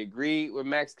necessarily agree with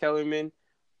Max Kellerman,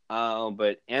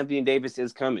 but Anthony Davis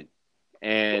is coming,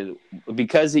 and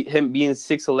because him being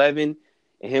 6'11"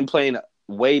 and him playing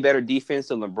way better defense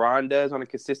than LeBron does on a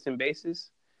consistent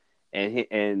basis.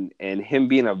 And him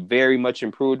being a very much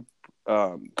improved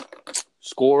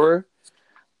scorer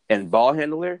and ball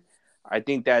handler, I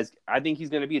think he's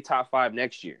going to be a top 5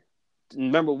 next year.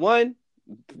 Number 1,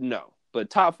 no. But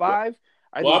top five,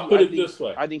 Well, I'll put it this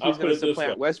way. I think he's going to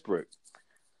supplant Westbrook.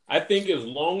 I think as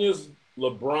long as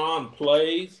LeBron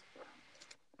plays,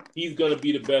 he's going to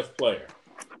be the best player.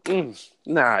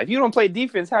 Nah, if you don't play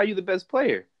defense, how are you the best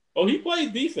player? Oh, he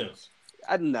plays defense.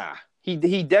 Nah, he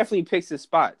definitely picks his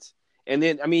spots. And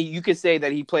then, I mean, you could say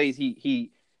that he plays.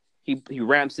 He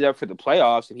ramps it up for the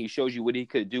playoffs, and he shows you what he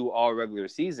could do all regular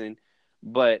season.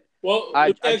 But let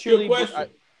me ask you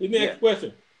a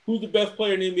question. Who's the best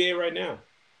player in the NBA right now?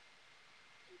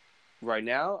 Right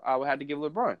now, I would have to give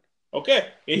LeBron. Okay,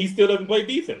 and he still doesn't play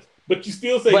defense, but you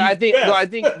still say. But I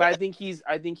think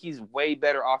he's way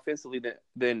better offensively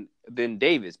than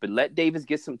Davis. But let Davis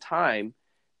get some time,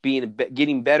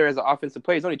 getting better as an offensive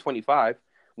player. He's only 25.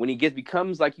 When he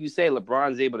becomes like you say,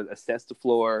 LeBron's able to assess the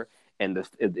floor and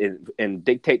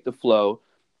dictate the flow.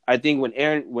 I think when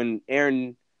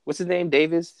Aaron, what's his name,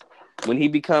 Davis, when he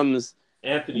becomes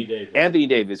Anthony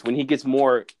Davis, when he gets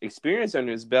more experience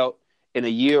under his belt in a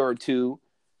year or two,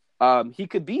 he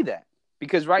could be that.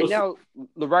 Because right now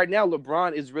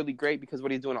LeBron is really great because of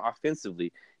what he's doing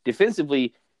offensively.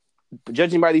 Defensively,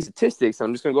 judging by these statistics,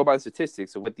 I'm just going to go by the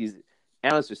statistics of what these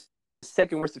analysts are, the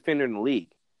second worst defender in the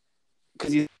league.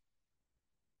 Because he's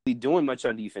really doing much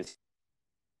on defense.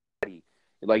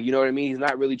 Like, you know what I mean? He's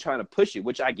not really trying to push it,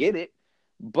 which I get it.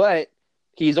 But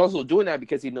he's also doing that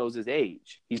because he knows his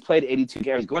age. He's played 82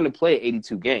 games. He's going to play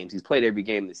 82 games. He's played every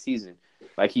game this season.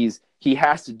 Like, he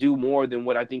has to do more than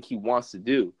what I think he wants to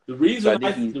do. The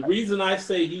reason I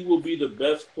say he will be the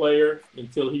best player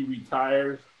until he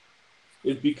retires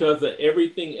is because of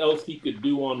everything else he could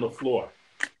do on the floor.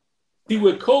 See,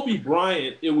 with Kobe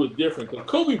Bryant, it was different because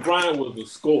Kobe Bryant was a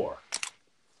scorer.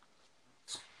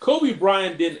 Kobe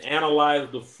Bryant didn't analyze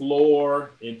the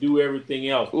floor and do everything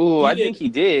else. I think he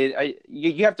did.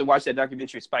 You have to watch that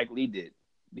documentary Spike Lee did.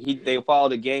 They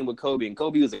followed a game with Kobe, and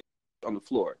Kobe was on the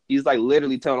floor. He's like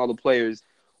literally telling all the players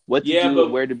what to do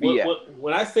and where to be at.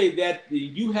 When I say that,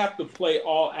 you have to play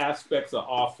all aspects of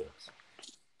offense.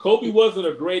 Kobe wasn't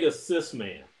a great assist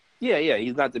man. Yeah,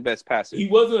 he's not the best passer. He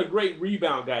wasn't a great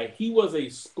rebound guy. He was a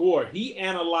scorer. He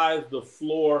analyzed the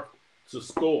floor to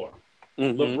score.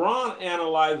 Mm-hmm. LeBron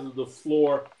analyzes the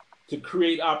floor to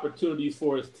create opportunities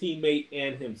for his teammate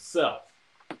and himself.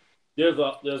 There's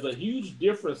a huge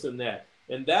difference in that.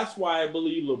 And that's why I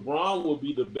believe LeBron will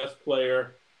be the best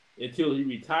player until he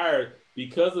retires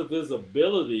because of his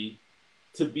ability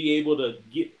to be able to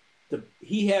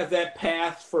he has that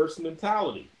pass first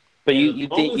mentality. But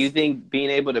you think being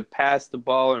able to pass the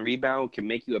ball and rebound can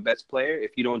make you a best player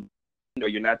if you don't, or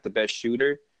you're not the best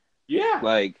shooter? Yeah.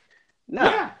 Like,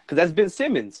 nah, because that's Ben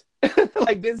Simmons.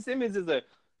 Like, Ben Simmons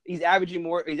he's averaging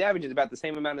about the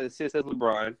same amount of assists as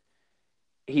LeBron.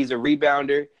 He's a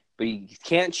rebounder, but he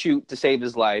can't shoot to save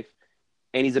his life,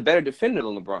 and he's a better defender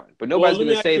than LeBron. But nobody's going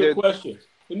to say they're. Let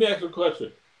me ask you a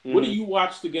question. Mm-hmm. What do you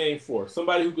watch the game for?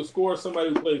 Somebody who can score, or somebody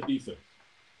who plays defense?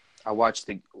 I watch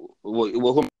the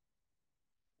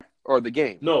or the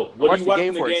game. No, what are you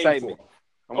watching the game excitement. For?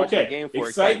 I'm watching the game for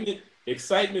excitement.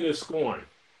 Excitement is scoring.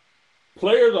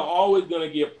 Players are always going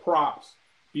to get props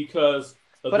because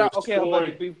of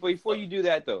scoring. But before you do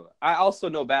that, though, I also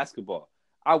know basketball.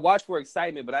 I watch for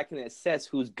excitement, but I can assess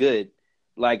who's good.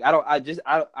 Like,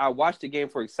 I watch the game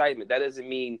for excitement. That doesn't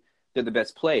mean they're the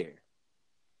best player.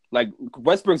 Like,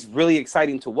 Westbrook's really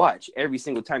exciting to watch every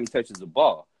single time he touches the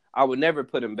ball. I would never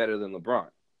put him better than LeBron.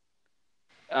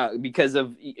 Because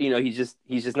of, he's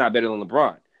just not better than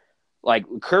LeBron. Like,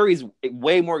 Curry's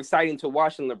way more exciting to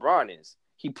watch than LeBron is.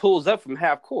 He pulls up from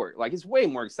half court. Like, it's way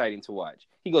more exciting to watch.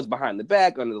 He goes behind the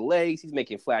back, under the legs. He's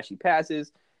making flashy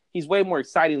passes. He's way more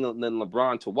exciting than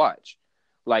LeBron to watch.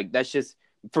 Like, that's just,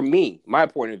 for me, my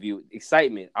point of view,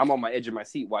 excitement. I'm on my edge of my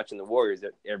seat watching the Warriors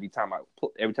every time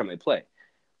they play.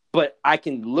 But I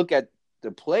can look at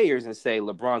the players and say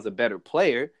LeBron's a better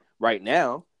player right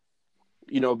now,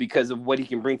 because of what he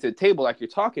can bring to the table, like you're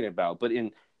talking about. But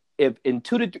in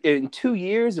 2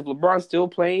 years, if LeBron's still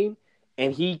playing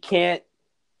and he can't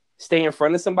stay in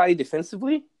front of somebody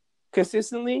defensively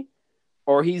consistently,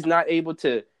 or he's not able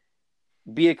to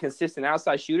be a consistent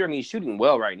outside shooter. I mean, he's shooting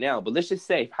well right now, but let's just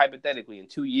say hypothetically in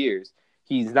 2 years,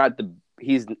 he's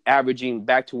averaging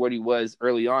back to what he was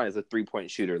early on as a 3-point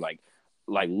shooter, like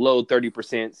low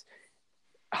 30%,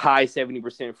 high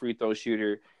 70% free throw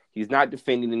shooter. He's not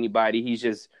defending anybody. He's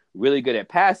just really good at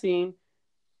passing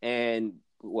and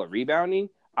rebounding.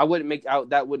 I wouldn't make out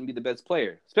that wouldn't be the best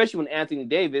player, especially when Anthony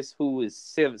Davis, who is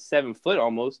 7 foot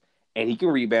almost, and he can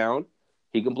rebound.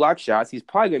 He can block shots. He's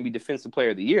probably going to be Defensive Player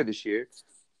of the Year this year.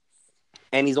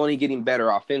 And he's only getting better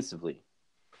offensively.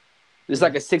 It's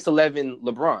like a 6'11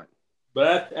 LeBron.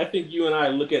 But I think you and I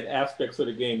look at aspects of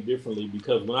the game differently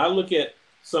because when I look at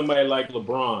somebody like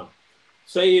LeBron,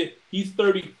 say he's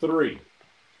 33,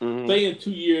 Mm-hmm. say in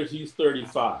 2 years he's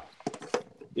 35.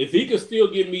 If he could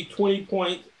still give me 20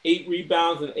 points, 8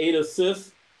 rebounds, and 8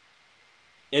 assists,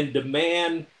 and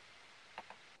demand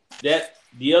that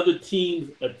the other team's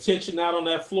attention out on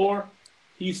that floor,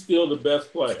 he's still the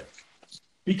best player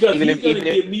because Even he's if going to even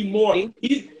if give me more.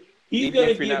 He's even going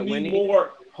to if you're give not me winning,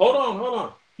 more. Hold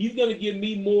on. He's going to give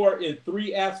me more in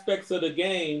 3 aspects of the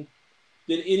game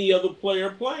than any other player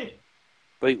playing.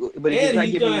 but if he's And not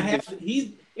he's giving going to you have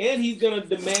he's going to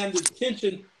demand the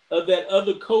attention of that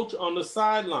other coach on the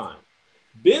sideline.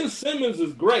 Ben Simmons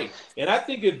is great, and I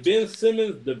think if Ben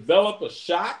Simmons develop a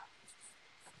shot,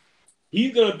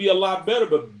 he's going to be a lot better.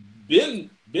 But Ben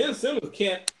Simmons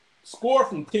can't score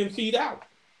from 10 feet out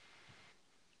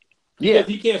because yeah,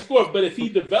 he can't score. But if he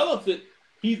develops it,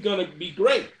 he's going to be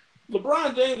great.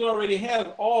 LeBron James already has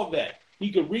all that.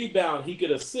 He could rebound, he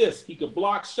could assist, he could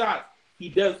block shots. He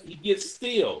gets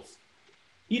steals.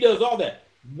 He does all that.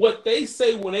 What they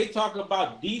say when they talk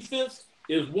about defense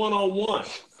is one-on-one.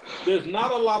 There's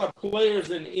not a lot of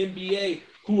players in the NBA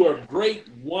who are great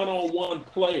one-on-one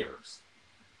players.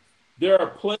 There are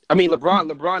players. I mean,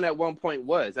 LeBron at one point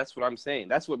was. That's what I'm saying.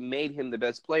 That's what made him the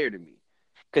best player to me,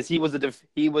 because he was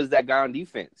that guy on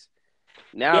defense.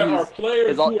 Now There are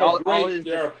players who are great.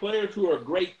 There are players who are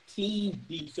great team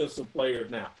defensive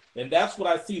players now, and that's what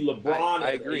I see. LeBron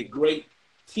I as agree. a great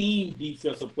team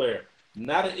defensive player,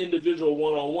 not an individual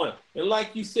one-on-one. And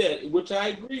like you said, which I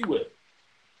agree with,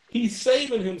 he's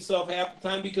saving himself half the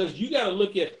time because you got to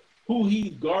look at who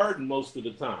he's guarding most of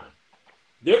the time.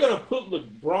 They're going to put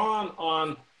LeBron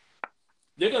on.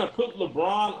 They're going to put LeBron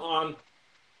on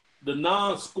the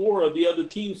non-scorer of the other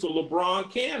team, so LeBron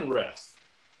can rest.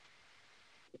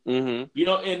 Mm-hmm. You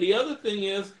know, and the other thing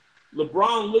is,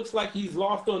 LeBron looks like he's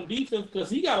lost on defense because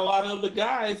he got a lot of other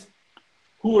guys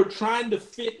who are trying to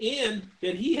fit in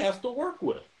that he has to work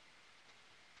with.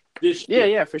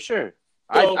 Yeah, for sure.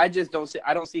 So, I just don't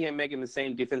see him making the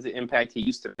same defensive impact he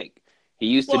used to make. He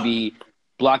used to be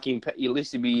blocking.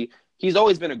 He's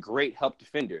always been a great help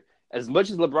defender. As much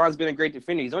as LeBron's been a great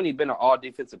defender, he's only been an all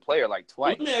defensive player like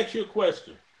twice. Let me ask you a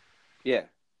question. Yeah.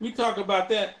 We talk about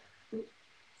that.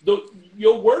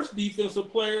 Your worst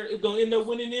defensive player is going to end up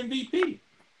winning MVP.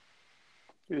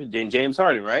 James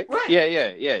Harden, right? Right.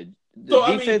 Yeah.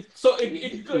 So, defense,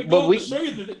 it goes to show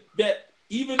you that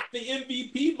even the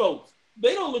MVP votes,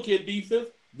 they don't look at defense.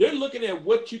 They're looking at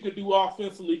what you could do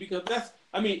offensively because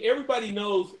everybody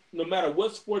knows no matter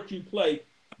what sport you play,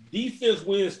 defense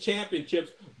wins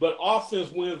championships, but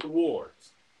offense wins awards.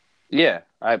 Yeah,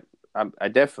 I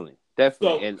definitely.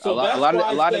 And so a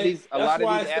lot of these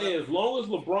as long as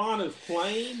LeBron is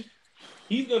playing,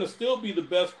 he's going to still be the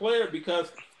best player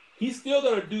because he's still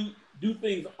going to do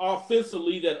things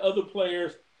offensively that other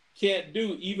players can't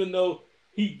do, even though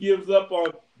he gives up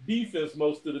on defense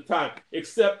most of the time,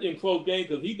 except in close games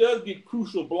because he does get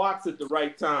crucial blocks at the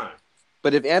right time.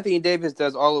 But if Anthony Davis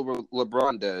does all of what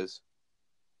LeBron does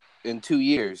in 2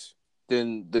 years,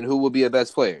 then who will be a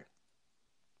best player?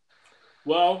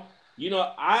 Well,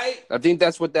 I think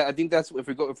that's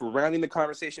if we're rounding the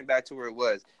conversation back to where it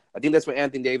was. I think that's what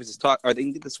Anthony Davis is talking. I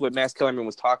think that's what Max Kellerman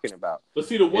was talking about. But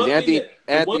see, the one thing that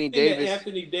Anthony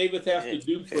Davis has to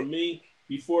do for me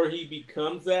before he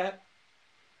becomes that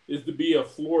is to be a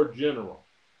floor general,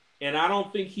 and I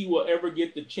don't think he will ever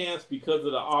get the chance because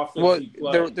of the offense he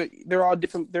plays. They're all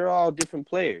different. They're all different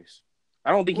players.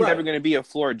 I don't think he's ever going to be a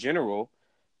floor general,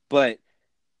 but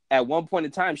at one point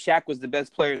in time, Shaq was the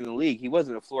best player in the league. He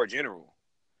wasn't a floor general.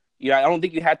 I don't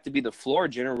think you have to be the floor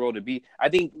general to be. I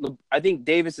think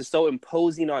Davis is so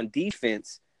imposing on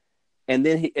defense, and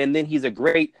then he's a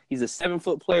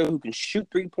 7-foot player who can shoot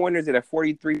 3-pointers at a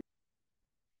 43,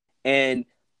 and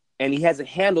he has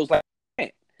handles like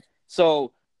that.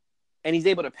 So, and he's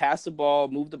able to pass the ball,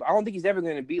 move the ball. I don't think he's ever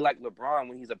going to be like LeBron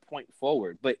when he's a point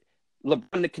forward, but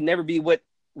LeBron can never be what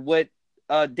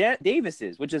Davis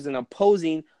is, which is an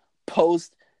opposing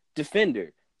post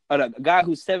defender, a guy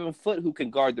who's 7 foot who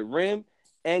can guard the rim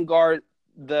and guard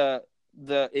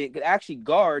it could actually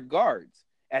guard guards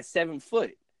at 7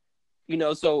 foot.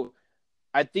 So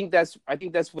I think that's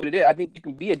what it is. I think you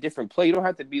can be a different player. You don't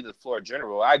have to be the floor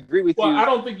general. I agree with you. Well, I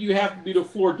don't think you have to be the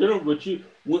floor general, but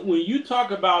when you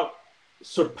talk about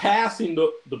surpassing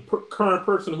the current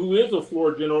person who is a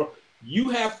floor general, you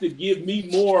have to give me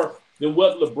more than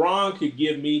what LeBron could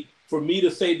give me for me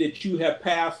to say that you have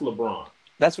passed LeBron.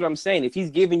 That's what I'm saying. If he's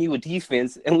giving you a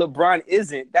defense and LeBron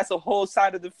isn't, that's a whole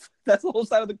side of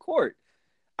the court.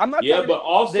 I'm not. Yeah, but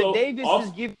also Davis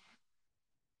is giving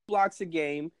blocks a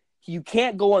game you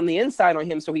can't go on the inside on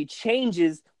him, so he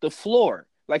changes the floor.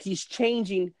 Like he's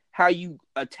changing how you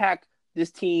attack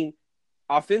this team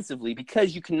offensively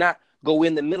because you cannot go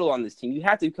in the middle on this team. You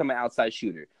have to become an outside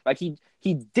shooter. Like he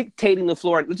dictating the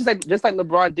floor, just like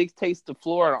LeBron dictates the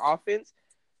floor on offense.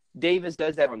 Davis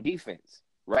does that on defense,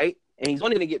 right? And he's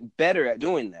only going to get better at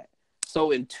doing that.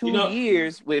 So in 2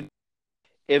 years,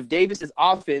 if Davis's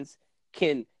offense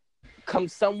can come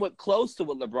somewhat close to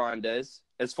what LeBron does,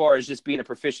 as far as just being a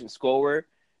proficient scorer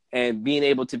and being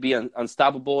able to be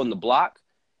unstoppable in the block,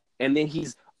 and then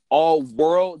he's all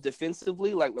world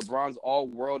defensively, like LeBron's all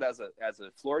world as a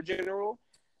floor general,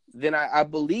 then I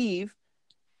believe,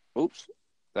 oops,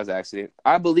 that's an accident.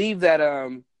 I believe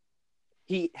that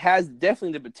he has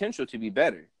definitely the potential to be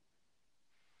better.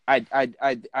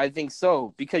 I think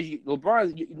so, because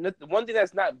LeBron, the one thing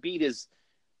that's not beat is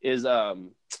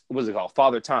what's it called,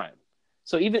 father time.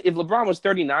 So even if LeBron was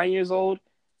 39 years old,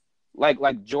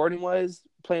 like Jordan was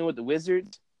playing with the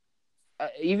Wizards,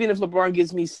 even if LeBron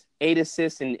gives me 8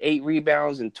 assists and 8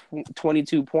 rebounds and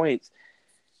 22 points,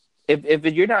 if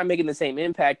you're not making the same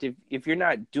impact, if you're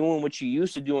not doing what you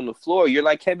used to do on the floor, you're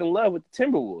like Kevin Love with the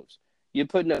Timberwolves. You're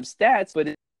putting up stats, but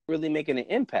it's not really making an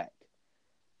impact.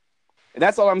 And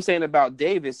that's all I'm saying about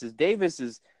Davis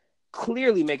is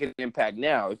clearly making an impact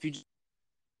now. If you just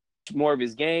more of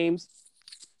his games,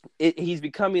 he's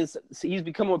becoming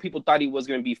what people thought he was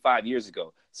going to be 5 years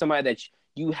ago. Somebody that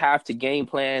you have to game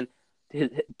plan.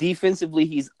 Defensively,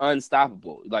 he's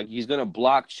unstoppable. Like, he's going to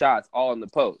block shots all in the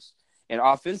post. And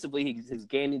offensively, his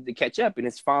game needs to catch up, and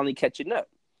it's finally catching up.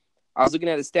 I was looking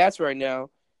at his stats right now,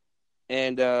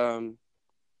 and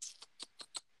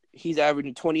he's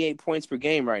averaging 28 points per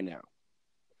game right now.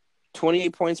 28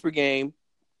 points per game,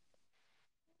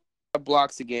 5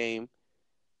 blocks a game,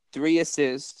 3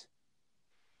 assists,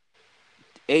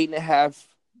 8.5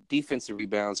 defensive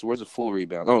rebounds. Where's the full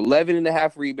rebound?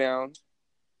 11.5 rebounds.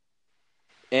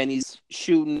 And he's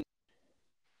shooting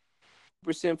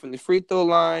 50% from the free throw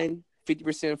line,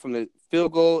 50% from the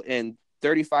field goal, and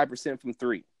 35% from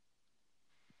 3.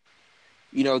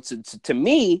 You know, to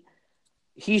me,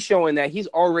 he's showing that he's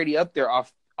already up there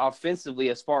offensively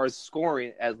as far as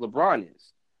scoring as LeBron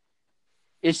is.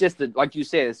 It's just like you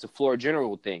said, it's the floor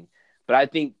general thing. But I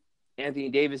think Anthony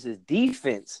Davis's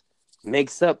defense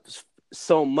makes up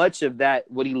so much of that,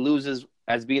 what he loses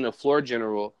as being a floor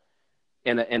general.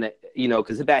 And you know,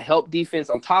 because that help defense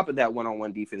on top of that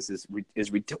one-on-one defense is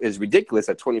ridiculous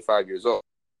at 25 years old.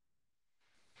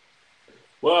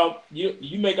 Well,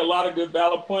 you make a lot of good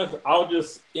valid points. I'll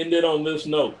just end it on this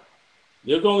note.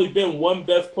 There's only been one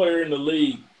best player in the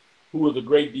league who was a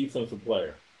great defensive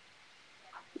player.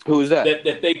 Who is that?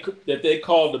 That they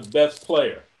call the best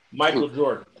player, Michael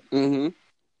Jordan. Mm-hmm.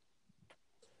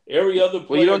 Every other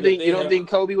player. Well, you don't think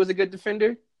Kobe was a good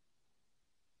defender?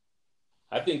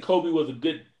 I think Kobe was a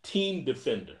good team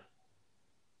defender.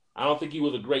 I don't think he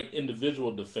was a great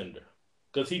individual defender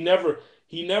because he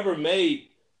never made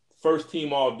first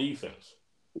team all defense.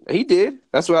 He did.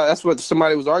 That's what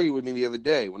somebody was arguing with me the other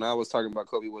day when I was talking about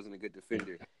Kobe wasn't a good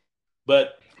defender.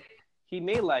 But he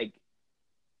made like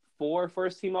 4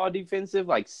 first team all defensive,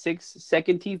 like 6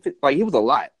 second team. Like, he was a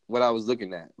lot. What I was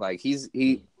looking at, like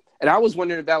and I was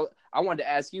wondering about. I wanted to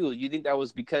ask you. You think that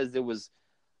was because there was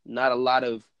not a lot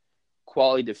of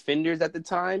quality defenders at the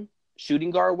time,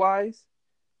 shooting guard wise,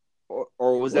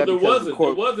 or was that? There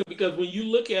wasn't because when you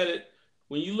look at it,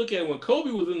 when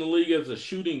Kobe was in the league as a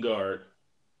shooting guard,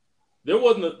 there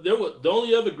was the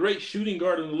only other great shooting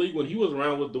guard in the league when he was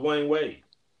around was Dwayne Wade.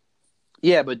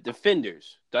 Yeah, but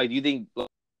defenders, like, do you think?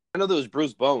 I know there was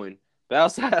Bruce Bowen, but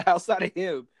outside of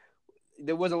him,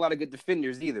 there wasn't a lot of good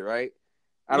defenders either, right?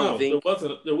 I don't think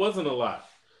there wasn't a lot.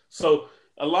 So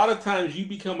a lot of times you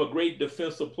become a great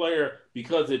defensive player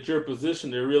because at your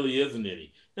position there really isn't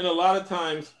any. And a lot of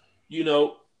times,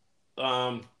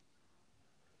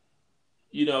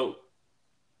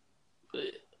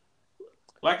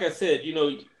 like I said,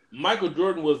 Michael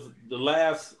Jordan was the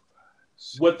last,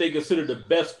 what they consider the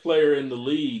best player in the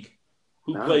league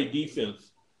who played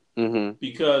defense. Mm-hmm.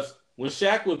 Because when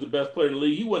Shaq was the best player in the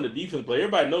league, he wasn't a defense player.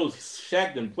 Everybody knows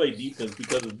Shaq didn't play defense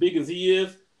because as big as he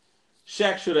is,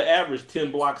 Shaq should have averaged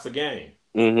 10 blocks a game.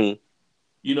 Mm-hmm.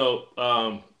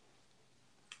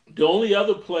 The only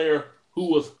other player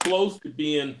who was close to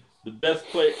being the best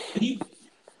player,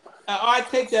 I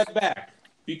take that back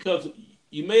because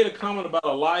you made a comment about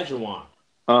Olajuwon.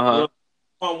 Uh-huh.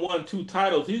 Won 2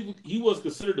 titles. He was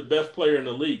considered the best player in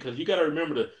the league because you got to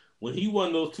remember that when he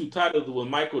won those 2 titles, when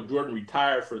Michael Jordan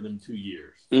retired for them 2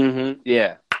 years. Mm-hmm.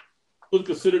 Yeah. He was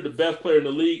considered the best player in the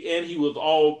league, and he was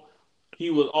all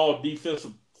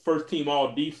defensive, first team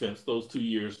all defense those 2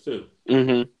 years too.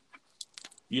 Mm-hmm.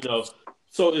 You know,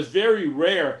 so it's very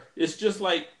rare. It's just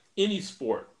like any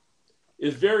sport.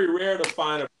 It's very rare to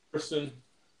find a person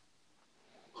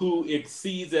who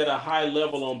exceeds at a high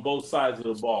level on both sides of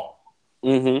the ball.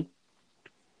 Mm-hmm.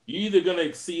 You're either going to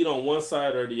exceed on one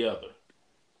side or the other.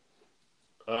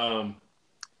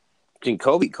 And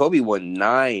Kobe won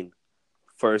 9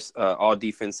 first all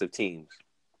defensive teams,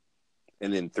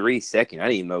 and then 3 second. I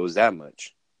didn't even know it was that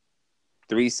much.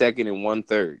 3 second and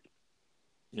 1/3.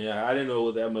 Yeah, I didn't know it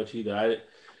was that much either.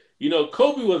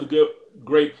 Kobe was a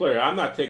great player. I'm not taking